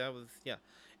 Okay, that was yeah.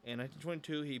 In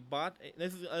 1922, he bought.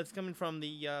 This is it's coming from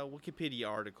the Wikipedia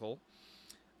article.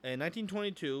 In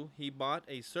 1922, he bought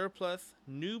a surplus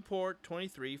Newport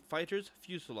 23 fighter's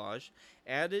fuselage,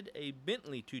 added a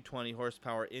Bentley 220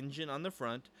 horsepower engine on the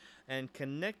front, and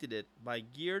connected it by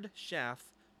geared shafts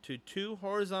to two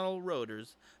horizontal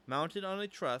rotors mounted on a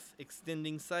truss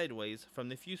extending sideways from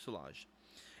the fuselage.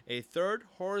 A third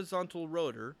horizontal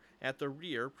rotor at the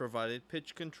rear provided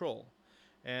pitch control,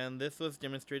 and this was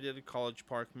demonstrated at College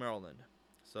Park, Maryland.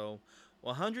 So,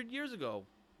 100 years ago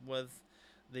was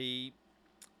the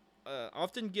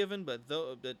often given but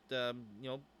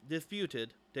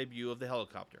disputed debut of the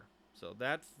helicopter. So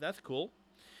that's cool.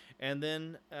 And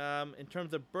then in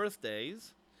terms of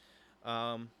birthdays,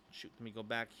 let me go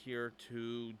back here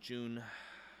to June.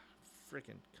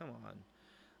 Frickin' come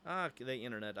on. The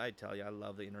internet. I tell you, I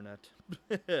love the internet.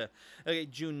 Okay,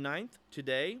 June 9th,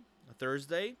 today,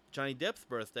 Thursday, Johnny Depp's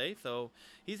birthday. So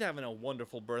he's having a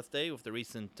wonderful birthday with the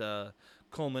recent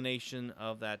culmination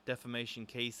of that defamation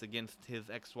case against his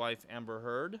ex-wife Amber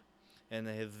Heard and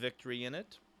his victory in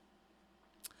it.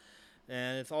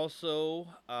 And it's also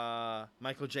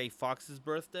Michael J. Fox's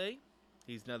birthday.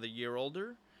 He's another year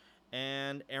older.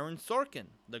 And Aaron Sorkin,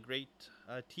 the great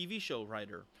TV show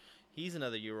writer. He's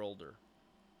another year older.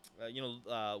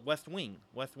 West Wing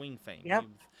fame. Yep.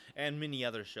 And many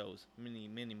other shows.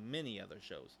 Many other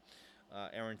shows.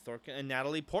 Aaron Sorkin. And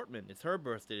Natalie Portman. It's her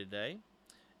birthday today.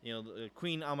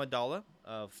 Queen Amidala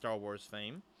of Star Wars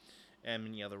fame. And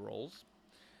many other roles.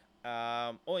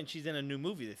 And she's in a new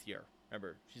movie this year.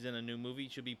 Remember, she's in a new movie.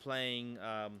 She'll be playing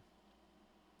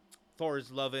Thor's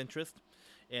love interest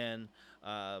in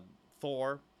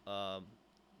Thor,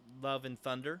 Love and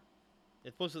Thunder.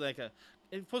 It's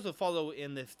supposed to follow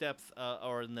in the steps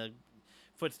or in the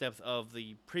footsteps of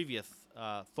the previous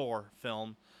Thor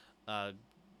film.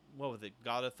 What was it?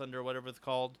 God of Thunder, whatever it's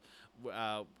called.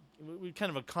 Kind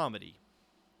of a comedy.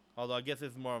 Although I guess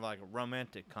it's more of like a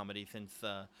romantic comedy since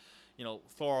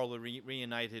Thor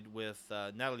reunited with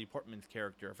Natalie Portman's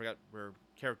character. I forgot her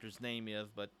character's name is,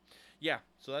 but yeah,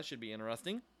 so that should be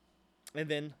interesting. And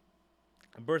then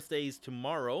birthdays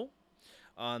tomorrow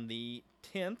on the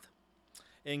 10th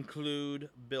include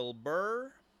Bill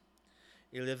Burr,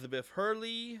 Elizabeth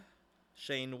Hurley,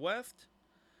 Shane West,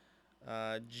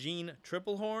 Gene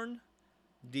Triplehorn,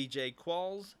 DJ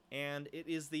Qualls, and it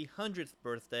is the 100th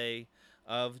birthday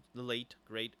of the late,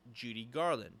 great Judy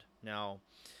Garland. Now,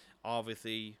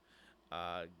 obviously,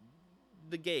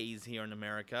 the gays here in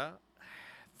America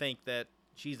think that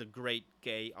she's a great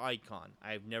gay icon.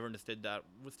 I've never understood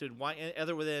why,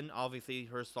 other than obviously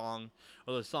her song,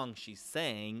 or the song she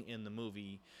sang in the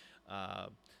movie,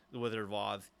 The Wizard of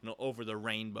Oz, Over the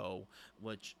Rainbow,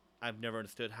 which I've never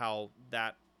understood how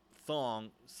that song,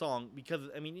 because,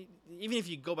 I mean, even if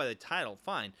you go by the title,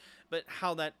 fine, but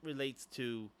how that relates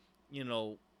to,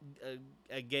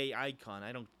 a gay icon.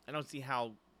 I don't see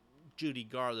how Judy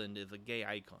Garland is a gay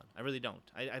icon. I really don't.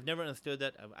 I've never understood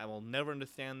that. I will never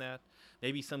understand that.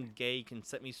 Maybe some gay can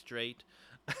set me straight.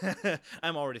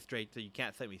 I'm already straight, so you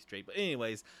can't set me straight. But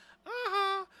anyways,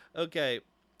 okay.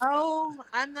 Oh,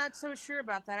 I'm not so sure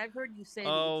about that. I've heard you say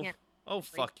that you can't. Oh,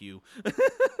 fuck you.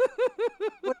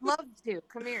 Would love to.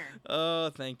 Come here. Oh,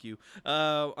 thank you.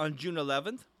 On June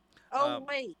 11th. Oh,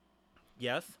 wait.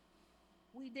 Yes?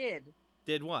 We did.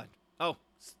 Did what? Oh,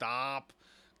 stop.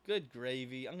 Good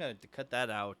gravy. I'm going to cut that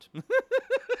out.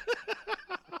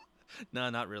 No,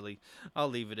 not really. I'll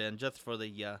leave it in just for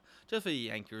the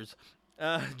anchors.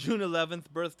 June 11th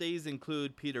birthdays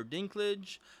include Peter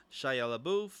Dinklage, Shia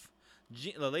LaBeouf,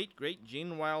 the late great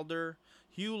Gene Wilder,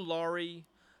 Hugh Laurie,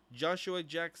 Joshua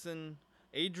Jackson,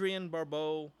 Adrienne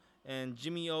Barbeau, and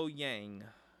Jimmy O. Yang.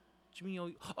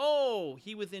 Oh,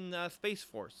 he was in Space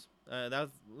Force. At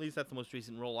least that's the most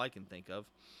recent role I can think of.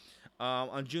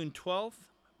 On June 12th,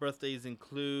 birthdays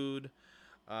include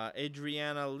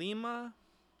Adriana Lima,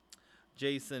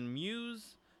 Jason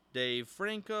Mewes, Dave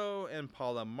Franco, and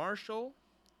Paula Marshall.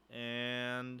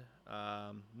 And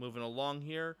moving along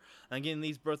here, again,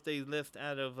 these birthdays list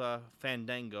out of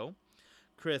Fandango.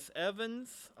 Chris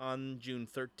Evans on June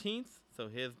 13th, so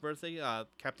his birthday.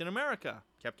 Captain America's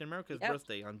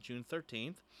birthday on June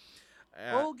 13th.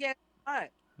 Guess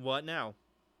what? What now?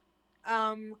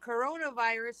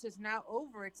 Coronavirus is now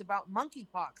over. It's about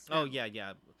monkeypox now. Oh,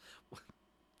 yeah.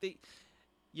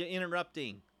 You're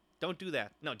interrupting. Don't do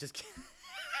that. No, just kidding.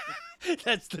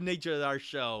 That's the nature of our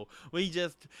show. We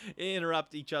just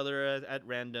interrupt each other at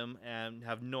random and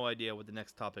have no idea what the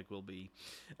next topic will be.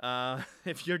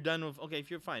 If you're done with, okay, if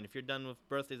you're fine, if you're done with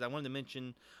birthdays, I wanted to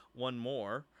mention one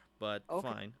more, but Okay.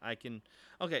 fine, I can.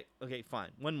 Okay, fine,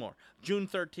 one more. June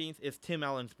 13th is Tim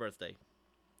Allen's birthday.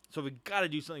 So we got to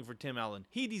do something for Tim Allen.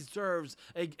 He deserves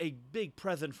a big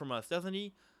present from us, doesn't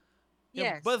he? Yeah,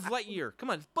 Yes. Buzz Lightyear. Come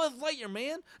on, it's Buzz Lightyear,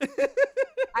 man.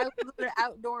 I will go to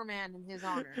Outdoor Man in his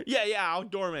honor. Yeah,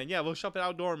 Outdoor Man. Yeah, we'll shop at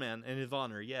Outdoor Man in his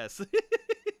honor. Yes.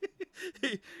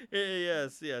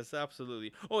 yes,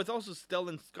 absolutely. Oh, it's also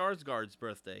Stellan Skarsgård's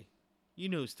birthday. You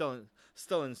know who Stellan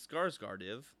Skarsgård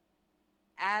is?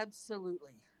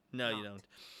 Absolutely. No, not. you don't.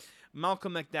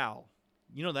 Malcolm McDowell.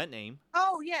 You know that name.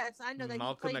 Oh yes, I know that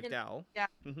Malcolm he played McDowell.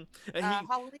 in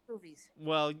Halloween movies.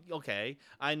 Well, okay.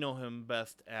 I know him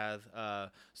best as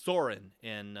Soren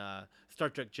in Star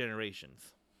Trek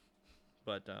Generations.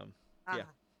 But yeah.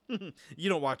 You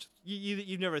don't watch.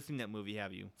 You've never seen that movie,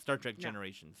 have you? Star Trek No.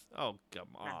 Generations. Oh, come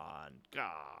No. on,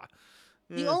 God.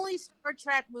 The only Star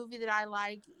Trek movie that I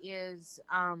like is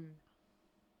I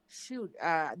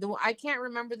can't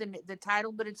remember the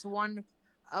title, but it's one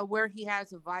where he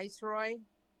has a viceroy.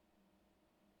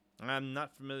 I'm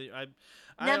not familiar.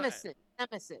 Nemesis.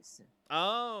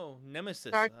 Oh,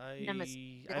 Nemesis. Nemesis.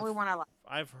 The only one I like.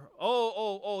 I've heard.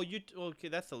 Oh. Okay?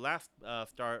 That's the last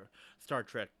Star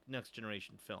Trek Next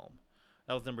Generation film.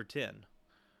 That was number 10.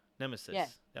 Nemesis. Yeah,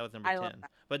 That was number I 10. love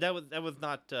that. But that was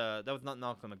not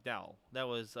Malcolm McDowell. That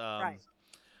was Right.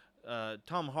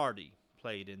 Tom Hardy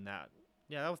played in that.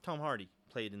 Yeah, that was Tom Hardy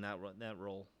played in that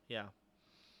role. Yeah.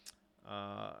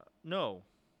 No,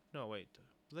 wait.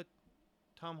 Was that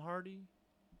Tom Hardy?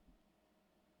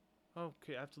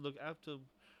 Okay, I have to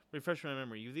refresh my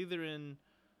memory. He was either in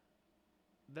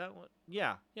that one.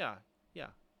 Yeah. That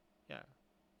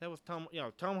was Tom.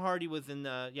 Yeah, Tom Hardy was in.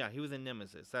 He was in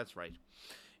Nemesis. That's right.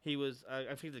 He was.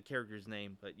 I forget the character's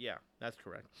name, but yeah, that's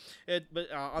correct.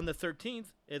 But on the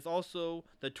 13th, it's also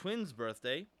the twins'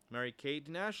 birthday. Mary-Kate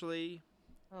and Ashley.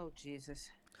 Oh Jesus,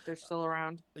 they're still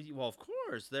around. Well, of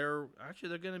course, they're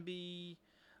going to be.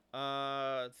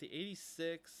 It's the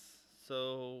 86.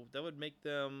 So that would make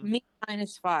them. Me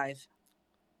 -5.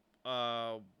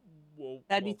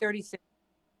 That'd be 36.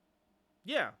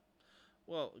 Yeah.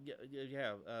 Well,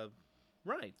 yeah.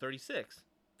 Right, 36.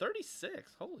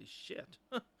 36. Holy shit.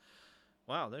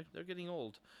 Wow, they're getting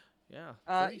old. Yeah.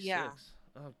 36. Yeah.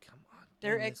 Oh, come on.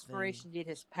 Their damn this expiration date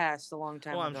has passed a long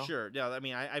time thing. Oh, ago. I'm sure. Yeah, I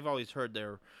mean, I've always heard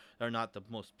they're not the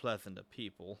most pleasant of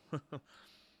people.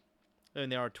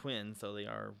 And they are twins, so they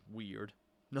are weird.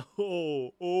 No,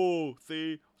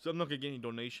 see? So I'm not going to get any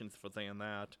donations for saying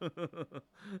that.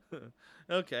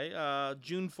 Okay,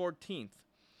 June 14th.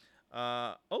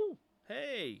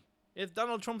 Hey, it's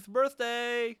Donald Trump's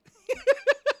birthday.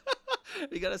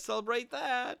 We got to celebrate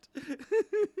that.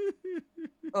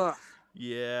 Ugh.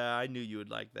 Yeah, I knew you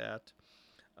would like that.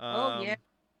 Yeah.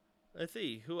 Let's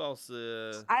see, who else?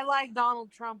 I like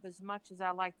Donald Trump as much as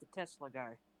I like the Tesla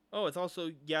guy. Oh, it's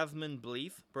also Yasmin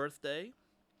Bleeth birthday.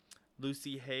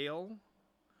 Lucy Hale,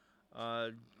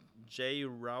 Jay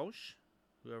Roush,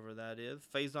 whoever that is,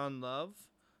 Faison Love,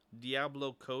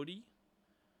 Diablo Cody,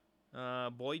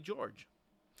 Boy George.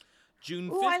 June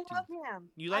 15th. Oh, I love him.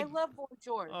 I love Boy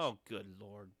George. Oh, good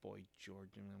Lord, Boy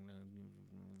George.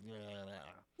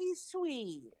 He's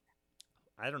sweet.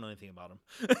 I don't know anything about him.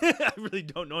 I really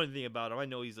don't know anything about him. I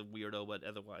know he's a weirdo, but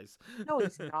otherwise. No,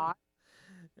 he's not.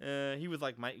 He was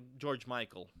like George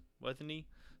Michael, wasn't he?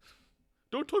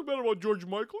 Don't talk bad about George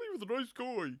Michael. He was a nice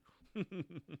guy.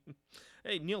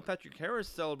 Hey, Neil Patrick Harris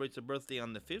celebrates a birthday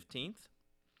on the 15th.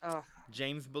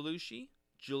 James Belushi,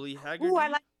 Julie Haggerty. Ooh, I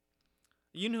like.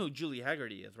 You know who Julie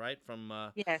Haggerty is, right? From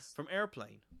Yes. From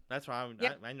Airplane. That's why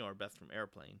I know her best from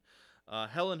Airplane.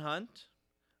 Helen Hunt.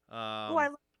 I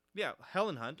love. Yeah,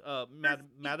 Helen Hunt.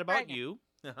 Mad About You.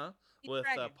 With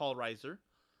Paul Reiser.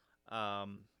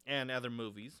 And other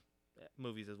movies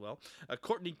as well.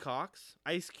 Courtney Cox,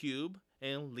 Ice Cube,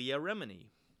 and Leah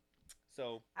Remini.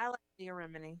 So I like Leah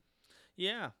Remini.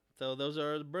 Yeah, so those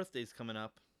are the birthdays coming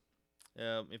up.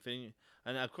 And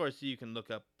of course you can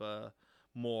look up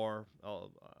more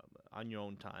on your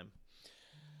own time.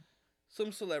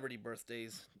 Some celebrity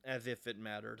birthdays, as if it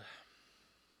mattered.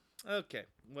 Okay,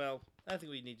 well, I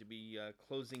think we need to be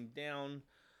closing down.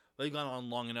 We've gone on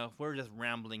long enough. We're just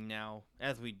rambling now,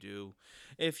 as we do.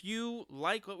 If you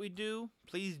like what we do,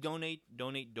 please donate.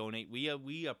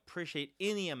 We appreciate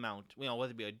any amount.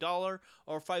 Whether it be $1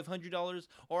 or $500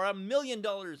 or $1 million.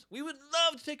 We would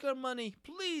love to take our money.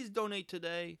 Please donate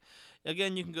today.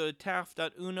 Again, you can go to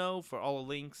taft.uno for all the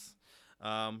links.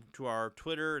 to our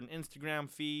Twitter and Instagram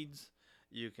feeds.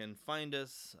 You can find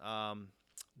us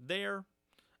there.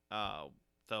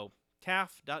 So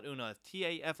taff.uno, that's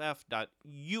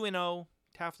TAFF.UNO,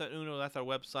 taff.uno, that's our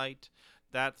website.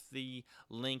 That's the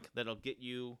link that'll get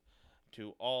you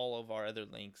to all of our other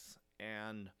links.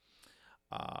 And,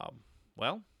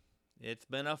 well, it's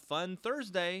been a fun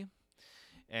Thursday.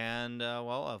 And,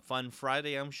 a fun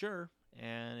Friday, I'm sure.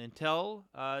 And until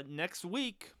next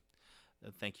week,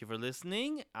 thank you for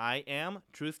listening. I am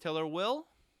Truth Teller Will.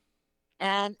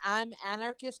 And I'm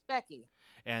Anarchist Becky.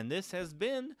 And this has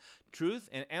been Truth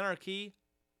and Anarchy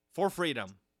for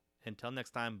Freedom. Until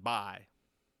next time, bye.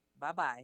 Bye-bye.